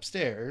 8. It's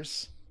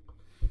upstairs.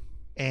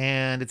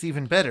 And it's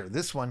even better.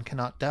 This one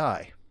cannot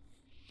die.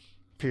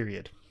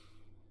 Period.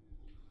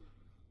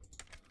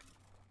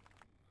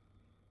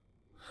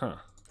 Huh.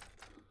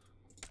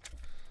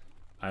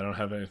 I don't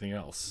have anything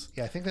else.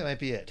 Yeah, I think that might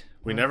be it.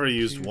 We never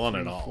used 2, 1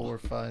 3, at all. 4,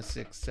 5,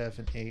 6,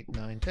 7, 8,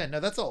 9, 10. No,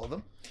 that's all of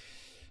them.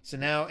 So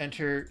now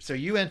enter... So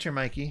you enter,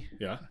 Mikey.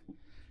 Yeah.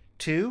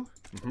 2.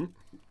 Mm-hmm.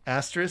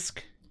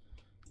 Asterisk.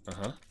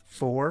 Uh-huh.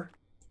 4.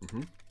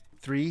 Mm-hmm.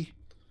 3.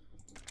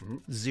 Mm-hmm.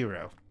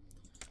 0.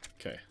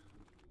 Okay.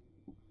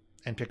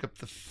 And pick up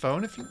the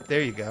phone if you...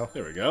 There you go.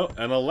 There we go.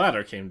 And a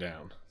ladder came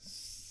down.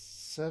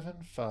 7,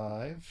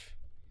 5.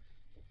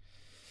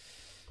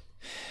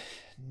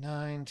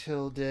 9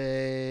 tilde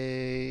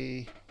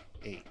 8.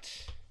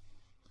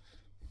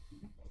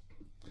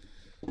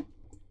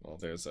 Well,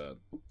 there's a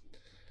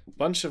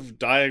bunch of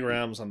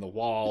diagrams on the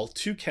wall,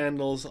 2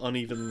 candles,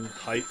 uneven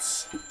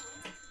heights.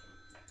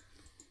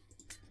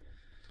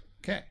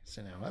 Okay,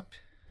 so now up.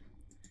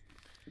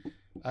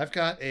 I've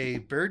got a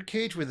bird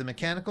cage with a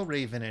mechanical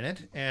raven in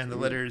it, and the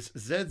letters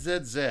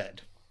ZZZ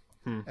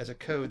as a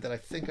code that I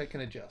think I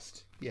can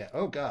adjust. Yeah.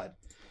 Oh God.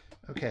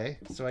 Okay,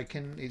 so I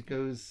can. It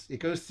goes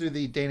through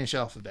the Danish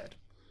alphabet.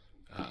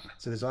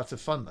 So there's lots of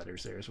fun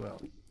letters there as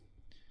well.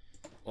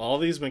 All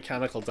these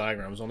mechanical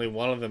diagrams, only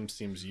one of them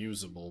seems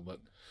usable, but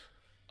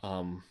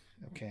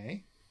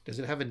Okay. Does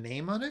it have a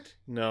name on it?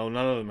 no,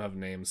 none of them have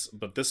names.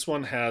 But this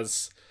one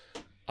has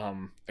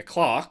a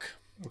clock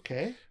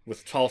Okay.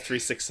 with 12, 3,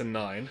 6, and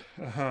 9.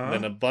 And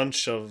then a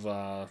bunch of,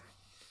 I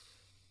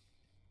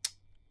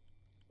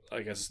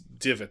guess,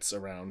 divots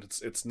around.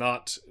 It's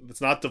not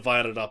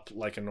divided up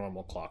like a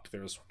normal clock.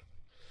 There's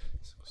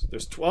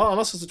 12,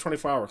 unless it's a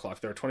 24-hour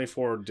clock. There are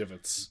 24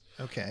 divots.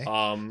 Okay.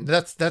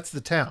 That's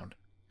the town.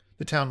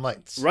 The town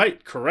lights.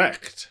 Right,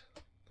 correct.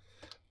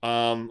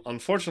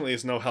 Unfortunately,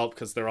 it's no help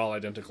because they're all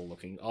identical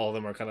looking. All of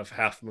them are kind of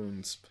half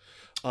moons.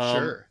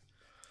 Sure.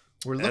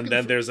 We're looking and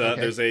then there's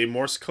a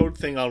Morse code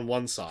thing on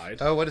one side.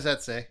 Oh, what does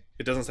that say?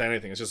 It doesn't say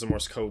anything. It's just a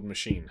Morse code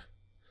machine.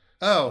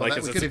 Oh, like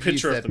it's a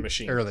picture of the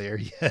machine earlier.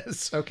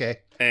 Yes. Okay.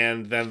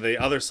 And then the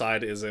other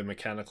side is a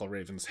mechanical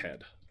raven's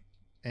head.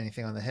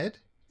 Anything on the head?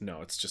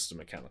 No, it's just a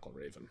mechanical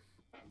raven.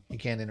 You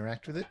can't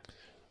interact with it?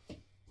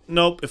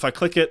 Nope. If I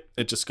click it,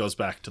 it just goes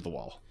back to the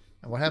wall.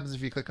 And what happens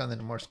if you click on the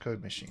Morse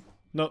code machine?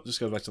 Nope,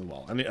 just goes back to the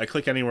wall. I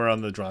click anywhere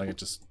on the drawing, it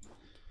just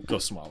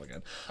goes small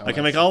again. I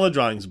can make all the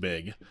drawings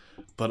big,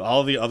 but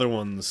all the other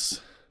ones,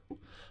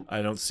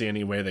 I don't see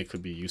any way they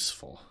could be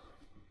useful.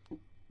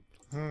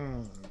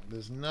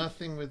 There's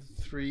nothing with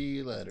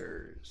 3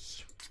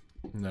 letters.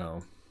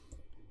 No.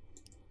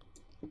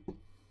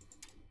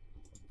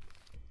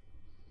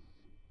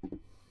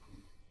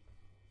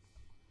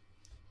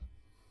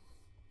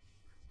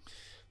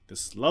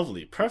 This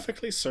lovely,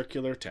 perfectly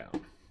circular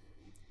town.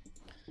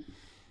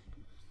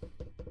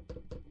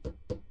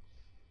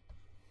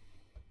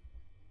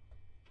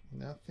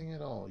 Nothing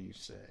at all, you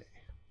say.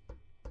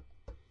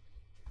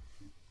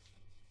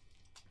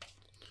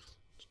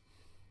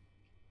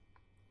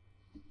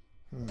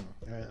 All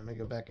right, let me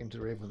go back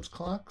into Raven's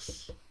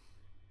clocks.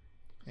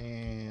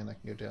 And I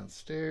can go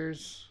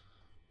downstairs.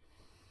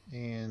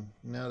 And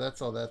no,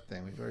 that's all that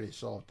thing. We've already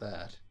solved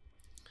that.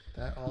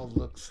 That all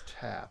looks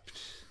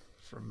tapped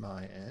from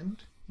my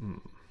end.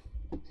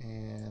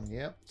 And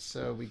yep,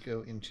 so we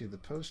go into the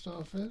post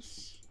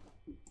office.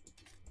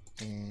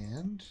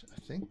 And I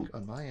think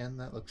on my end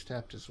that looks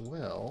tapped as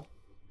well.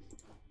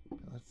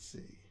 Let's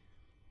see.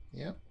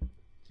 Yep.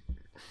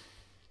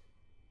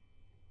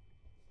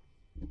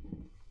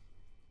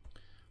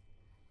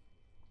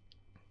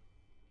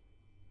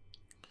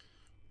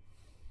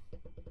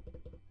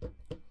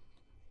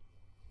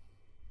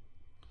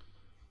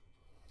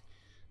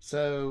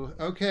 So,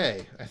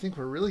 okay, I think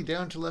we're really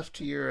down to left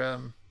to your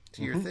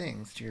your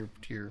things, to your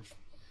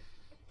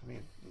let me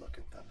look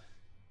at them.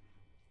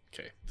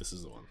 Okay, this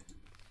is the one.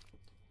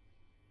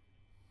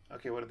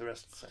 Okay, what did the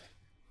rest say?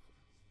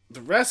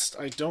 The rest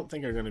I don't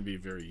think are going to be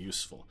very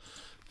useful.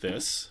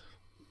 There's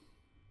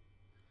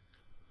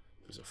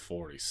a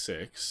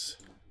 46.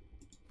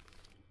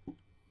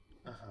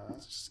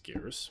 It's just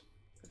gears.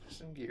 There's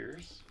some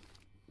gears.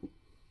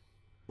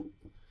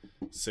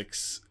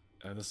 6,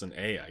 this is an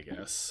A, I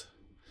guess.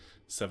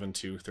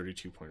 7.2,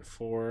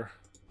 32.4.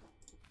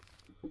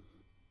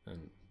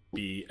 And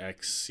B,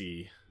 X,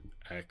 C,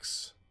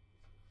 X.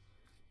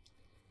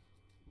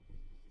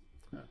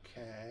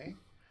 Okay.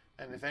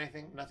 And if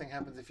anything, nothing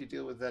happens if you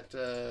deal with that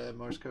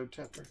Morse code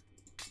tapper?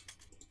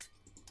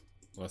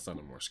 Well, that's not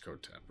a Morse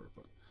code tapper,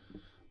 but...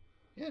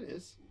 Yeah, it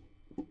is.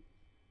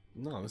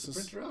 No, this is...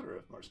 Printer outer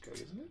of Morse code,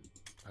 isn't it?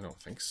 I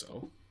don't think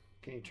so.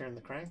 Can you turn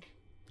the crank?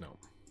 No.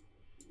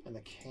 And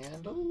the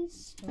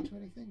candles don't do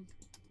anything?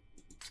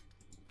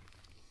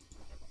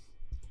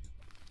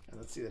 And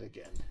let's see that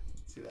again.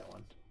 Let's see that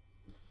one.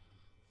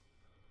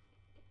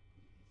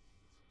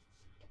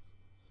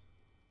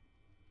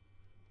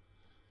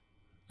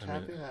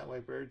 Tapping that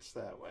way, birds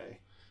that way.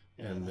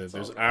 And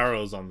there's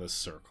arrows on this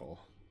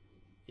circle.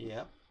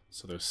 Yep.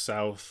 So there's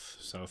south,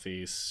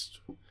 southeast,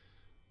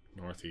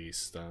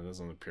 northeast.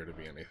 Doesn't appear to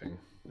be anything.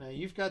 Now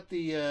you've got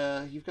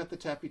the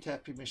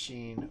tappy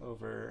machine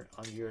over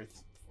on your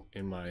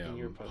in my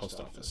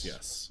post office.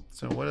 Yes.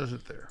 So what is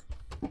it there?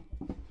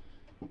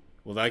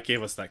 Well, that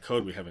gave us that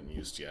code we haven't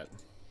used yet.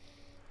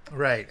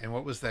 Right. And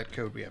what was that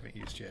code we haven't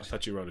used yet? I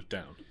thought you wrote it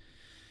down.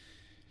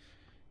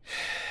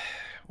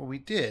 Well, we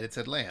did. It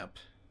said lamp.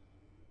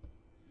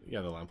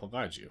 Yeah, the lamp will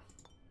guide you.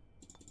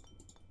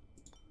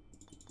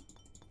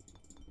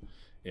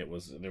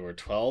 There were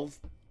 12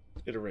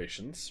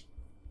 iterations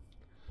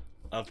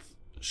of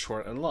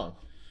short and long.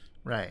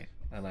 Right.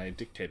 And I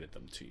dictated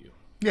them to you.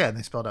 Yeah, and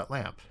they spelled out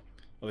lamp.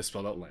 Well, they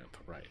spelled out lamp,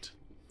 right.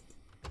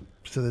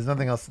 So there's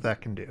nothing else that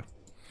can do.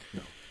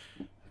 No.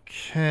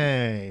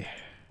 Okay.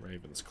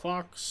 Raven's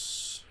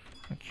clocks.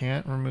 I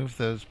can't remove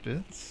those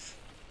bits.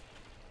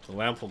 The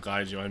lamp will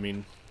guide you. I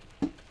mean,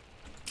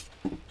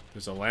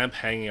 there's a lamp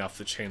hanging off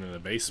the chain in the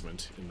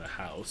basement in the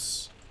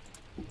house,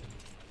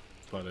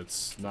 but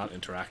it's not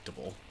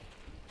interactable.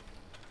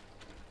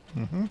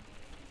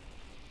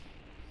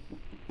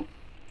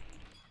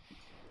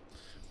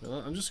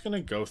 Well, I'm just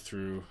gonna go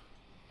through.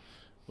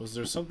 Was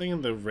there something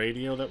in the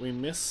radio that we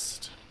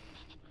missed?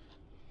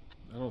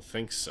 I don't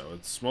think so.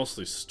 It's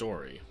mostly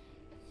story.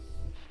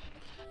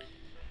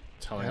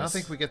 I don't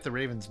think we get the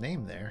Raven's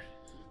name there.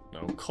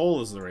 No,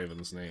 Cole is the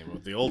Raven's name,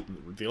 of the old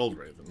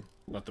Raven,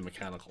 not the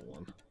mechanical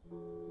one.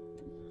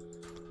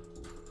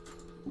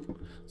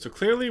 So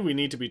clearly we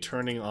need to be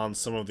turning on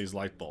some of these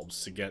light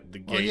bulbs to get the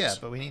gate. Oh yeah,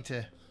 but we need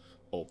to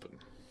open.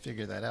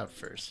 figure that out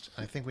first.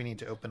 I think we need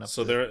to open up.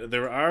 So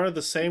there are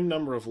the same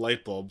number of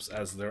light bulbs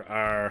as there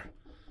are.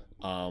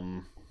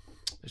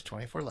 There's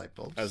 24 light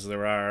bulbs. As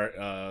there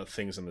are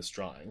things in this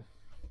drawing.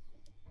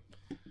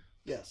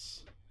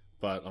 Yes.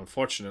 But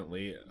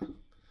unfortunately.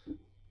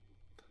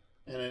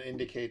 And it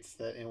indicates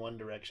that in one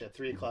direction, at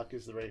 3 o'clock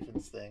is the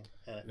Ravens thing,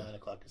 and at 9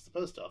 o'clock is the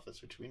post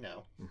office, which we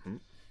know. Mm-hmm.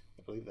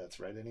 I believe that's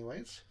right,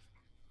 anyways.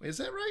 Is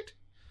that right?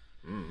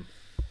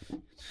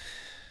 Mm.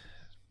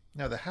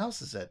 No, the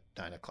house is at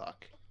 9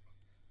 o'clock.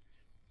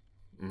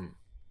 Mm.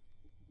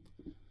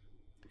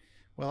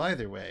 Well,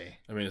 either way.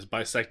 I mean, it's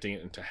bisecting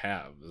it into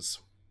halves.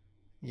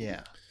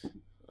 Yeah.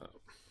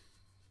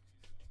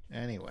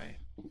 Anyway.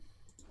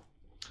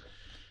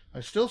 I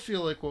still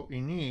feel like what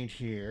we need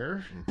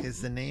here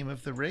is the name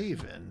of the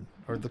Raven,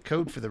 or the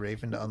code for the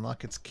Raven to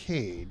unlock its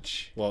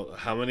cage. Well,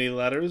 how many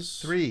letters?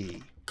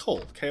 3.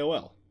 Cole.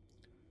 K-O-L.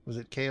 Was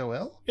it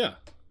K-O-L? Yeah.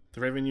 The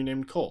Raven you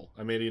named Cole.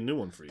 I made a new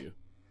one for you.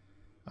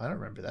 I don't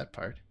remember that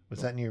part. Was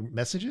that in your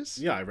messages?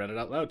 Yeah, I read it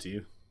out loud to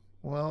you.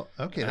 Well,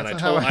 okay, And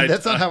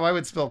that's not how I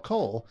would spell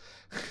Cole.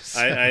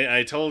 So,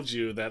 I told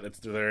you that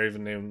the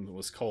Raven name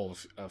was Cole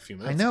a few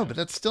minutes I know, ago. but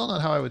that's still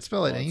not how I would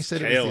spell it. Well, and you it's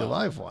said it was the KOL.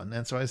 alive one,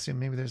 and so I assume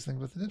maybe there's things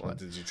with the dead one.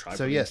 Did you try?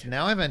 So yes,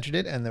 now I've entered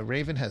it, and the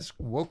Raven has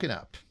woken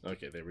up.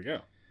 Okay, there we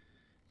go.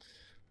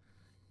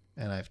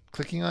 And I'm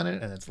clicking on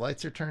it, and its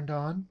lights are turned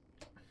on.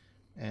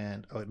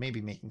 And, it may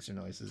be making some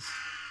noises.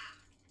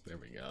 There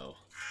we go.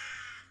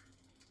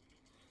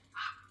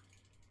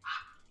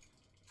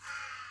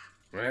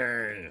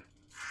 Man.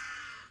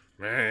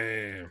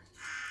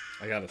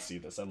 I gotta see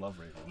this. I love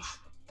ravens.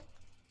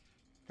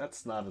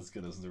 That's not as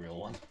good as the real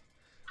one.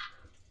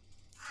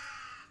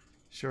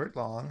 Short,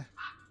 long.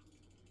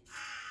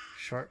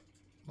 Short,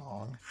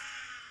 long.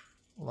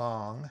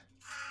 Long.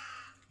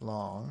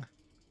 Long.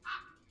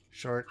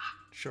 Short,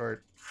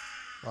 short,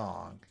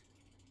 long.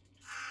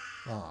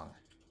 Long.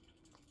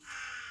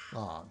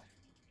 Long.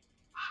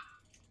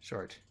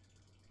 Short.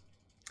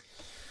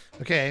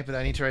 Okay, but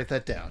I need to write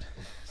that down.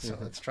 So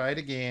let's try it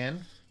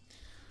again.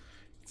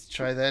 Let's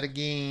try that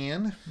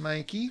again,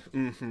 Mikey.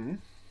 Mm-hmm.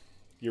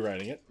 You're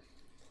writing it.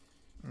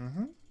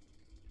 Mm-hmm.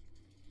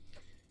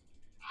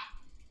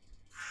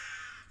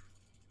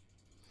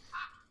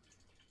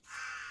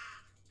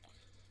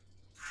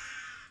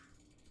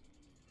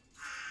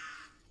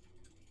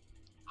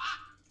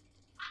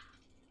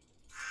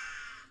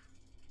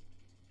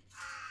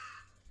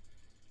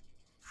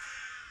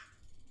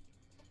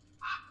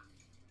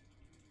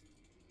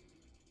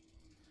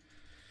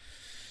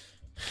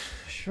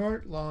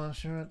 Short, long,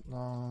 short,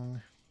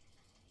 long.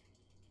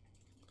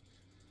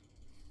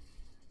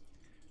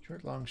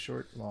 Short, long,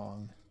 short,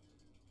 long.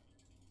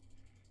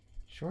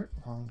 Short,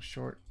 long,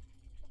 short,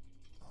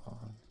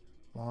 long.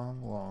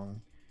 Long,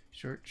 long.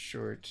 Short,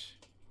 short.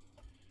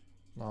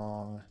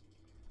 Long,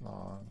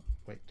 long.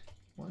 Wait.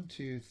 1,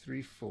 2,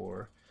 3,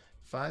 4,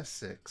 5,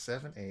 6,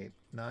 7, 8,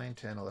 9,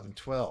 10, 11,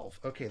 12.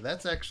 Okay,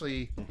 that's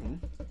actually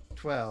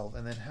 12.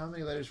 And then how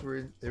many letters were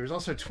in? There was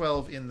also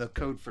 12 in the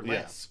code for lamp.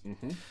 Yes.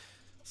 Mm-hmm.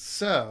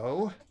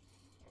 So,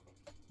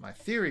 my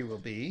theory will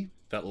be...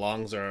 That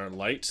longs are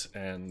light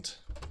and...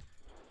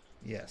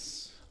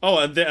 Yes. Oh,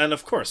 and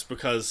of course,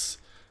 because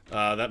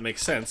that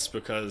makes sense,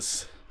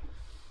 because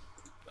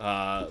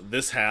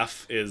this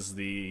half is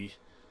the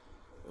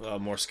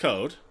Morse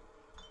code.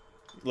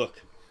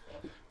 Look,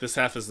 this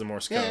half is the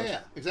Morse code. Yeah,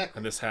 exactly.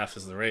 And this half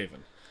is the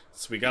Raven.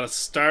 So we got to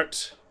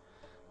start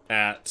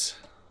at...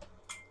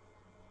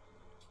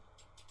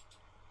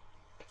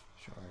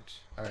 Short.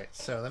 All right,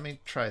 so let me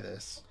try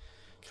this.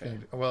 Okay.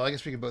 Well, I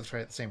guess we could both try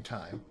it at the same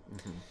time.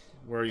 Mm-hmm.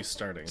 Where are you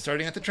starting?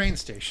 Starting at the train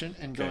station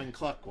and Okay. going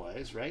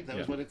clockwise, right? That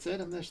was what it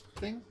said on this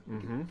thing?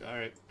 Mm-hmm. All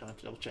right, don't have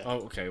to double check. Oh,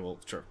 okay, well,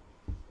 sure.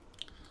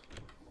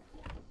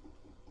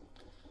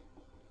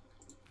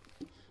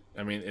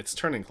 I mean, it's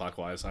turning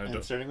clockwise.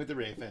 And starting with the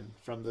Raven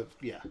from the...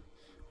 Yeah.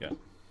 Yeah.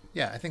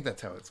 Yeah, I think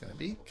that's how it's going to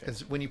be.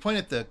 Because when you point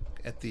at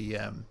the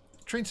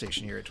train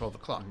station here at 12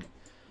 o'clock,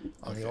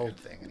 on the old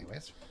thing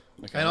anyways.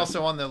 Okay. And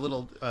also on the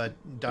little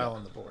dial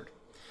on the board.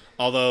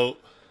 Although,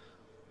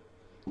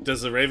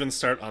 does the Raven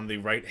start on the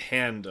right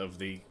hand of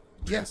the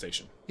train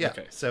station? Yeah.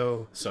 Okay.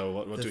 So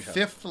what do the we have?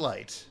 fifth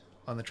light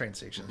on the train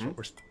station is what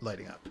we're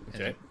lighting up.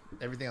 Okay. And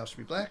everything else should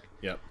be black.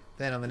 Yep.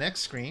 Then on the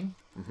next screen,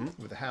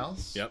 with the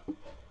house, Yep.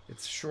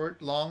 it's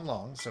short, long,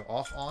 long. So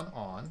off,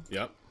 on.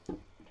 Yep.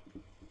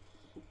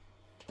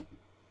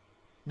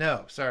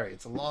 No, sorry.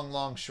 It's a long,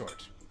 long,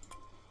 short.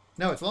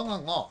 No, it's long,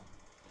 long, long.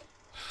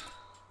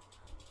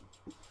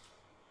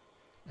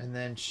 And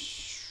then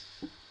short,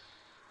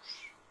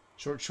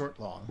 short,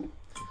 long.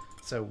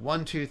 So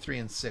 1, 2, 3,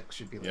 and 6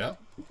 should be lit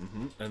up.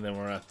 Mm-hmm. And then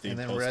we're at the And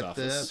then post we're at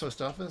office. the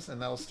post office,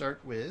 and that'll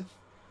start with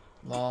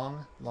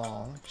long,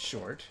 long,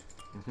 short.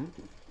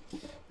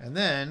 And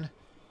then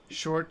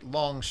short,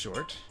 long,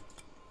 short.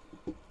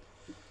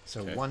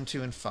 So 1,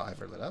 2, and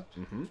 5 are lit up.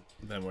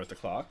 Then we're at the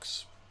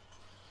clocks.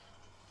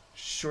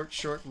 Short,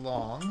 short,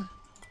 long.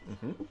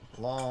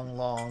 Long,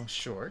 long,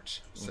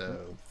 short.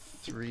 So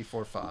 3,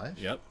 4, 5.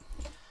 Yep.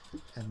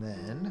 And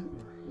then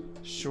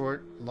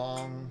short,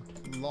 long,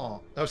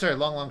 long. Oh, sorry,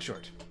 long, long,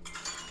 short.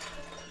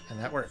 And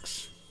that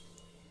works.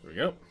 Here we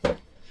go.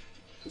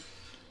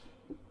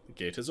 The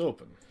gate is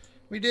open.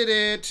 We did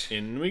it.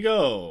 In we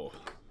go.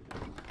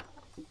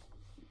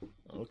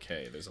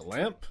 Okay, there's a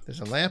lamp.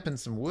 There's a lamp and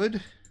some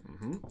wood.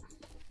 Mm-hmm.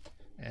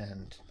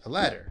 And a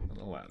ladder. And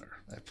a ladder.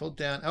 I pulled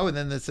down. Oh, and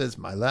then it says,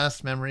 my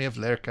last memory of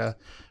Lerka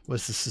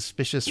was the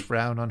suspicious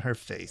frown on her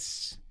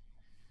face.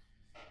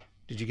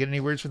 Did you get any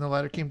words when the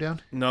ladder came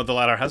down? No, the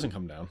ladder hasn't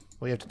come down.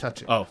 Well, you have to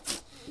touch it. Oh.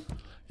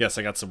 Yes,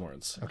 I got some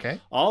words. Okay.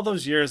 All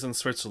those years in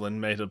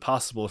Switzerland made it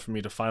possible for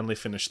me to finally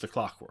finish the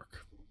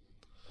clockwork.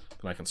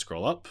 And I can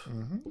scroll up.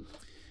 Mm-hmm.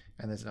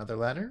 And there's another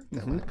ladder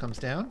that when it comes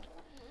down.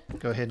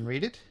 Go ahead and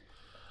read it.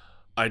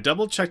 I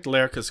double-checked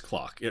Lerka's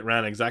clock. It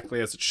ran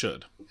exactly as it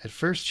should. At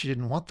first, she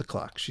didn't want the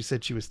clock. She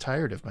said she was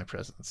tired of my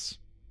presence.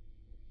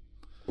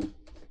 And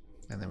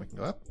then we can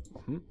go up.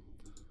 Mm-hmm.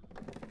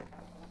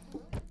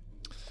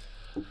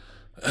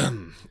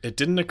 It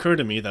didn't occur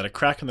to me that a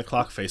crack in the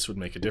clock face would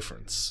make a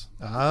difference.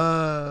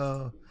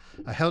 Oh.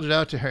 I held it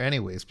out to her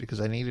anyways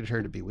because I needed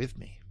her to be with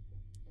me.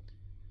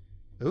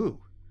 Ooh.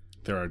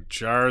 There are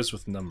jars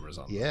with numbers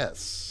on them.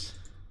 Yes.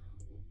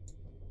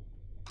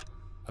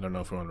 I don't know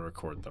if we want to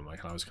record them. I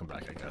can always come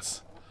back, I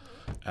guess.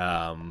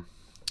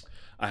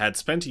 I had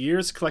spent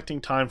years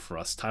collecting time for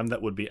us, time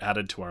that would be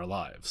added to our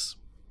lives.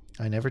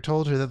 I never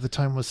told her that the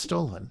time was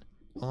stolen,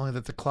 only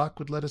that the clock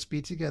would let us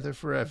be together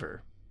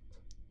forever.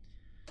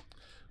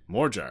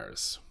 More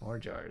jars. More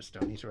jars.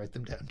 Don't need to write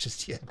them down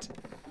just yet.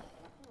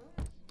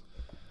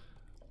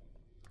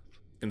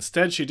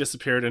 Instead, she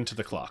disappeared into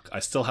the clock. I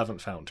still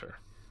haven't found her.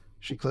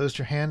 She closed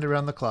her hand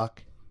around the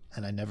clock,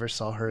 and I never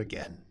saw her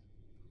again.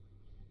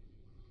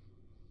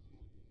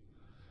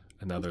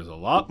 And now there's a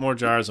lot more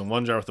jars and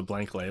one jar with a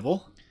blank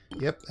label.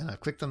 Yep, and I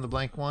clicked on the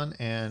blank one,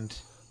 and...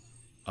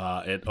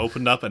 it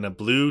opened up and a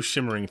blue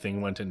shimmering thing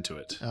went into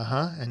it.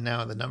 Uh-huh, and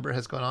now the number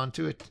has gone on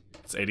to it.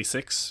 It's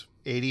 86.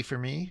 80 for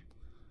me.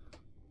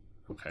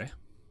 Okay.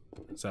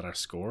 Is that our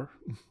score?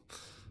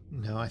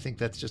 No, I think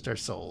that's just our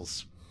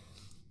souls.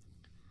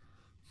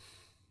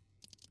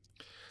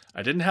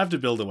 I didn't have to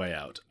build a way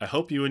out. I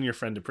hope you and your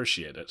friend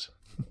appreciate it.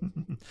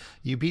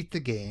 You beat the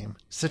game.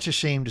 Such a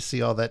shame to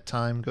see all that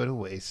time go to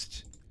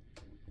waste.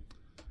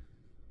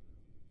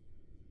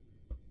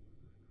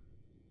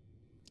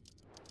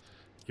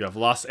 You have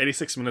lost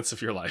 86 minutes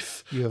of your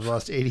life. You have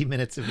lost 80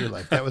 minutes of your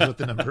life. That was what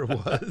the number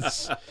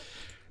was.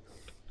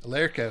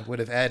 Lerka would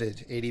have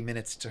added 80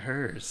 minutes to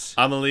hers.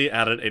 Amelie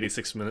added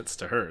 86 minutes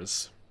to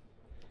hers.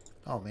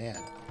 Oh, man.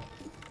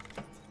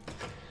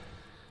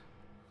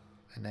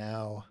 And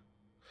now...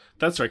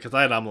 That's right, because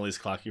I had Amelie's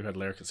clock, you had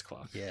Lerka's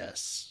clock.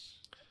 Yes.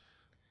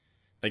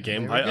 A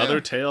game there by we go. Other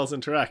Tales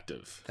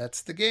Interactive.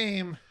 That's the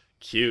game.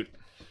 Cute.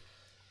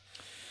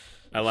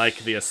 I like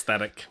the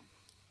aesthetic.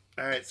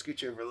 All right,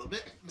 scooch over a little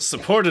bit.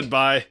 Supported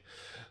by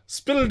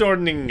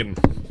Spildordningen,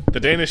 the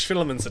Danish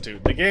Film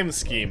Institute, The Game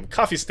Scheme,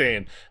 Coffee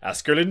Stain,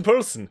 Askerlin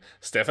Poulsen,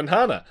 Stefan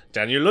Hanna,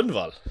 Daniel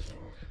Lundvall,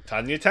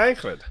 Tanya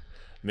Tancred,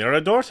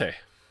 Mira Dorte.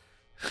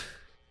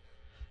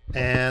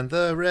 And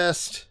the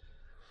rest.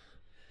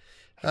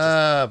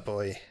 Ah,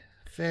 boy.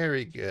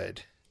 Very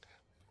good.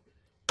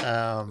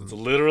 It's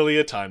literally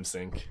a time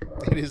sink.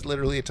 It is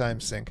literally a time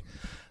sink.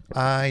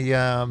 I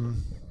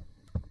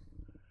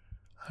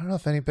don't know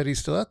if anybody's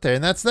still out there.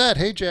 And that's that.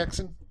 Hey,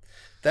 Jackson.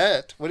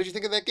 What did you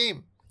think of that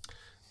game?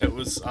 It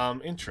was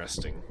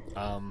interesting.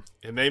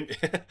 It made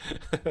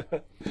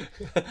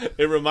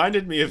it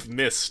reminded me of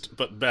Myst,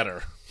 but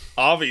better.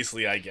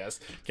 Obviously, I guess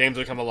games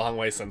have come a long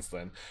way since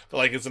then. But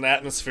like, it's an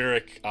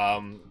atmospheric,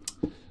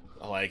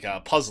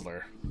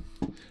 puzzler.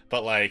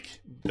 But like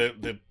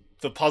the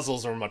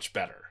puzzles are much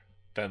better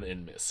than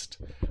in Myst.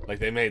 Like,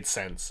 they made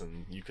sense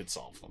and you could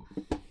solve them.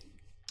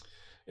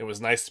 It was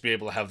nice to be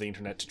able to have the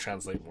internet to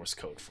translate Morse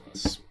code for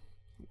us.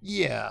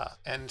 Yeah,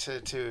 and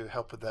to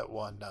help with that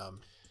one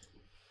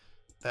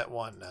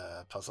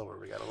puzzle where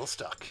we got a little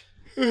stuck.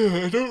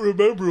 I don't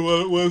remember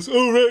what it was.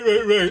 Oh,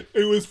 right.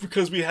 It was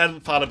because we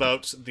hadn't thought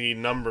about the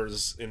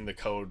numbers in the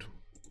code.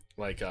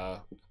 Like,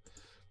 the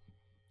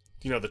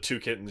 2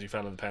 kittens you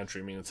found in the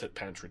pantry mean it's hit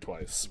pantry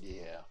twice.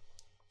 Yeah.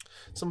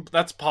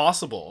 That's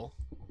possible.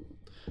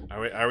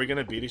 Are we going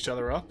to beat each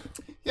other up?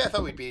 Yeah, I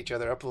thought we'd beat each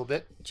other up a little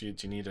bit. Do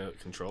you need a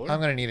controller? I'm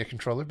going to need a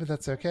controller, but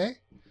that's okay.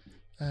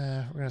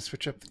 We're going to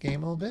switch up the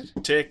game a little bit.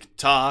 Tick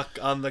tock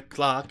on the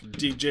clock.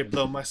 DJ,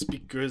 blow my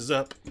speakers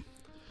up.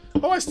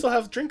 Oh, I still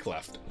have drink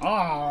left.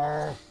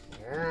 Oh.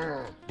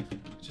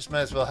 Just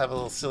might as well have a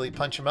little silly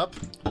punch 'em up.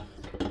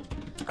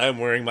 I'm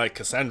wearing my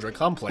Cassandra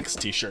Complex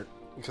t-shirt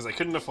because I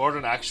couldn't afford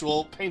an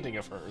actual painting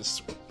of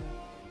hers.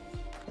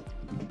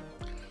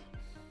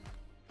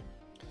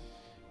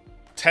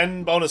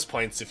 10 bonus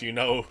points if you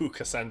know who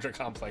Cassandra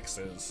Complex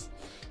is.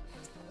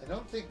 I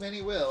don't think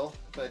many will,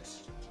 but...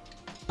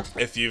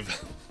 If you're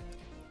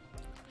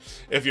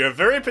a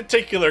very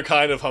particular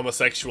kind of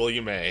homosexual,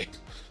 you may.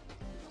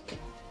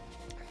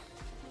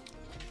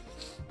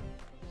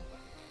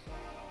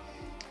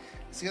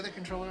 Is the other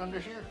controller under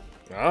here?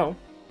 Oh.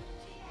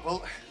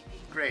 Well,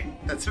 Great.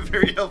 That's a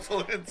very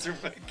helpful answer,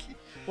 Mikey.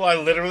 Well, I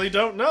literally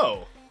don't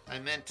know. I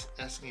meant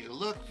asking you to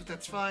look, but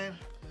that's fine.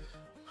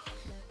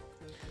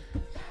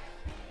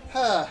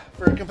 For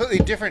a completely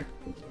different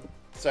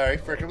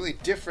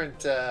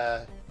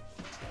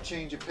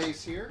change of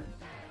pace here.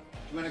 Do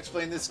you want to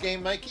explain this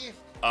game, Mikey?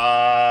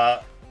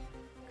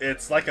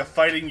 It's like a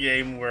fighting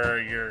game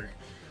where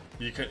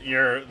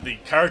the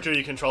character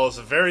you control is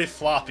very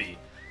floppy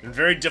and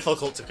very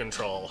difficult to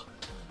control,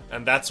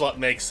 and that's what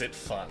makes it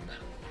fun.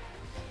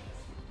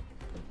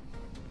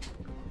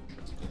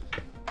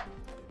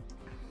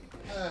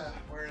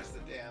 Where is the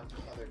damn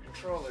other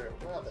controller?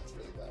 Wow, that's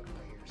really loud in my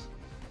ears.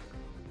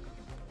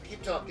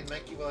 Keep talking,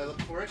 Mikey, while I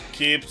look for it.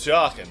 Keep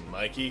talking,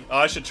 Mikey. Oh,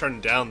 I should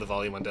turn down the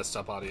volume on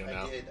desktop audio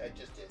now. I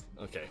just did.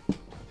 Okay. It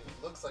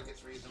looks like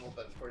it's reasonable,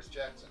 but of course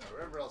Jackson or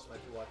whoever else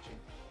might be watching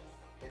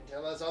can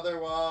tell us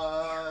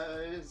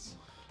otherwise.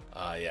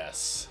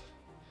 Yes.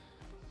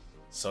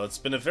 So it's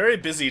been a very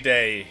busy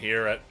day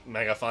here at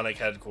Megaphonic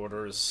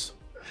headquarters.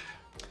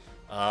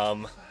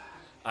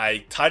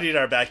 I tidied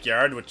our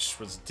backyard, which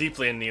was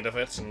deeply in need of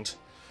it, and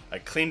I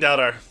cleaned out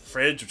our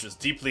fridge, which was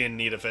deeply in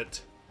need of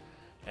it,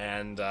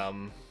 and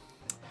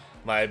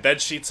my bed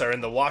sheets are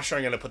in the washer.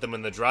 I'm going to put them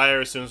in the dryer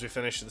as soon as we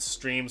finish the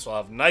stream, so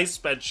I'll have nice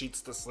bed sheets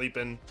to sleep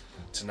in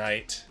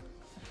tonight.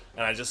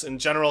 And I just, in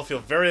general, feel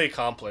very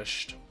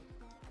accomplished.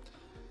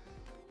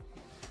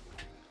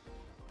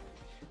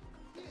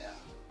 Yeah.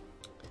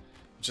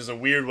 Which is a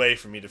weird way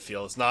for me to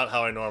feel. It's not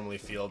how I normally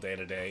feel day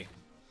to day.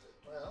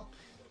 Well.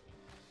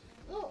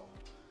 Oh.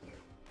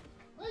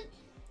 Mike.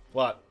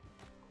 What?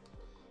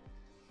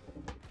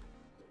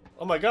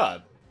 Oh my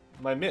god.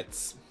 My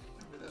mitts.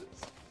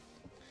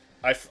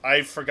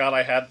 I forgot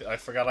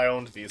I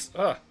owned these.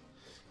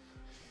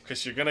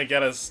 Because you're gonna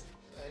get us.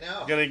 I know.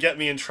 You're gonna get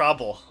me in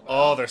trouble.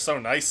 Well, oh, they're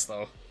so nice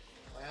though.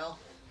 Well,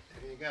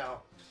 there you go.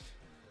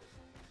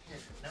 Here,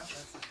 no,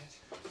 that's not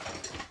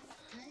it.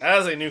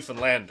 As a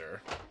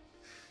Newfoundlander,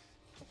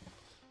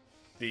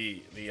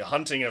 the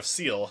hunting of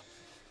seal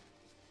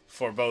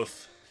for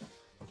both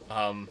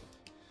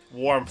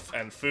warmth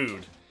and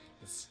food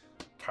is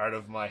part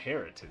of my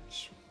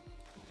heritage.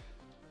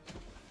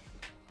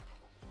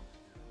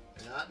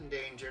 Not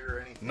endangered or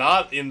anything.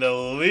 Not in the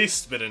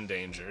least bit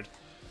endangered.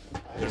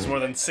 There's more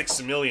than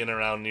 6 million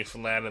around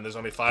Newfoundland, and there's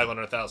only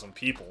 500,000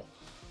 people.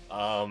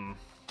 And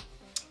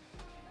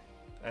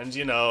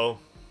you know,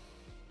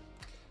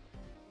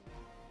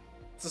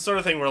 it's the sort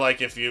of thing where,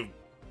 like, if you're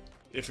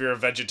a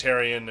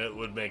vegetarian, it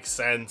would make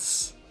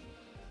sense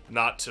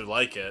not to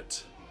like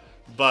it.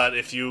 But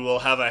if you will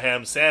have a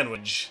ham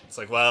sandwich, it's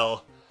like,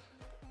 well,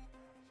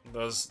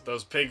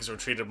 those pigs were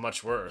treated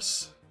much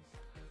worse.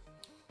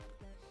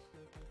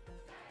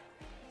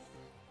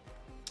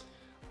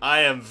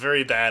 I am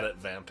very bad at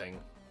vamping.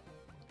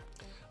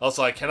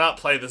 Also, I cannot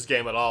play this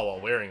game at all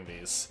while wearing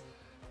these.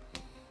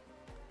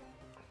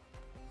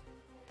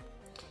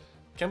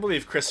 Can't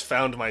believe Chris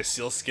found my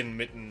sealskin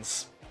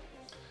mittens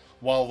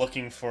while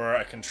looking for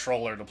a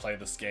controller to play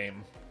this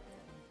game.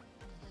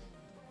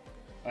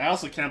 I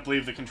also can't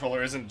believe the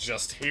controller isn't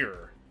just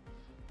here.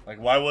 Like,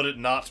 why would it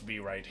not be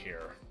right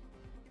here?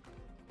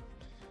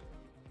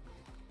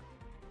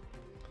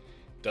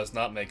 Does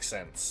not make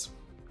sense.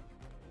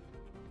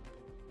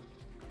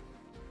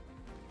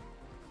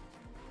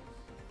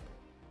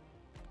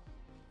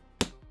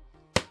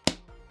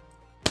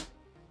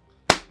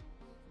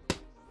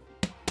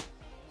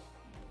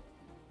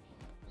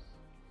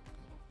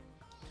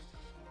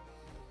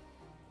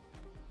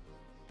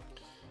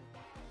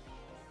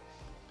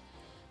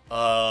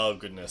 Oh,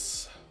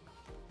 goodness.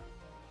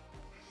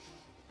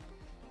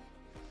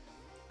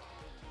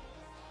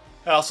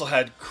 I also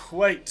had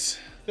quite...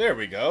 There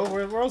we go.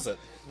 Where was it?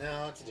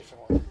 No, it's a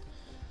different one.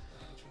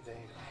 Which means I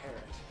need to pair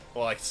it.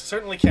 Well, I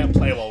certainly can't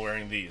play while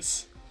wearing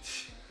these.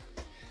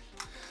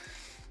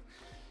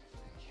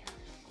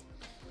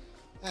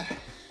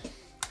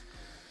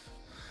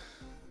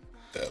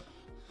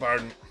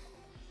 Pardon.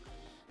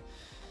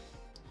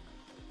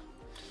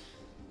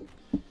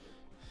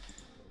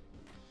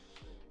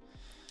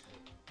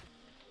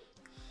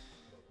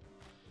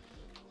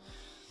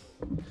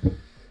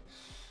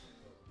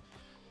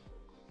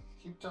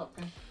 Keep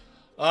talking.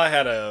 I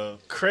had a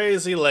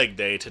crazy leg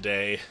day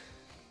today,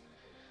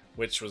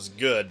 which was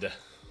good.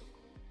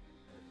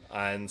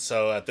 And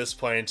so at this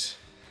point,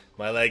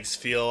 my legs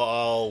feel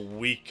all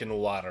weak and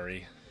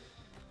watery,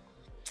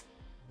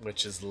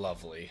 which is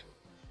lovely.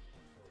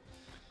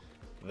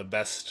 The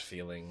best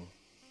feeling.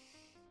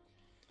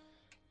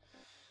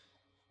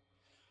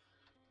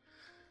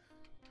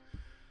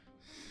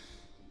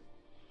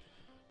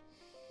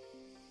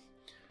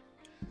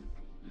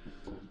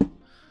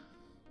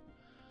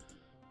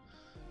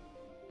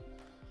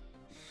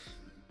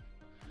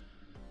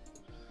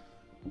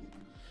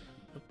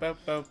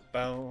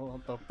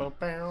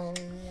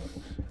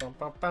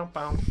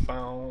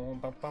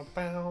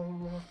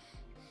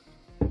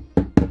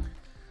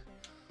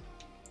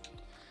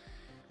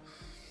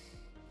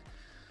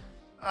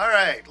 All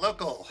right,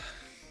 local.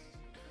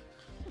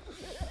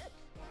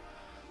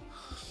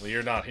 Well,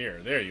 you're not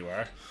here. There you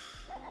are.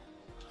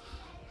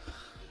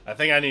 I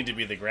think I need to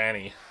be the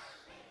granny.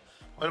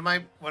 What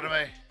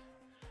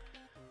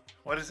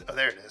is... Oh,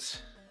 there it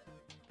is.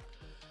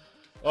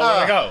 Oh,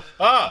 where'd I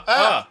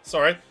go?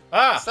 Sorry.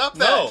 Stop that!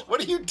 No.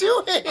 What are you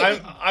doing?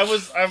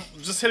 I'm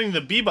just hitting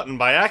the B button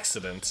by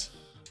accident.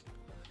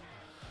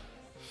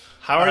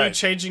 How are you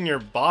changing your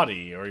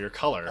body or your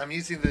color? I'm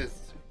using the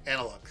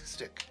analog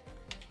stick.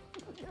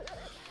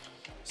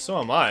 So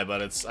am I,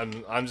 but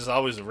I'm just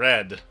always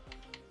red.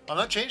 I'm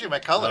not changing my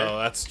color. Oh,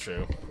 that's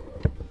true.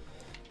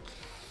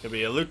 Could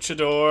be a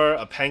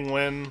luchador, a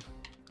penguin,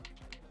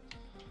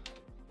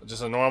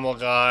 just a normal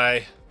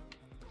guy,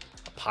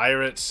 a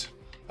pirate.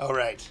 Oh,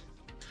 right.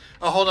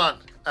 Oh, hold on.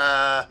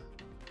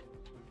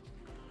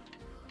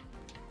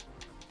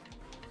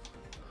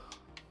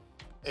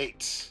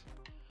 8.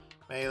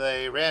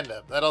 Melee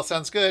random. That all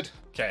sounds good.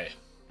 Okay.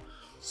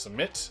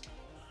 Submit.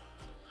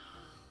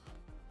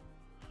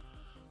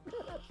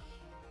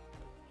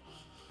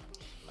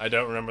 I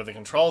don't remember the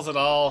controls at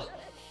all.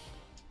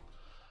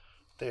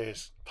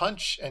 There's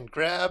punch and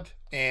grab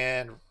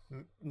and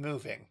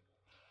moving.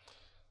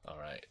 All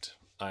right.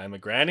 I am a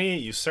granny.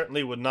 You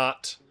certainly would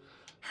not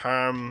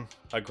harm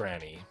a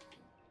granny.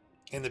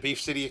 In the Beef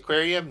City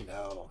Aquarium?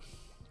 No.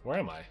 Where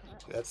am I?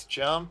 That's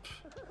jump.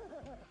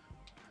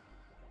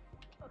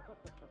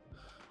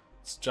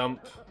 Let's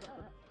jump.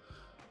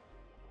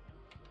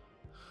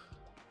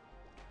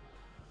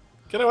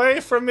 Get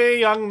away from me,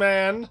 young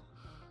man.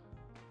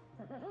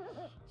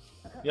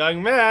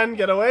 Young man,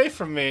 get away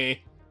from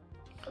me.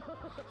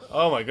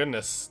 Oh my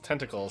goodness.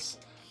 Tentacles.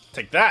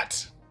 Take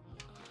that.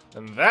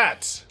 And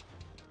that.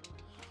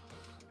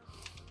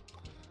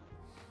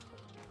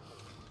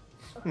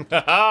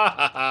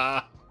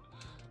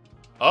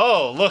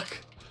 Oh, look.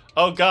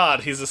 Oh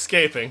god, he's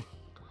escaping.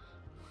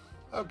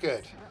 Oh,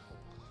 good.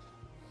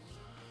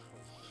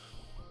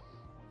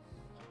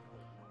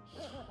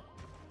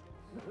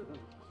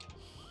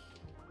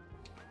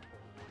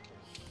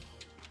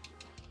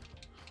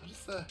 What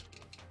is the...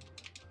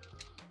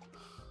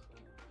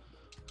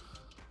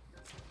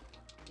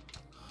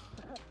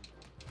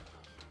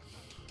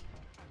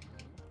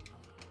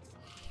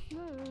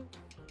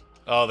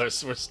 Oh,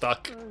 we're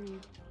stuck.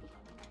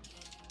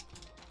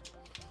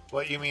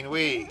 What you mean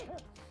we?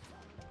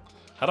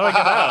 How do I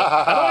get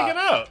out? How do I get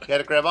out? You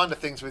gotta grab onto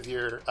things with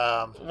your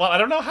Well, I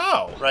don't know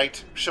how.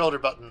 right shoulder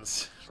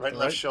buttons. Right and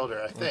left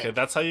shoulder, I think. Okay,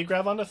 that's how you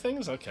grab onto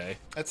things? Okay.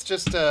 That's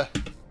just, I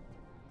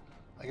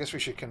guess we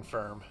should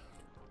confirm.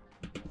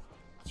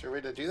 Is there a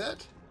way to do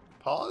that?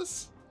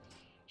 Pause?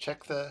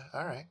 Check the...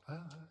 Alright.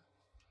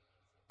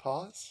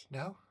 Pause?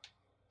 No?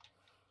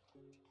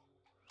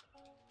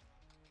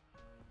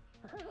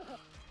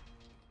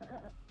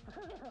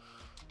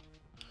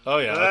 Oh,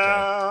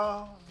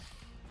 yeah,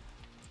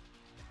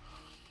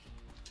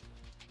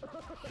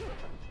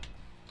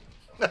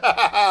 okay.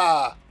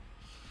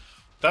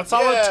 That's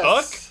all it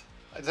took?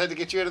 I just had to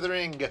get you out of the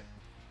ring.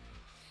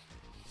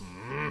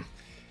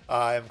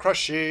 I'm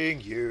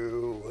crushing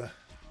you.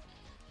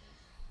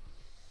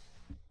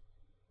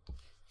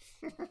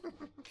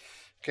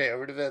 Okay,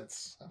 over to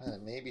Vince. I'm going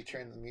to maybe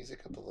turn the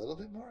music up a little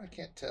bit more. I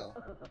can't tell.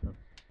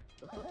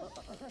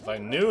 If I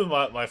knew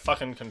what my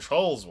fucking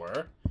controls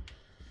were.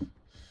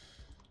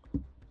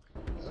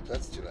 Oh,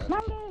 that's too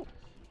loud.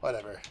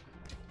 Whatever.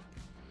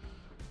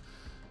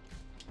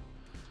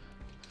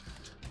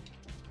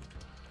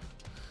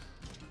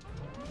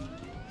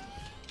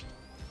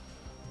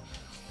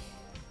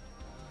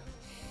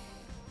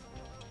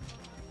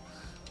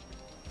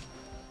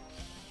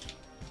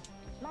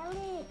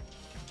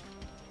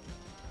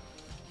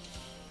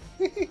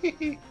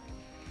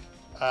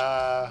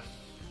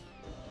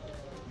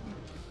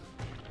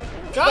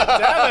 God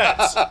damn it!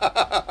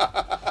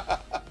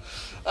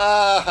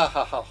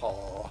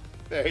 Oh,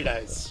 very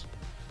nice.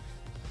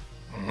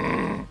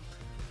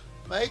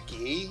 Mikey,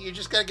 you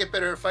just gotta get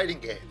better at fighting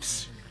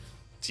games.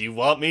 Do you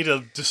want me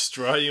to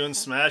destroy you in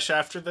Smash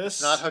after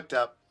this? Not hooked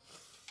up.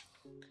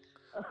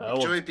 Oh,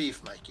 Enjoy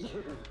beef, Mikey.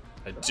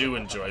 I do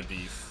enjoy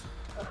beef.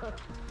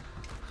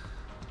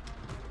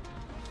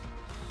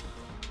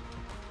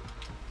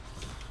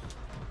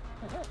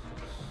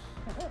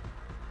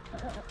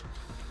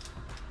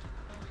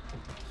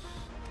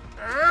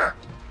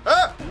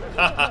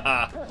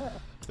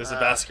 There's a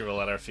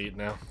basketball at our feet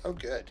now. Oh,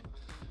 good.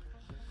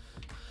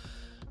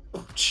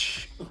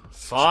 Ouch.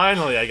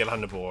 Finally, I get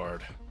on the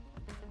board.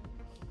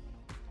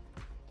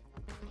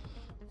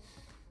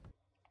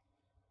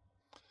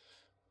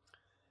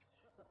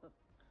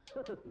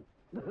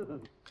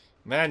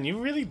 Man, you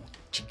really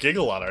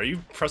giggle a lot. Are you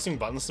pressing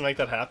buttons to make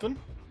that happen?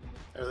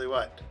 Really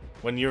what?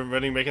 When you're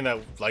really making that,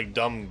 like,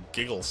 dumb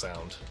giggle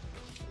sound.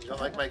 You don't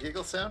like my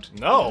giggle sound?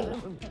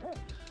 No!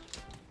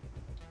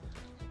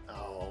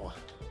 Oh.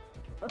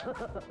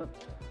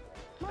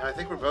 No, I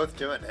think we're both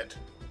doing it.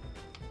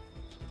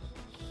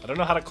 I don't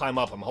know how to climb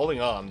up. I'm holding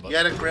on, but... You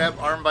gotta grab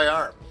arm by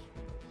arm.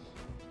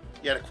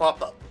 You gotta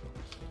quap up.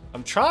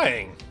 I'm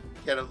trying.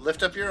 You gotta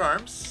lift up your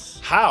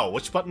arms. How?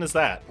 Which button is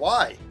that?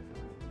 Why?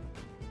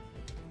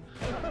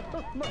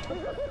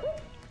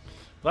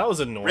 That was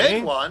annoying.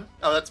 Red one?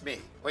 Oh, that's me.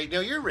 Wait,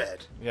 no, you're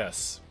red.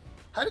 Yes.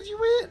 How did you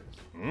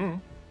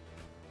win?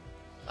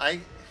 I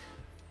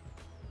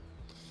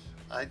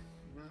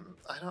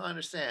don't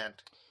understand.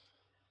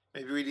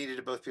 Maybe we needed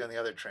to both be on the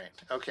other train.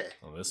 Okay.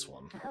 On this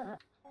one.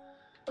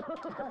 I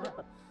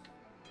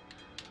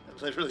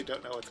literally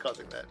don't know what's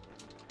causing that.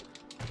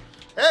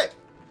 Hey!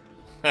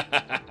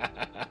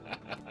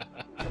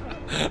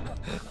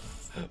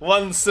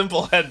 One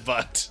simple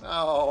headbutt.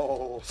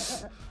 Oh.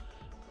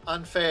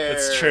 Unfair.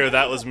 It's true,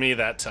 that was me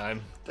that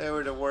time. They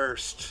were the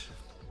worst.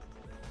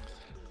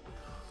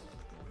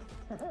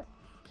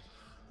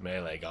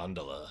 Melee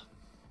gondola.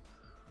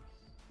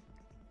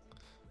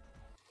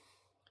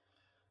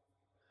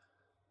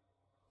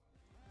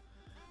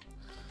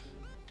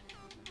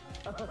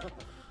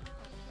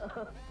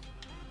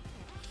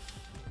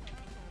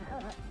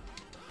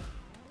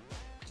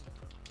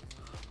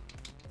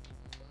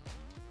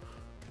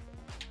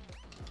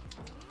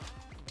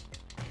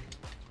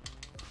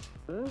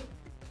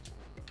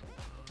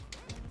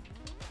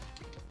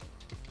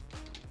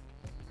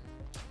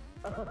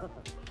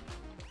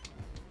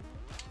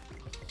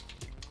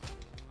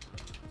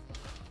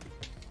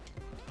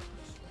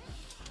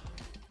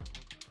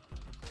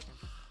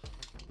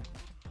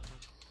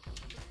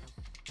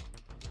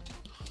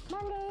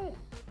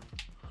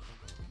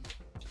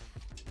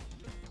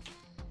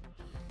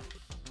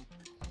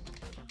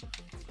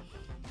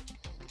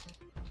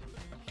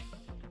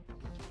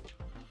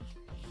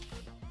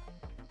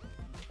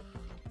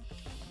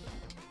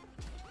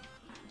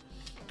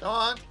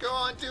 Go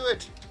on, do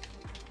it.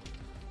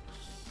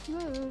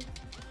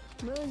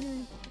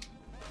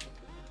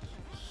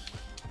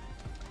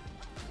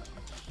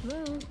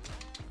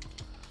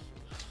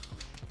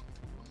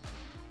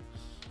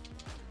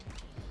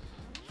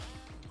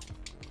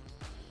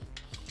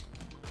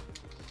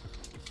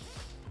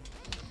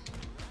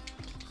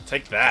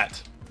 Take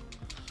that.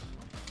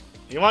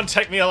 You want to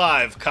take me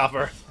alive,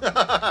 Copper?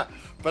 But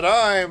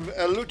I'm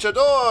a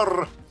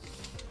luchador.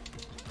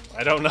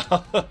 I don't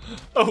know.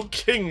 Oh,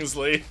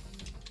 Kingsley.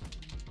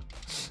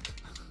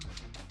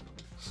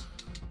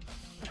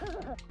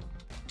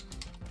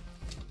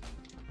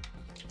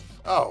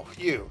 Oh,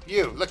 you,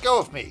 let go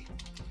of me.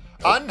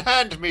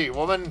 Unhand me,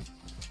 woman.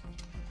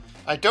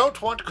 I don't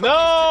want cookies today.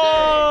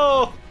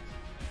 No!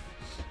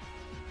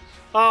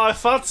 Oh, I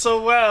fought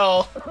so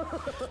well.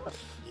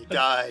 You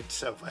died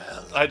so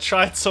well. I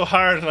tried so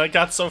hard and I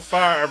got so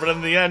far, but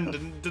in the end,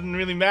 it didn't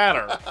really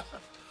matter.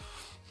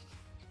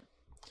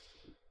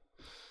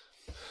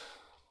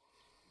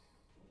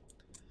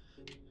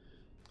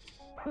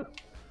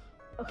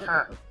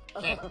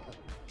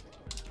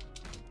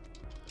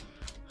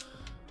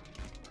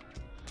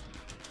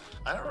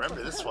 I don't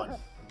remember this one.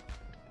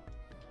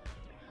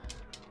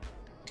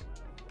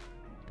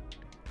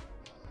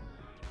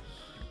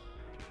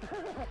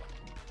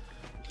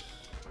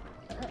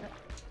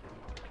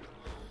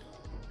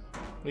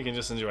 We can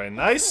just enjoy a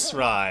nice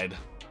ride.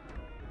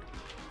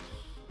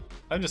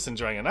 I'm just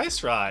enjoying a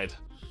nice ride.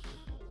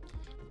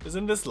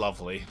 Isn't this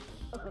lovely?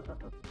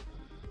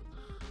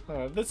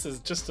 This is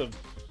just a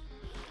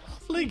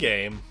lovely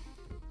game.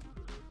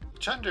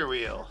 Chunder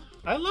wheel.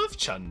 I love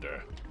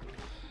chunder.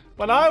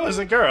 When I was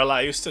a girl,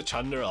 I used to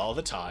chunder all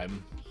the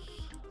time.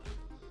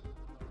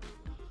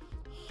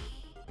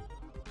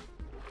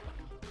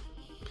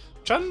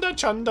 Chunder,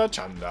 chunder,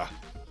 chunder.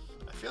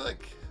 I feel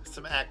like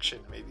some action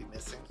may be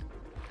missing.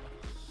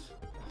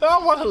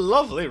 Oh, what a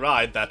lovely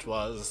ride that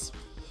was.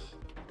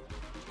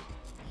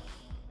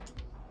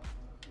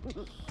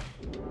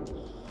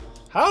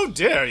 How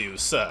dare you,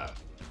 sir?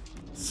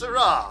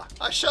 Sirrah,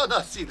 I shall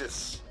not see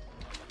this.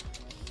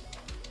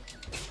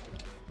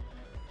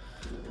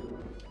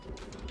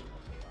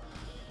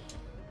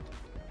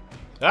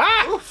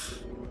 Ah!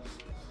 Oof.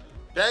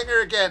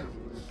 Dagger again.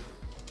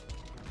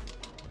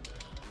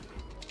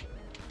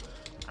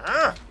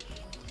 Ah.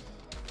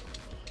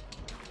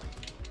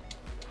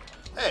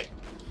 Hey.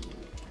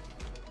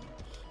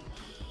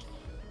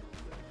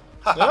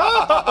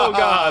 Oh,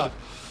 God.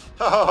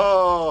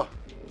 Oh.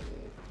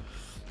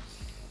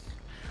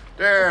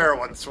 There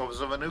once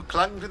was a man who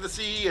clung to the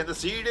sea, and the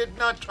sea did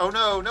not. Oh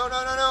no, no,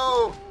 no, no,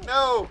 no,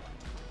 no.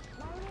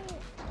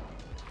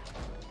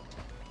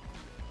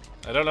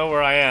 I don't know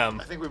where I am.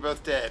 I think we're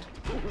both dead.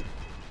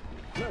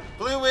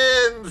 Blue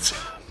wins!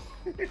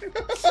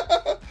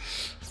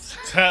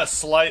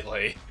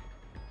 Slightly.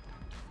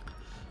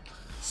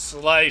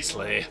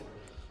 Slightly.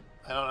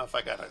 I don't know if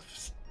I got a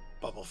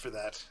bubble for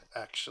that,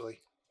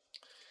 actually.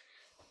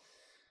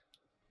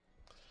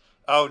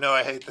 Oh no,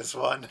 I hate this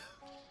one.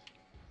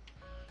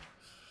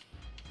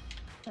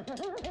 You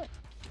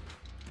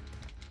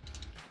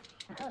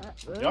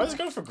always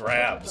go for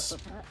grabs.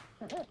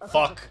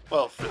 Fuck.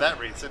 Well, for that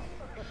reason.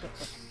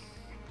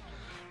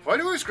 Why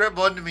do you always grab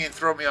onto me and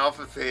throw me off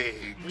of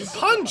things? You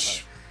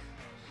punch!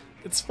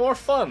 It's more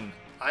fun.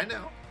 I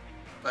know,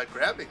 but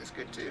grabbing is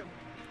good too.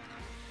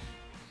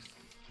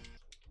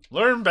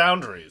 Learn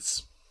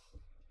boundaries.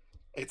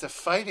 It's a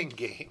fighting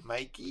game,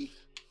 Mikey.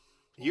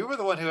 You were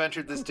the one who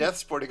entered this death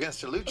sport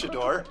against a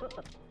luchador.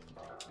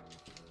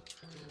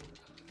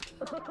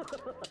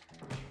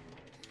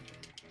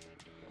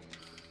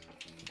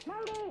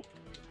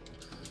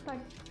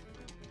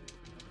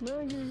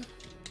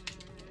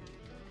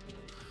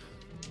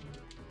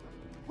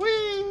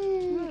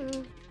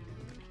 Whee!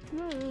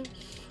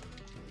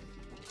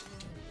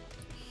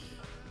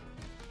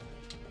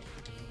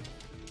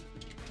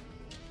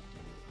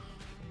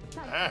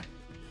 Ah.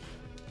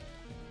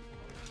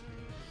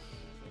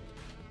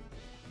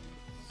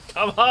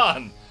 Come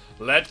on!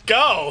 Let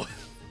go!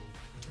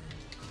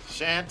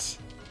 Shan't.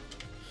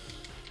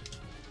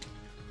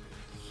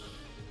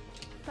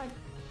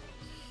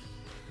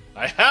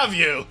 I have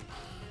you!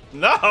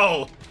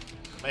 No!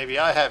 Maybe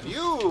I have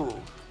you.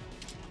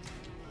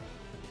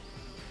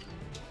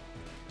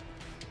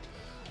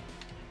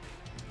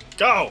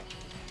 Go!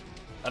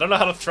 I don't know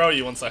how to throw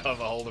you once I have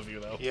a hold of you,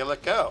 though. You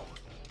let go.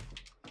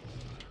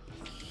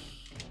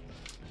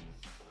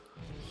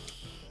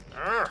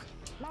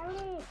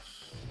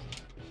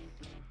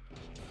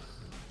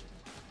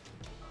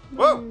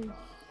 Whoa!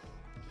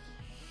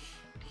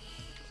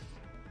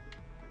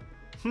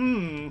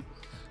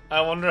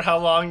 I wonder how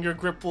long your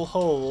grip will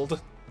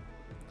hold.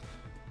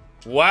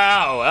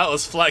 Wow, that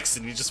was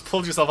flexing. You just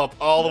pulled yourself up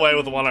all the way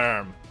with one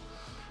arm.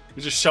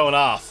 You're just showing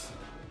off.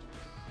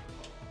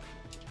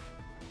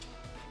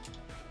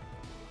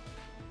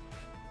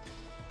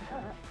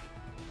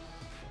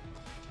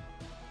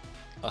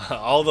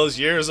 All those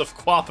years of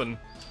quapping.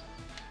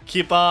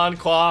 Keep on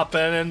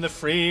quapping in the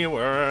free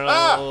world.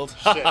 Ah,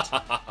 shit.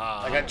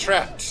 I got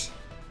trapped.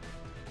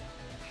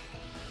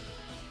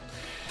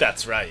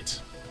 That's right.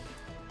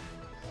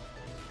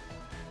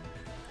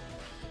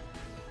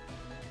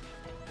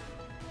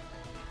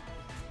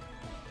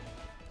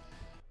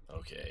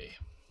 Okay.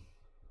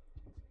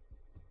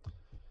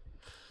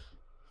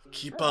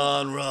 Keep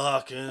on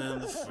rocking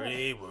the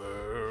free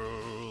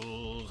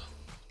world.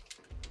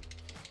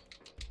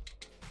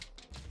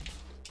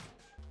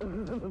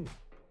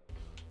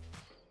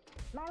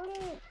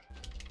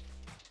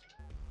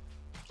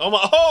 Oh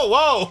my!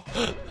 Oh,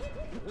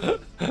 whoa!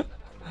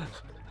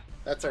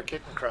 That's our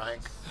kitten crying.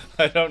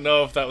 I don't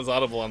know if that was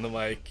audible on the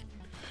mic.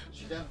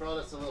 She done brought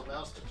us a little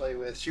mouse to play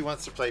with. She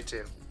wants to play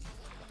too.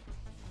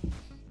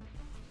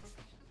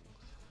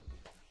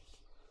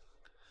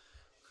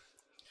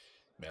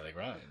 Melee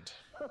grind.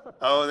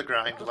 Oh, the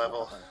grind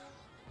level.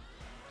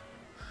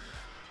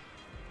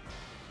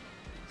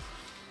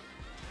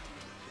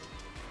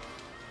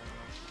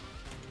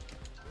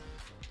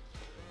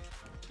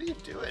 What are you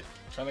doing?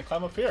 Trying to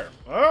climb up here.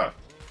 Ah!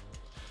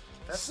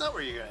 That's not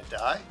where you're gonna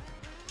die.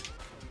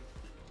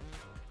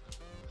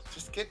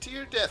 Just get to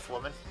your death,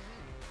 woman.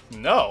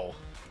 No.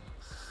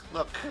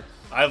 Look,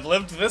 I've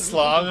lived this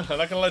long. I'm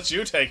not gonna let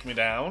you take me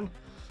down.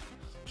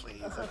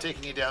 please. I'm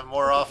taking you down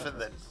more often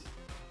than...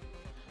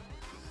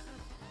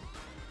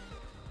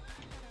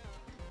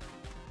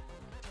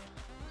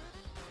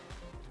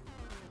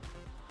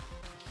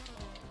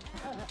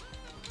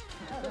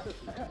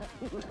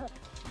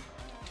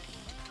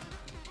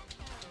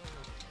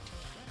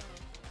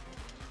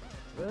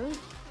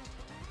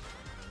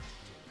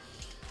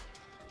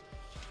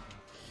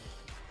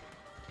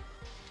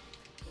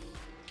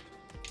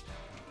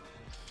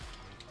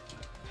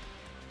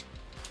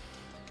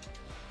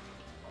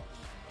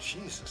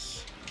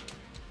 Jesus.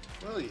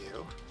 Will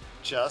you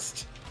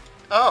just...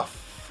 Oh,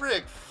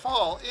 frig,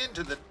 fall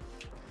into the...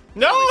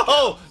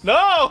 No!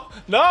 No!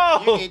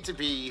 No! You need to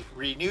be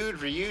renewed,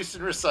 reused,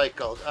 and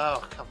recycled.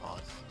 Oh, come on.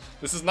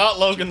 This is not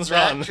Logan's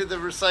Back Run. to the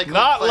recycling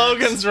Not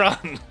plants. Logan's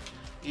Run.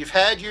 You've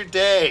had your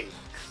day.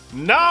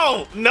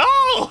 No! No!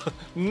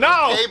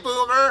 No! Okay,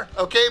 Boomer?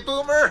 Okay,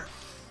 Boomer?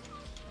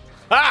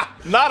 Ah!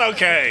 Not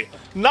okay.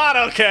 Not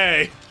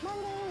okay.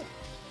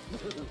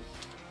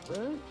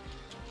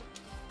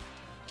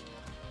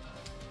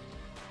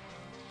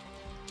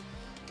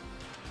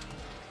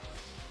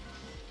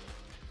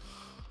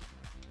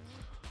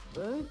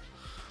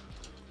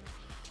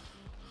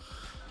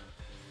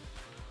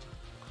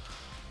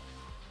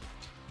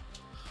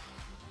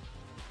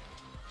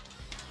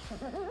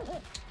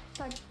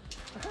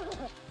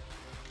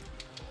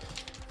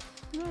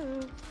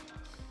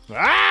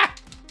 Ah!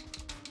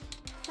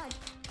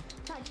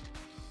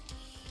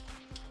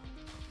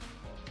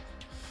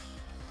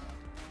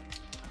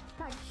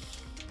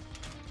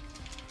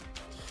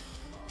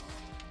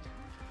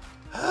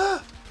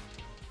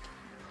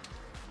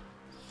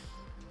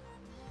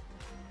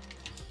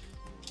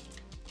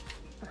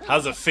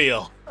 How's it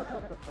feel?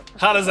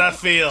 How does that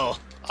feel?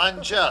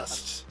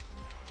 Unjust.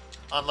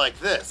 Unlike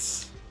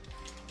this.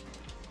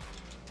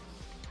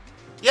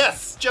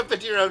 Yes! Jump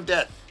into your own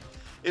death.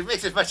 It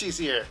makes it much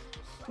easier.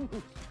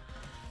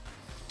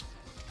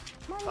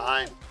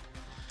 Fine.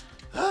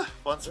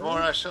 Once more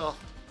I shall...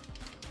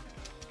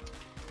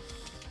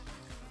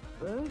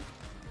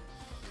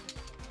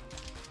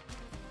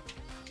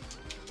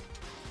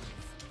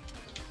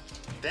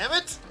 Damn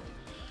it!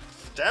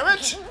 Damn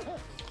it!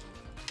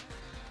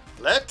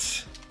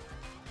 Let...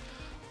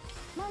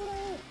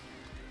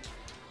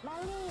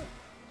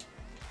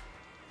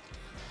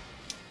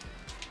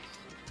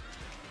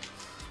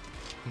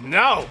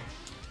 No!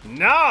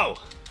 No!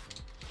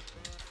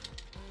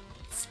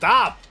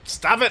 Stop!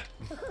 Stop it!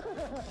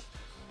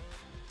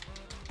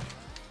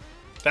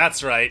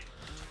 That's right.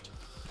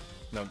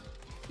 No.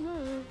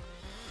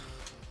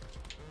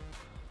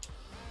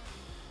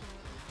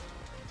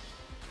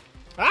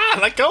 Ah,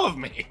 let go of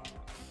me!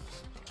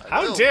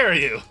 How dare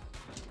you!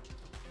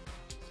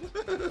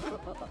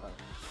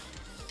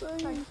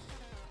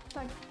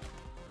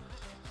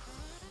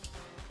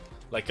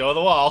 Let go of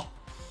the wall.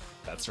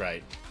 That's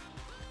right.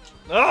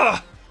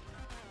 Ugh!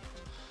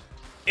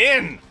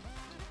 In!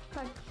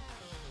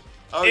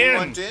 Oh, In. you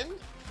want in?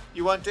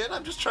 You want in?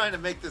 I'm just trying to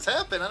make this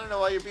happen. I don't know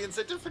why you're being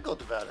so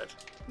difficult about it.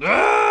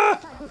 Ah!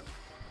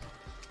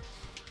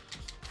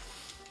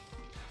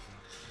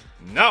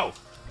 No!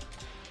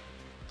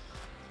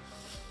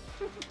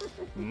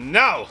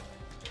 No!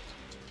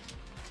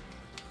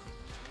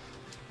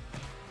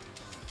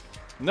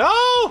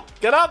 No!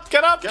 Get up!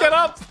 Get up! Get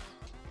up!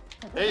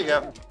 There you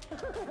go.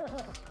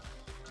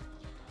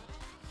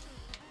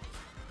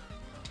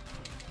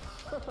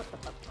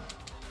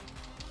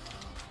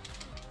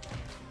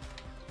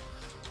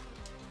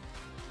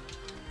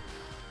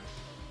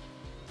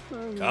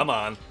 Come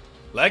on.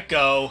 Let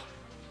go.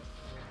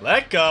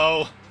 Let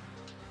go.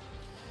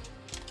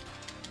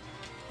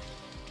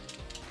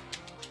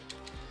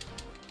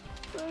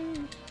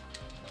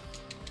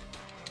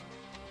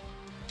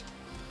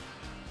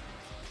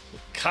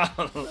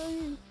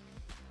 Come.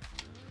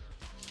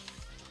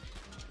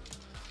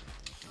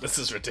 This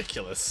is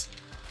ridiculous.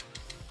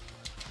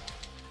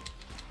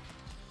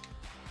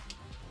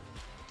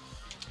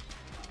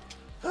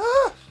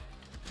 Ah!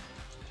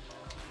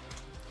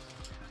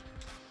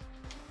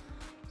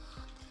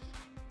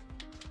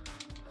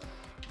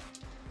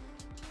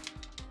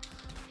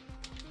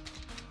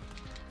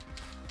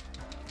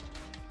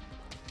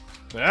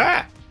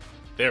 Ah!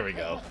 There we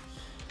go.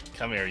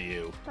 Come here,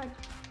 you.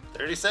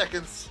 30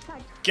 seconds.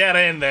 Get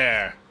in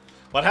there.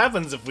 What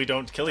happens if we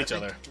don't kill each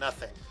other?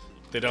 Nothing.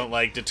 They don't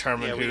like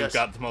determine Yeah, we who just-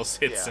 got the most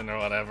hits yeah. in or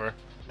whatever.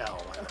 No,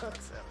 I don't think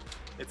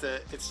so.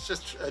 It's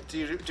just a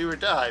do or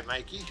die,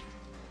 Mikey.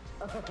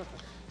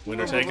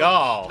 Winner take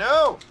all.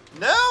 No!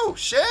 No!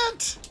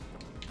 Shan't!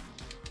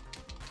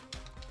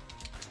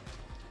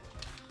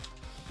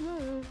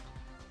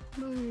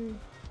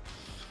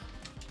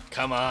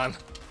 Come on.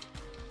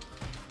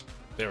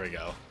 There we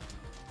go.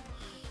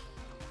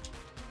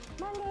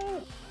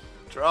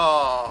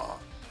 Draw.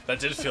 That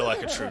did feel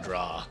like a true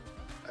draw.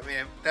 I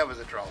mean, that was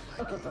a draw,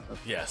 Mikey.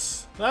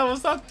 Yes. That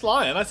was not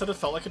lying. I said it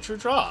felt like a true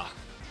draw.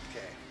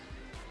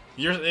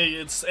 Okay.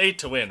 It's 8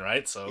 to win,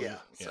 right? So Yeah,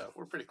 so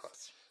we're pretty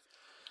close.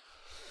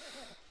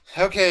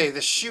 Okay,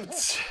 the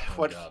shoots.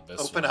 What? God,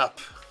 this Open one. up.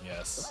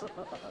 Yes.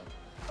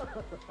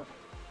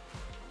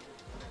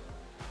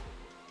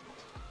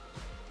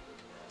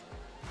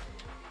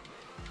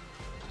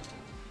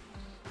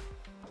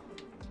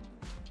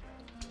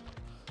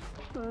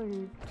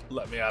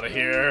 Let me out of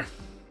here.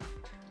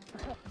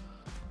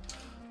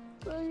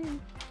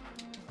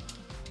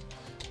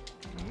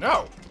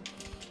 No.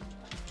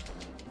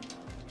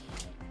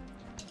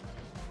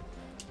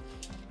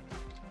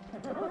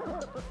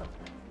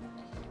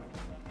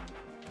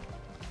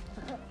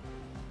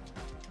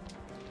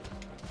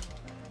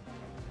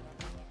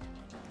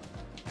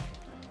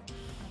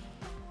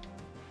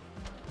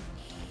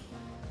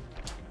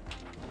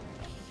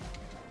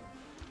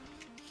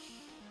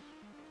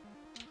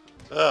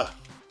 Ugh.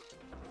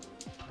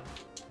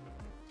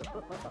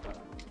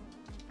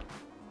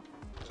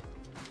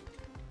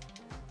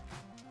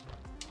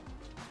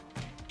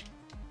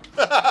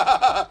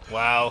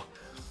 Wow.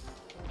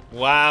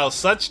 Wow,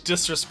 such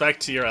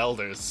disrespect to your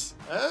elders.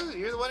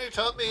 You're the one who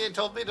taught me and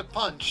told me to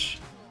punch.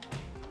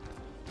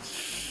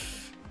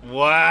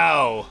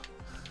 Wow.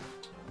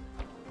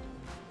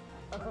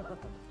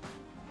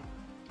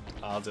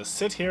 I'll just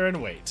sit here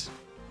and wait.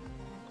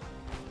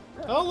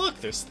 Oh, look,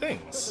 there's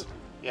things.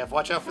 Yeah,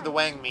 watch out for the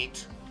wang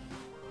meat.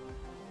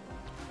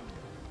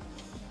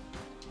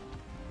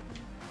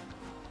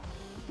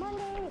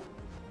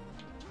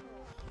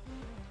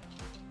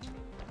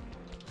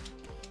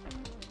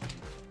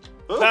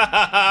 Ooh. Ha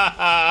ha ha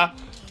ha!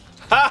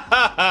 Ha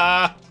ha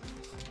ha!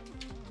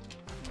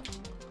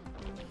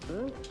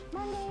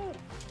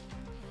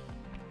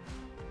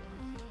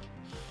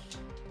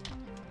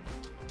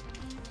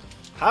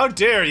 How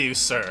dare you,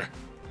 sir?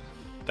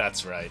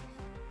 That's right.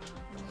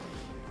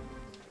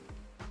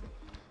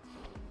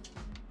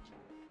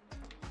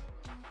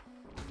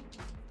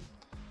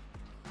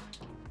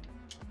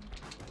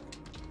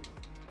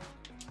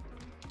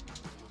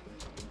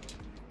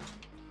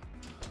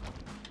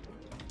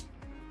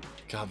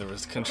 God,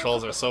 the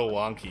controls are so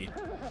wonky.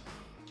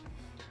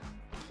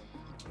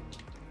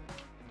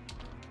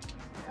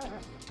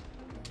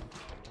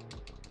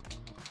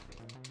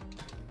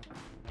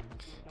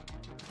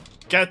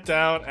 Get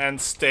down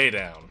and stay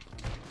down.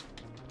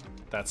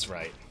 That's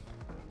right.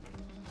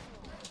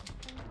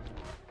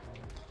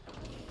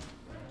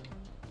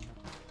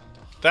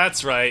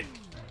 That's right.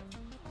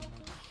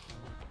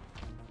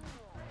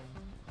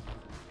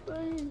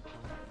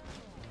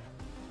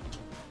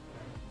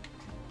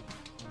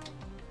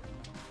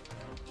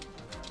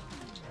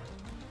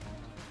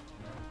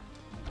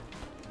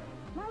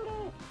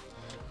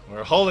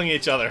 We're holding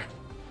each other.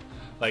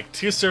 Like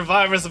two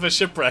survivors of a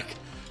shipwreck.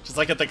 Just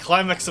like at the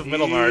climax of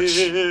Middlemarch.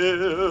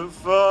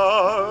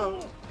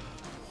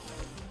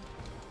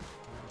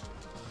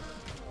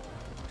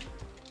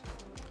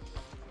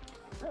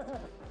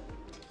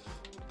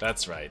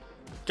 That's right.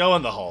 Go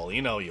in the hole.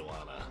 You know you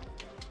wanna.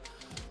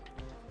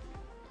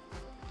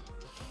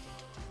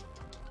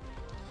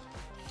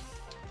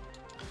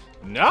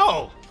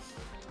 No!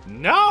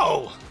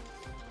 No!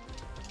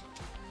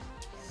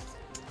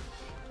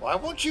 Why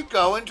won't you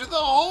go into the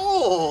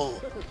hole?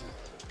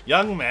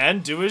 Young man,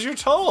 do as you're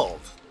told.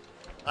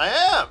 I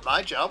am.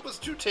 My job was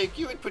to take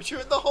you and put you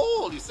in the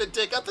hole. You said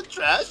take out the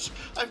trash.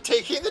 I'm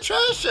taking the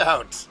trash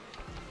out.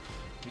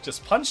 You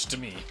just punched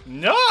me.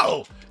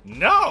 No!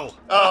 No!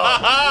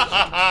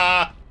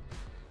 Oh.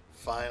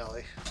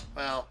 Finally.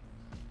 Well.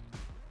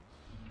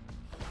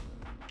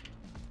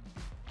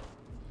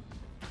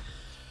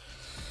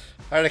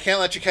 Alright, I can't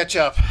let you catch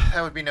up.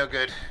 That would be no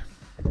good.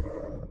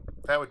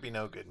 That would be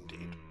no good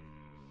indeed.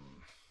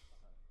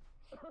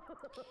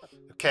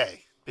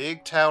 Okay.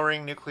 Big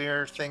towering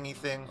nuclear thingy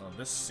thing. Oh,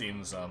 this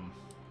seems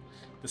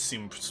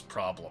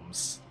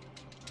problems.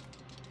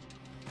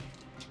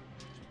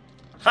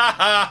 Ha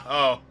ha!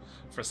 Oh,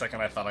 for a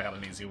second I thought I had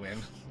an easy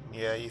win.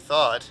 Yeah, you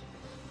thought.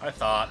 I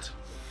thought.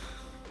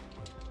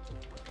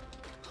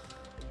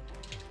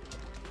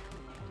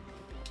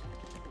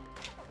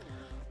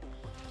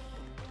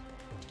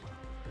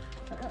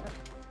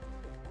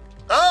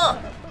 Ah!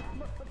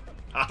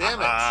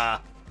 Damn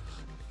it.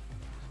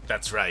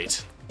 That's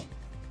right.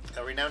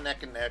 Are we now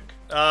neck and neck?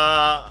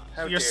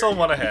 You're still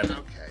one ahead.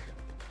 Okay.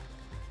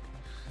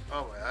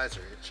 Oh, my eyes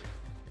are itchy.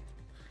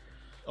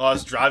 Oh, I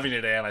was driving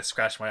today and I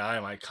scratched my eye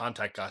and my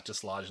contact got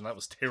dislodged and that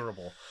was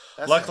terrible.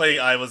 That's Luckily,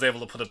 I was able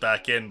to put it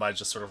back in by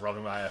just sort of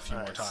rubbing my eye a few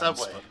more times.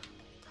 Subway.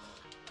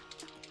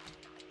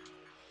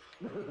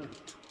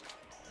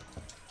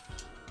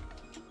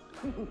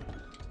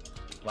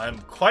 I'm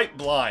quite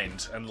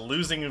blind, and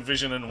losing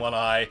vision in one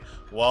eye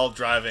while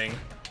driving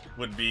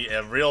would be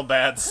a real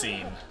bad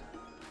scene.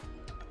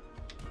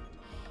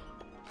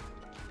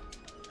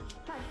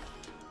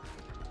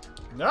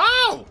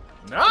 No!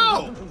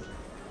 No!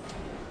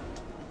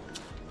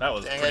 That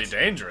was pretty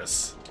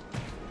dangerous.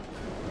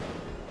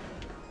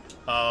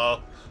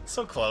 Oh,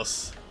 so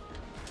close.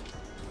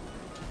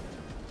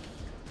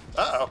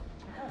 Uh-oh.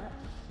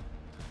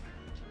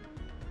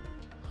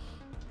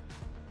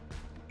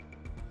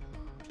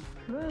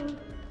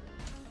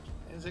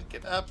 Is it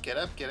get up, get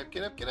up, get up,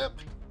 get up, get up?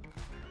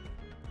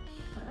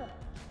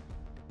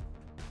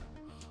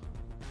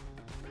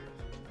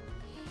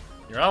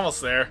 You're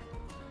almost there.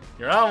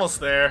 You're almost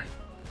there.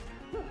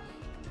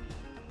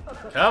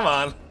 Come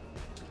on.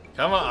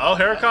 Come on. Oh,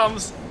 here it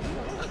comes.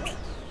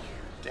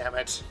 Damn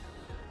it.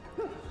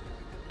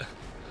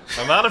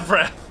 I'm out of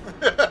breath.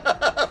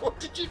 What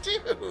did you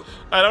do?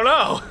 I don't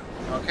know.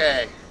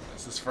 Okay.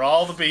 This is for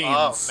all the beans.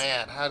 Oh,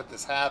 man. How did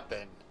this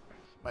happen?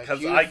 My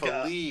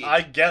beautiful lead.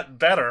 I get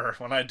better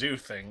when I do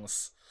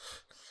things.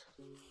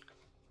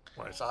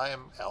 Whereas I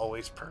am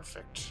always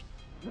perfect.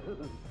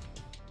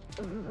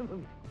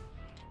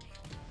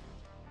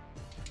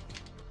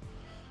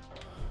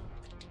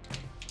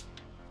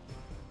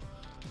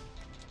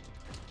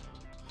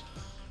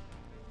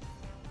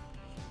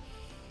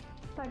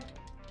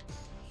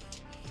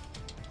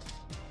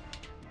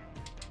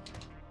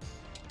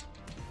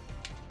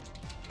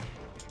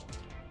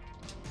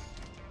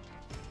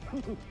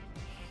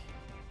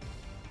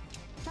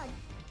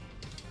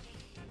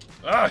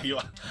 Ah,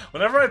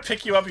 whenever I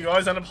pick you up, you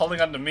always end up holding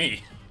on to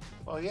me.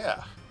 Well,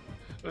 yeah.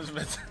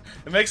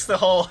 It makes the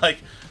whole, like,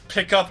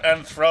 pick up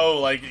and throw,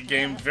 like,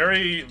 game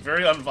very,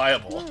 very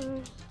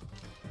unviable.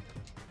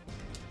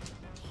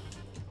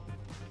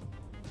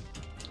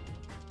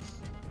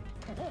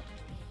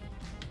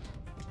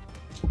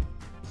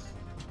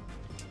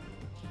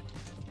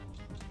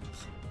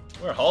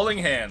 We're holding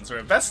hands.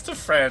 We're best of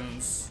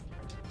friends.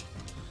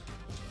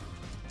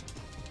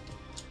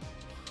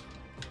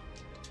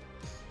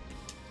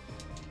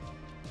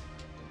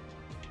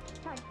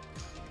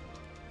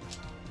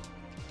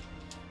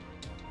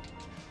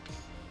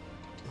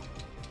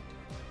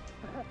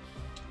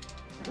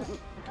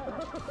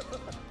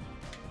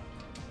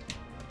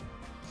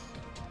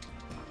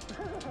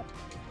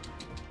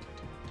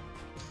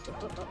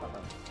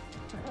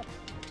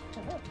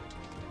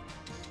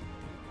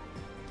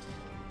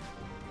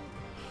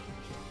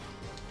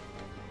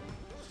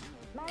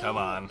 Come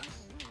on.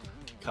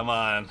 Come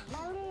on.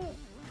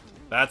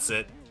 That's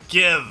it.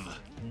 Give!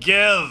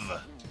 Give!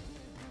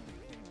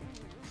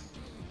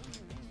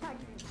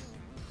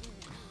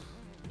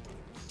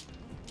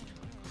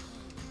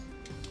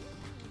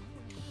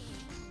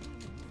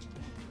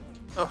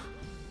 Oh.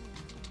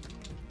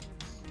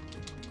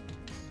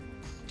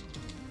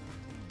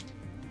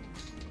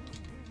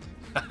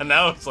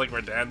 Now it's like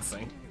we're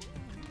dancing.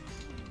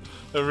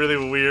 A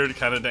really weird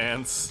kind of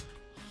dance.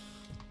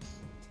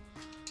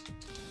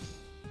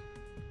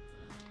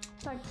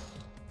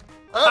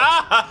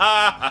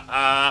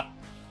 Oh.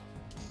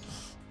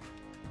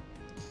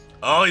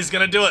 Oh, he's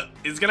gonna do it.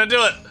 He's gonna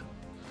do it.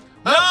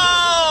 No!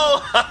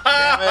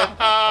 Damn it.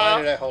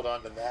 Why did I hold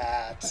on to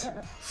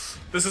that?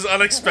 This is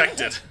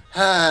unexpected.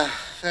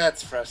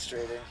 That's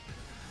frustrating.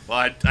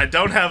 Well, I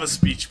don't have a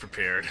speech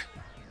prepared.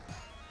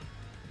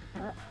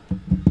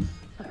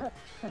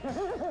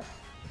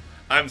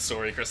 I'm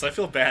sorry, Chris. I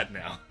feel bad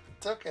now.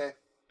 It's okay.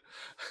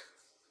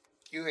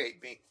 You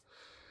hate me.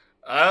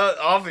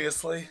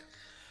 Obviously.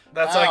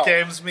 That's Wow. what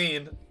games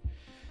mean.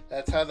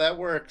 That's how that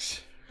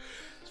works.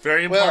 It's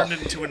very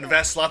important to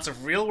invest lots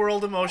of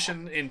real-world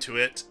emotion into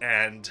it,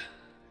 and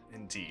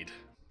indeed.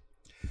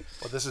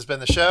 Well, this has been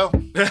the show.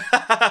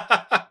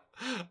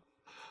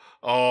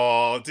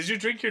 Oh, did you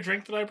drink your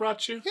drink that I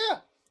brought you? Yeah.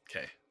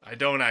 Okay. I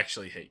don't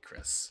actually hate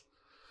Chris.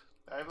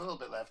 I have a little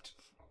bit left.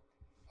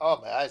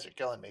 Oh, my eyes are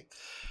killing me.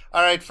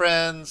 All right,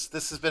 friends.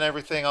 This has been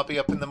everything. I'll be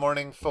up in the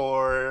morning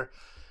for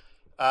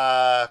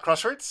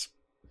Crosswords.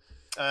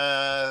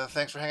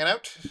 Thanks for hanging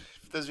out,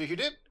 for those of you who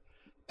did.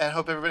 And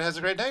hope everybody has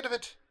a great night of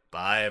it.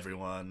 Bye,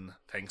 everyone.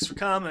 Thanks for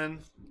coming.